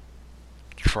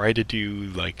try to do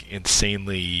like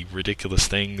insanely ridiculous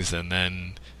things, and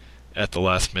then at the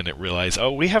last minute realize,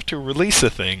 oh, we have to release a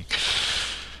thing.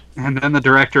 And then the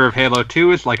director of Halo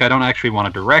 2 is like, I don't actually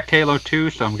want to direct Halo 2,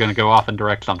 so I'm going to go off and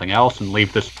direct something else and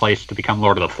leave this place to become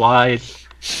Lord of the Flies.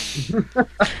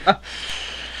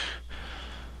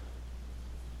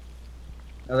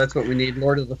 Oh, that's what we need,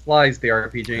 Lord of the Flies, the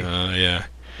RPG. Yeah.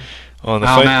 Well,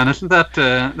 man, isn't that...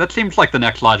 that seems like the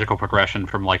next logical progression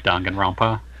from, like,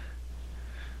 Danganronpa.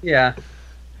 Yeah.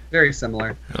 Very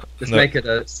similar. Just make it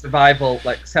a survival,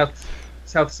 like, South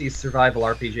Seas survival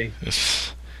RPG.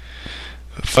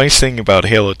 The funniest thing about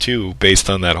Halo 2, based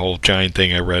on that whole giant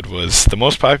thing I read, was the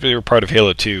most popular part of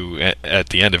Halo 2 at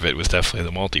the end of it was definitely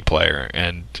the multiplayer,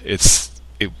 and it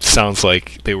sounds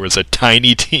like there was a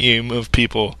tiny team of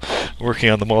people working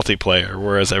on the multiplayer,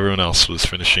 whereas everyone else was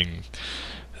finishing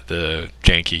the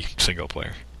janky single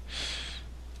player.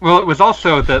 Well, it was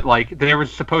also that, like, there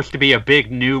was supposed to be a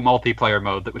big new multiplayer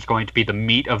mode that was going to be the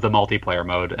meat of the multiplayer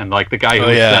mode, and, like, the guy who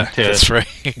was sent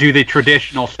to do the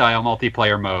traditional style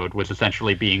multiplayer mode was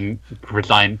essentially being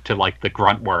resigned to, like, the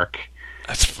grunt work.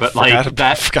 But, like,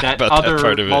 that other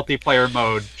multiplayer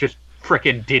mode just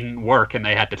frickin' didn't work, and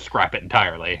they had to scrap it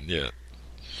entirely. Yeah.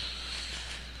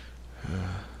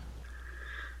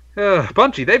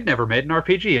 Bungie, they've never made an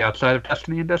RPG outside of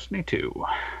Destiny and Destiny 2.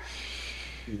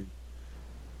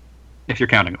 if you're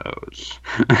counting those.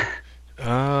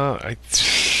 I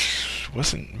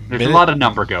wasn't. There's a lot of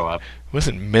number go up.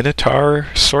 Wasn't Minotaur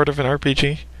sort of an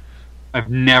RPG? I've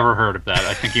never heard of that.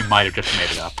 I think you might have just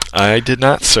made it up. I did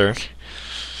not, sir.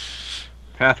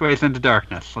 Pathways into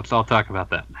Darkness. Let's all talk about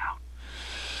that now.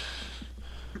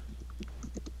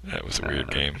 That was a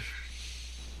weird game.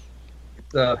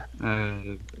 I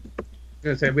was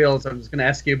gonna say, Wheels. I was gonna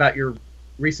ask you about your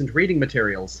recent reading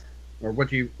materials, or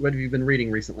what have you been reading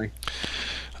recently?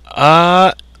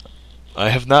 I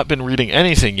have not been reading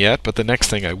anything yet, but the next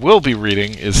thing I will be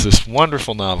reading is this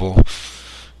wonderful novel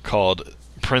called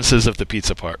Princesses of the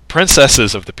Pizza Parlor.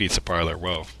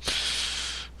 Whoa.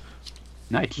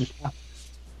 Nice.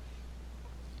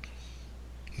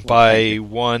 By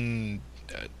one...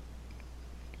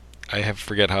 I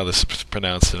forget how this is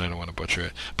pronounced, and I don't want to butcher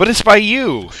it. But it's by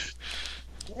you!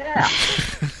 Yeah.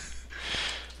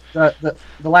 the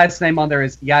last name on there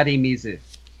is Yari Mizu.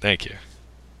 Thank you.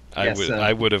 Yes,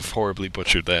 I would have horribly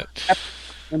butchered that.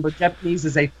 Remember, Japanese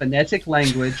is a phonetic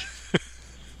language.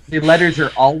 The letters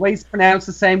are always pronounced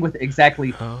the same, with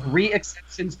exactly 3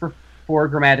 exceptions for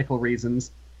grammatical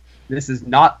reasons. This is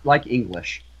not like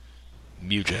English.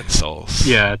 Mugen Souls.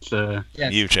 Yeah, it's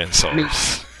Yes. Mugen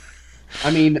Souls.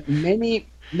 I mean,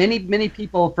 many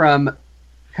people from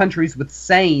countries with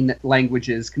sane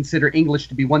languages consider English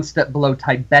to be one step below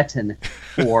Tibetan,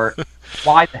 or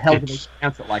why the hell do they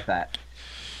pronounce it like that?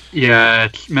 Yeah,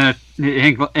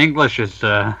 English is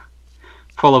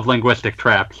full of linguistic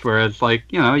traps. Whereas,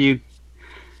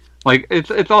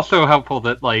 it's also helpful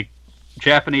that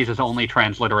Japanese is only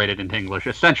transliterated into English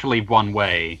essentially one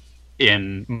way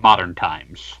in modern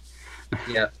times.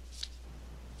 Yeah.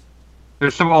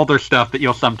 There's some older stuff that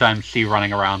you'll sometimes see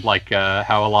running around,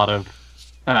 how a lot of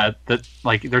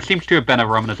there seems to have been a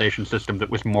romanization system that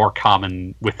was more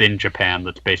common within Japan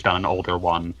that's based on an older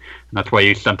one, and that's why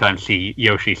you sometimes see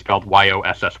Yoshi spelled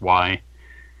Y-O-S-S-Y.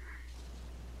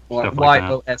 Or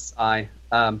Y-O-S-I.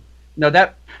 No,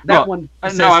 that one...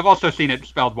 Says, no, I've also seen it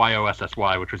spelled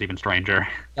Y-O-S-S-Y, which was even stranger.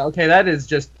 Okay, that is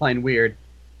just plain weird.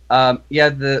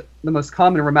 The most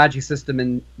common Romaji system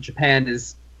in Japan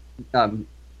is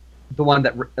the one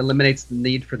that eliminates the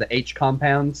need for the H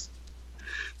compounds.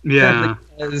 Yeah.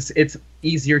 Because it's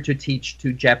easier to teach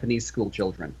to Japanese school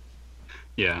children.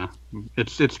 Yeah.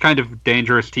 It's kind of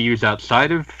dangerous to use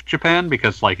outside of Japan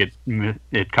because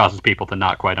it causes people to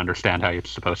not quite understand how it's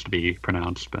supposed to be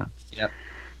pronounced. But yep.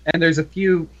 And there's a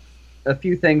few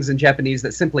things in Japanese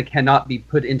that simply cannot be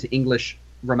put into English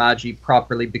Romaji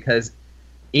properly because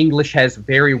English has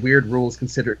very weird rules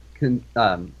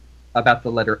about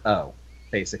the letter O,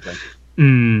 basically.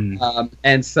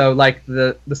 And so,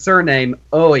 the surname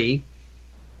Oi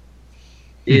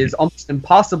is almost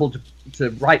impossible to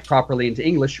write properly into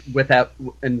English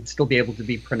and still be able to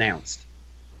be pronounced,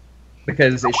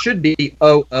 because it should be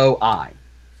O-O-I.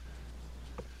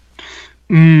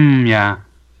 Yeah.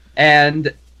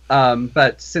 And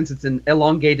but since it's an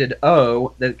elongated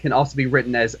O, that can also be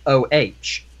written as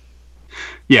O-H.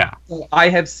 Yeah. So I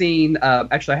have seen.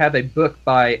 Actually, I have a book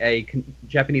by a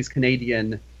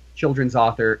Japanese-Canadian children's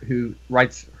author who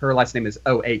writes, her last name is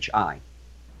O-H-I,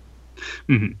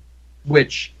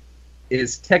 which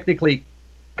is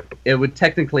it would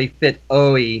technically fit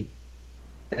Oi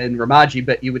in Romaji,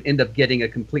 but you would end up getting a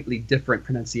completely different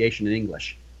pronunciation in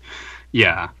English.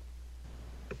 Yeah.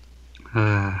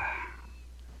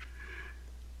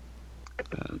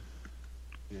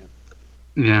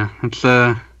 Yeah, it's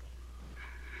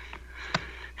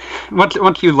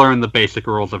once you learn the basic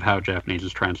rules of how Japanese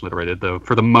is transliterated, though,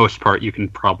 for the most part, you can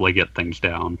probably get things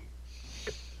down.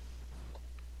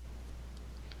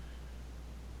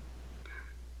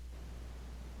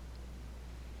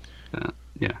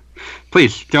 Yeah.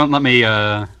 Please, don't let me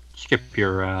skip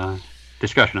your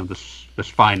discussion of this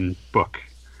fine book.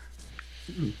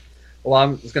 Well, I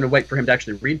was going to wait for him to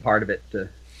actually read part of it to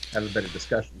have a better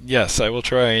discussion. Yes, I will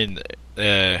try and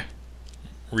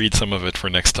read some of it for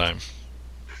next time.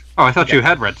 Oh, I thought you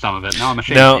had read some of it. Now I'm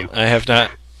ashamed No, of you. I have not.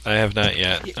 I have not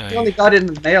yet. You only got it in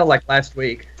the mail last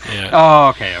week. Yeah. Oh,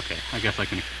 okay. I guess I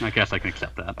can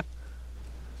accept that.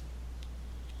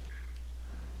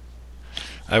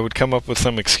 I would come up with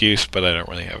some excuse, but I don't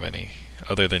really have any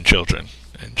other than children,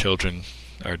 and children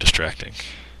are distracting.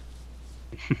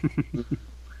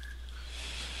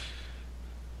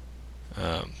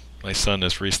 My son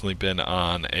has recently been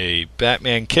on a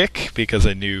Batman kick because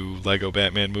a new Lego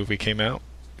Batman movie came out,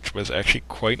 which was actually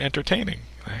quite entertaining.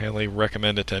 I highly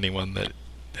recommend it to anyone that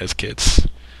has kids.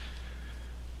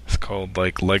 It's called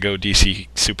Lego DC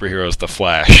Superheroes The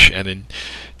Flash, and it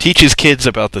teaches kids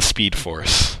about the Speed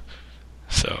Force.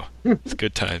 So, it's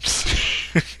good times.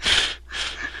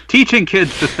 Teaching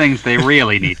kids the things they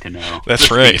really need to know. That's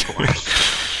The right. Speed Force.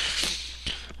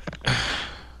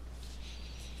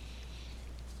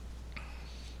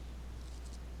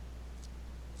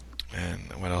 And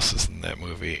what else is in that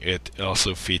movie? It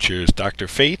also features Dr.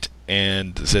 Fate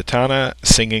and Zatanna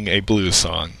singing a blues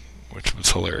song, which was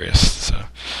hilarious. So,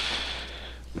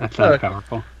 That sounds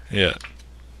powerful. yeah.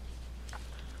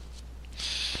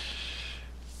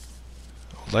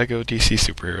 Lego DC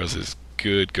Superheroes is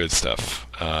good stuff.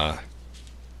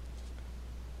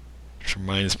 Which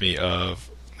reminds me of,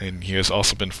 and he has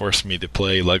also been forcing me to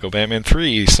play Lego Batman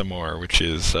 3 some more, which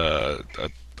is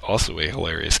also a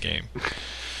hilarious game.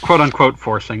 Quote unquote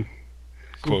forcing.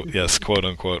 Quote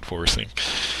unquote forcing.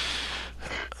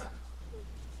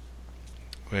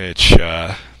 Which,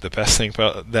 the best thing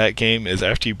about that game is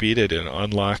after you beat it, it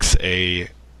unlocks a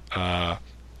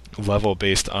level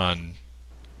based on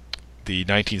the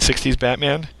 1960s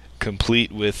Batman,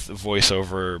 complete with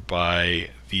voiceover by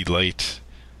the late...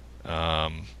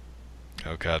 oh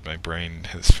god, my brain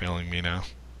is failing me now.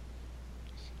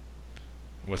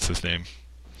 What's his name?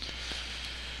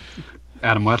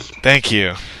 Adam West. Thank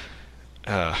you.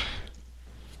 Thank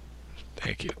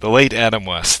you. The late Adam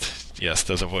West, yes,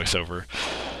 does a voiceover.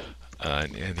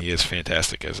 And he is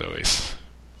fantastic as always.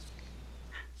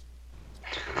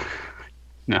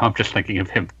 No, I'm just thinking of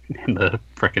him in the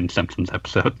frickin' Simpsons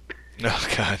episode. Oh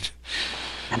god.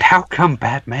 And how come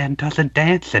Batman doesn't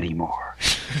dance anymore?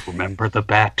 Remember the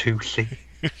Batusi?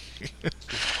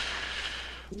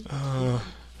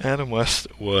 Adam West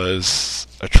was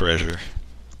a treasure.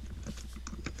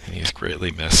 And he's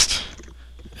greatly missed.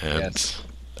 And Yes.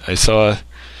 I saw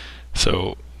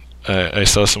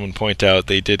someone point out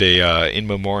they did a in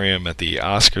memoriam at the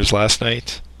Oscars last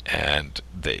night, and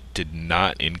they did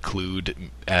not include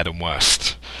Adam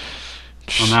West.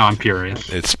 Well, now I'm curious.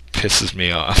 It pisses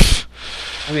me off.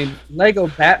 I mean, Lego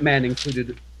Batman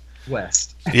included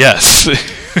West. Yes.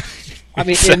 I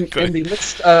mean, Exactly. in the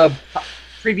list of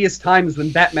previous times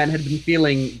when Batman had been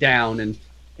feeling down, and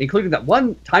including that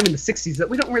one time in the 60s that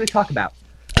we don't really talk about.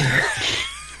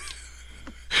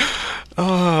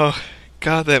 Oh,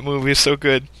 God, that movie is so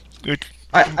good.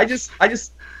 I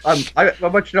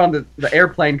watched it on the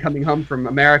airplane coming home from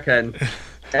America, and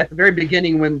at the very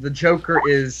beginning when the Joker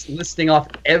is listing off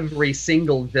every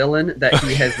single villain that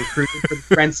he has recruited for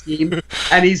the grand scheme,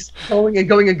 and he's going and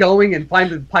going and going, and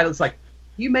finally the pilot's like,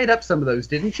 "You made up some of those,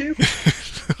 didn't you?"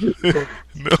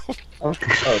 No. Oh.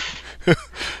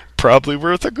 Probably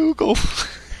worth a Google.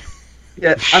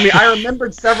 Yeah, I mean, I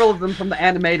remembered several of them from the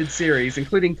animated series,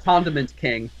 including Condiment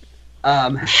King.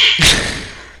 I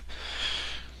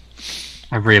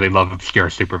really love obscure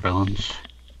supervillains.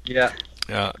 Yeah.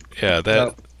 Yeah,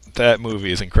 that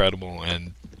movie is incredible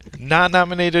and not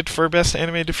nominated for Best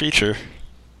Animated Feature.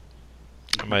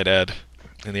 I might add,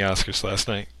 in the Oscars last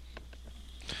night.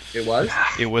 It was?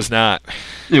 It was not.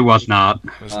 It was not.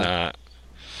 It was not.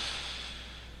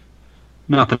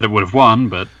 Not that it would have won,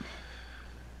 but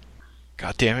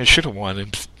God damn it! Should have won.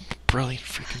 It's a brilliant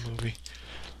freaking movie.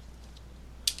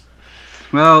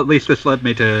 well, at least this led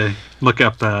me to look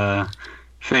up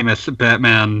famous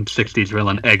Batman 60s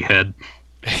villain Egghead.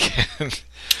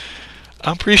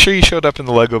 I'm pretty sure he showed up in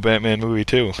the Lego Batman movie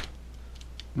too.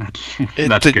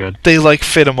 That's good. They like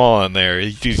fit them all in there.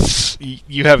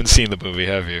 You haven't seen the movie,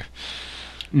 have you?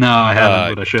 No, I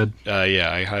haven't, but I should.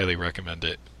 Yeah, I highly recommend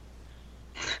it.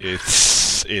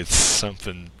 It's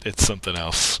something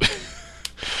else.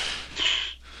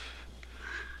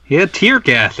 He had tear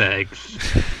gas eggs.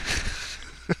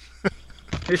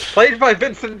 He's played by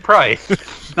Vincent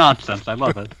Price. Nonsense. I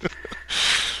love it.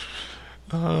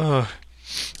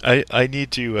 I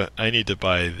need to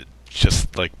buy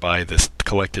this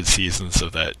collected seasons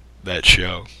of that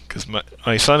show, because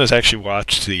my son has actually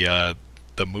watched the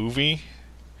movie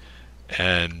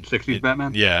and 60s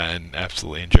Batman? Yeah, and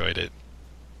absolutely enjoyed it.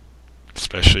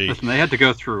 Especially Listen, they had to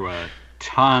go through a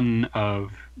ton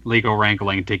of legal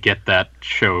wrangling to get that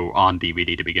show on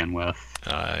DVD to begin with.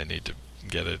 I need to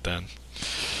get it then.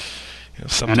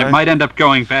 And it might end up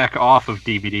going back off of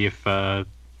DVD if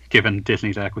given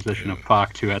Disney's acquisition of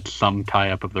Fox, who had some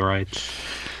tie-up of the rights.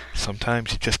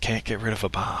 Sometimes you just can't get rid of a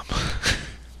bomb.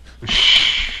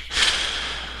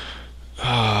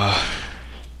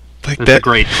 There's a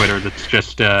great Twitter that's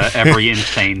just every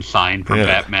insane sign from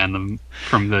Batman,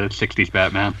 from the 60s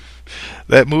Batman.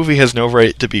 That movie has no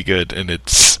right to be good, and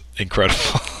it's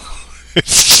incredible.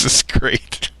 It's just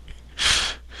great.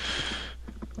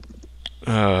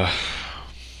 Okay,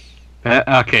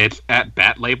 it's at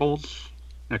Bat Labels.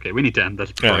 Okay, we need to end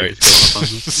this before I just go off on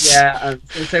this. Yeah, I was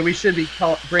going to say we should be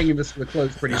bringing this to a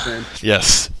close pretty soon.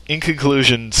 Yes. in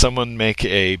conclusion, someone make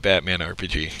a Batman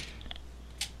RPG.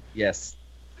 Yes.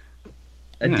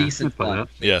 A Yeah, decent I'd play one. that.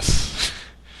 Yes.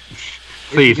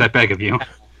 Please, I beg of you.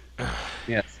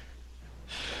 Yes.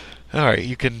 All right,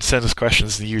 you can send us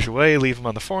questions the usual way. Leave them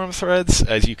on the forum threads.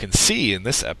 As you can see in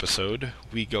this episode,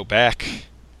 we go back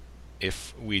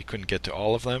if we couldn't get to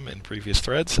all of them in previous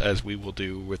threads, as we will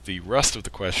do with the rest of the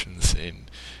questions in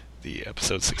the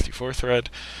episode 64 thread.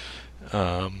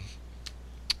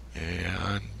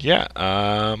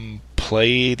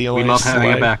 Play the We Alliance love having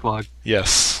a Live. backlog.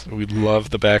 Yes, we love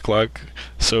the backlog.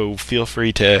 So feel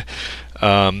free to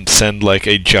send like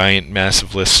a giant,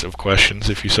 massive list of questions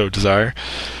if you so desire.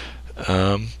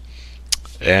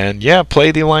 And yeah,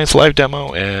 play the Alliance Live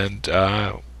demo and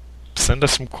send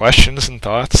us some questions and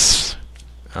thoughts.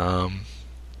 That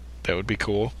would be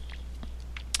cool.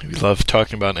 We love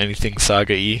talking about anything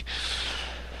Saga-y.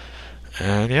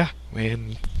 And yeah,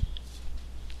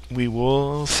 we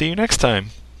will see you next time.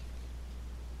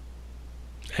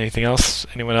 Anything else?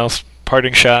 Anyone else?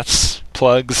 Parting shots?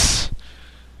 Plugs?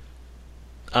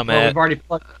 We've already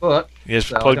plugged the book. Yes,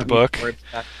 so I plug the don't need to book. worry about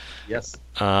that. Yes.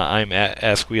 I'm at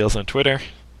AskWheels on Twitter.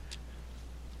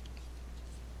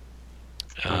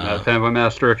 Fanboy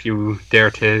Master, if you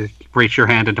dare to reach your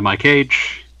hand into my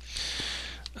cage.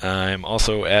 I'm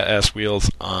also at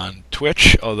AskWheels on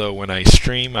Twitch, although when I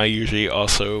stream, I usually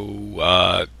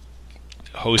also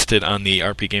host it on the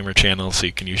RP Gamer channel, so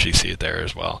you can usually see it there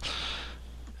as well.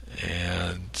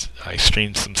 And I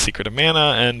streamed some Secret of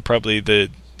Mana, and probably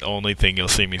the only thing you'll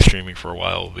see me streaming for a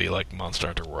while will be like Monster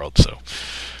Hunter World, so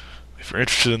if you're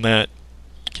interested in that,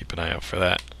 keep an eye out for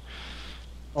that.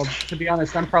 Well, to be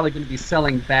honest, I'm probably going to be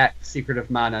selling back Secret of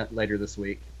Mana later this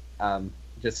week.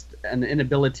 Just an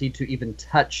inability to even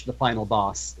touch the final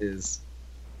boss is...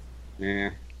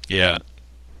 Yeah.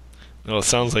 Well, it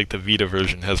sounds like the Vita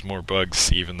version has more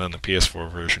bugs even than the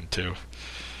PS4 version, too.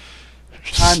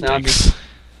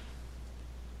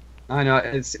 I know,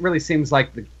 it really seems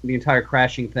like the entire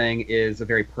crashing thing is a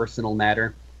very personal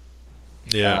matter.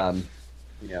 Yeah.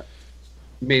 Yeah.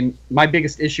 I mean, my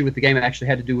biggest issue with the game actually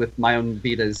had to do with my own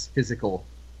Vita's physical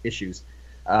issues.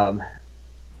 Yeah.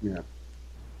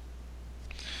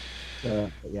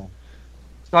 But yeah.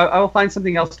 So I will find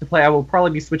something else to play. I will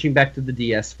probably be switching back to the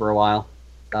DS for a while.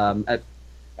 At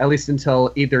least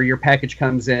until either your package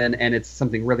comes in and it's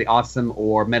something really awesome,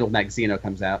 or Metal Max Xeno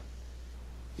comes out.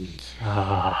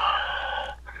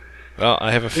 Well,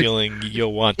 I have a feeling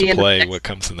you'll want to play what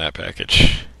comes in that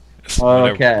package.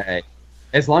 Okay.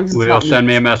 As long as it's Will not send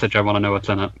me a message. I want to know what's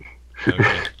in it.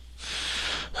 Okay.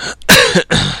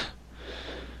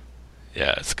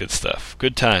 Yeah, it's good stuff.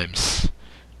 Good times.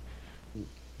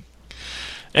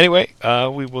 Anyway,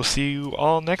 we will see you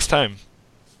all next time.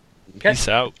 Okay. Peace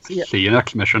out. See you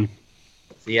next mission.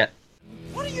 See ya.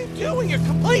 What are you doing? You're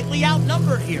completely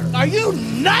outnumbered here. Are you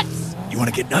nuts? You want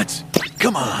to get nuts?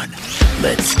 Come on,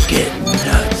 let's get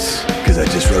nuts. Because I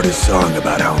just wrote a song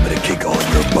about how I'm going to kick all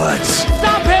your butts.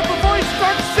 Stop him before he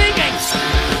starts singing!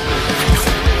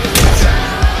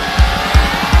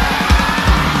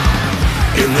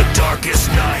 In the darkest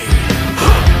night,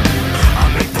 I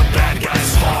make the bad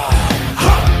guys fall.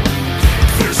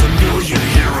 There's a million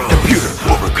heroes. Computer,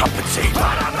 overcompensate.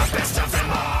 But I'm the best